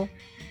special.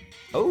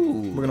 Oh,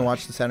 We're going to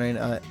watch the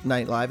Saturday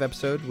Night Live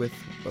episode with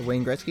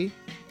Wayne Gretzky.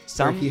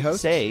 some he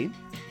hosts. say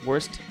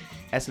worst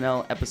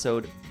SNL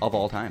episode of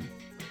all time.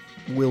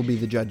 We'll be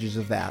the judges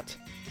of that.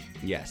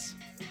 Yes,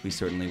 we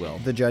certainly will.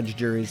 The judge,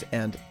 juries,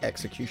 and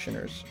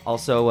executioners.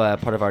 Also,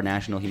 part of our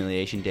National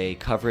Humiliation Day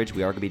coverage,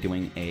 we are going to be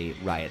doing a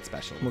riot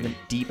special. We're going to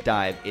deep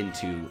dive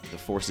into the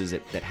forces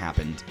that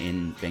happened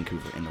in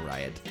Vancouver in the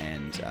riot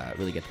and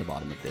really get to the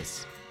bottom of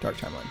this Dark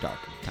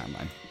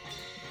timeline.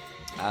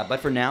 But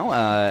for now,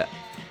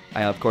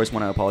 I, of course,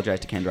 want to apologize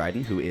to Ken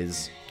Dryden, who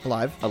is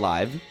Alive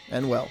alive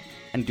and well.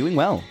 and doing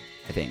well,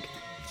 I think.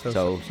 So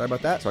sorry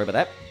about that. Sorry about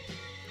that.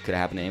 Could have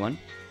happened to anyone.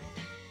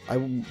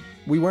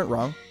 We weren't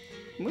wrong.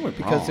 We weren't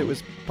Because wrong. it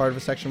was part of a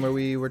section where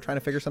we were trying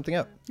to figure something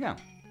out. Yeah.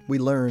 We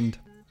learned.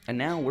 And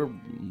now we're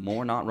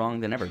more not wrong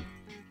than ever.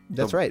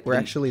 That's So right. We're we-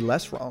 actually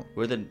less wrong.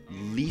 We're the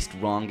least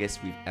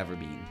wrongest we've ever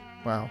been.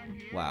 Wow.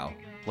 Wow.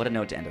 What a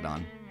note to end it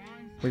on.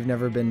 We've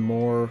never been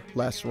more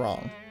less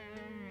wrong.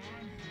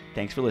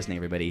 Thanks for listening,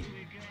 everybody.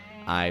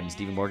 I'm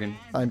Stephen Morgan.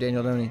 I'm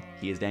Daniel Doney.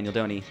 He is Daniel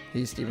Doney.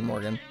 He's Stephen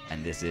Morgan.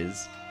 And this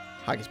is...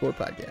 Hockey Sport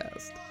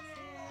Podcast.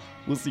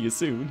 We'll see you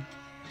soon.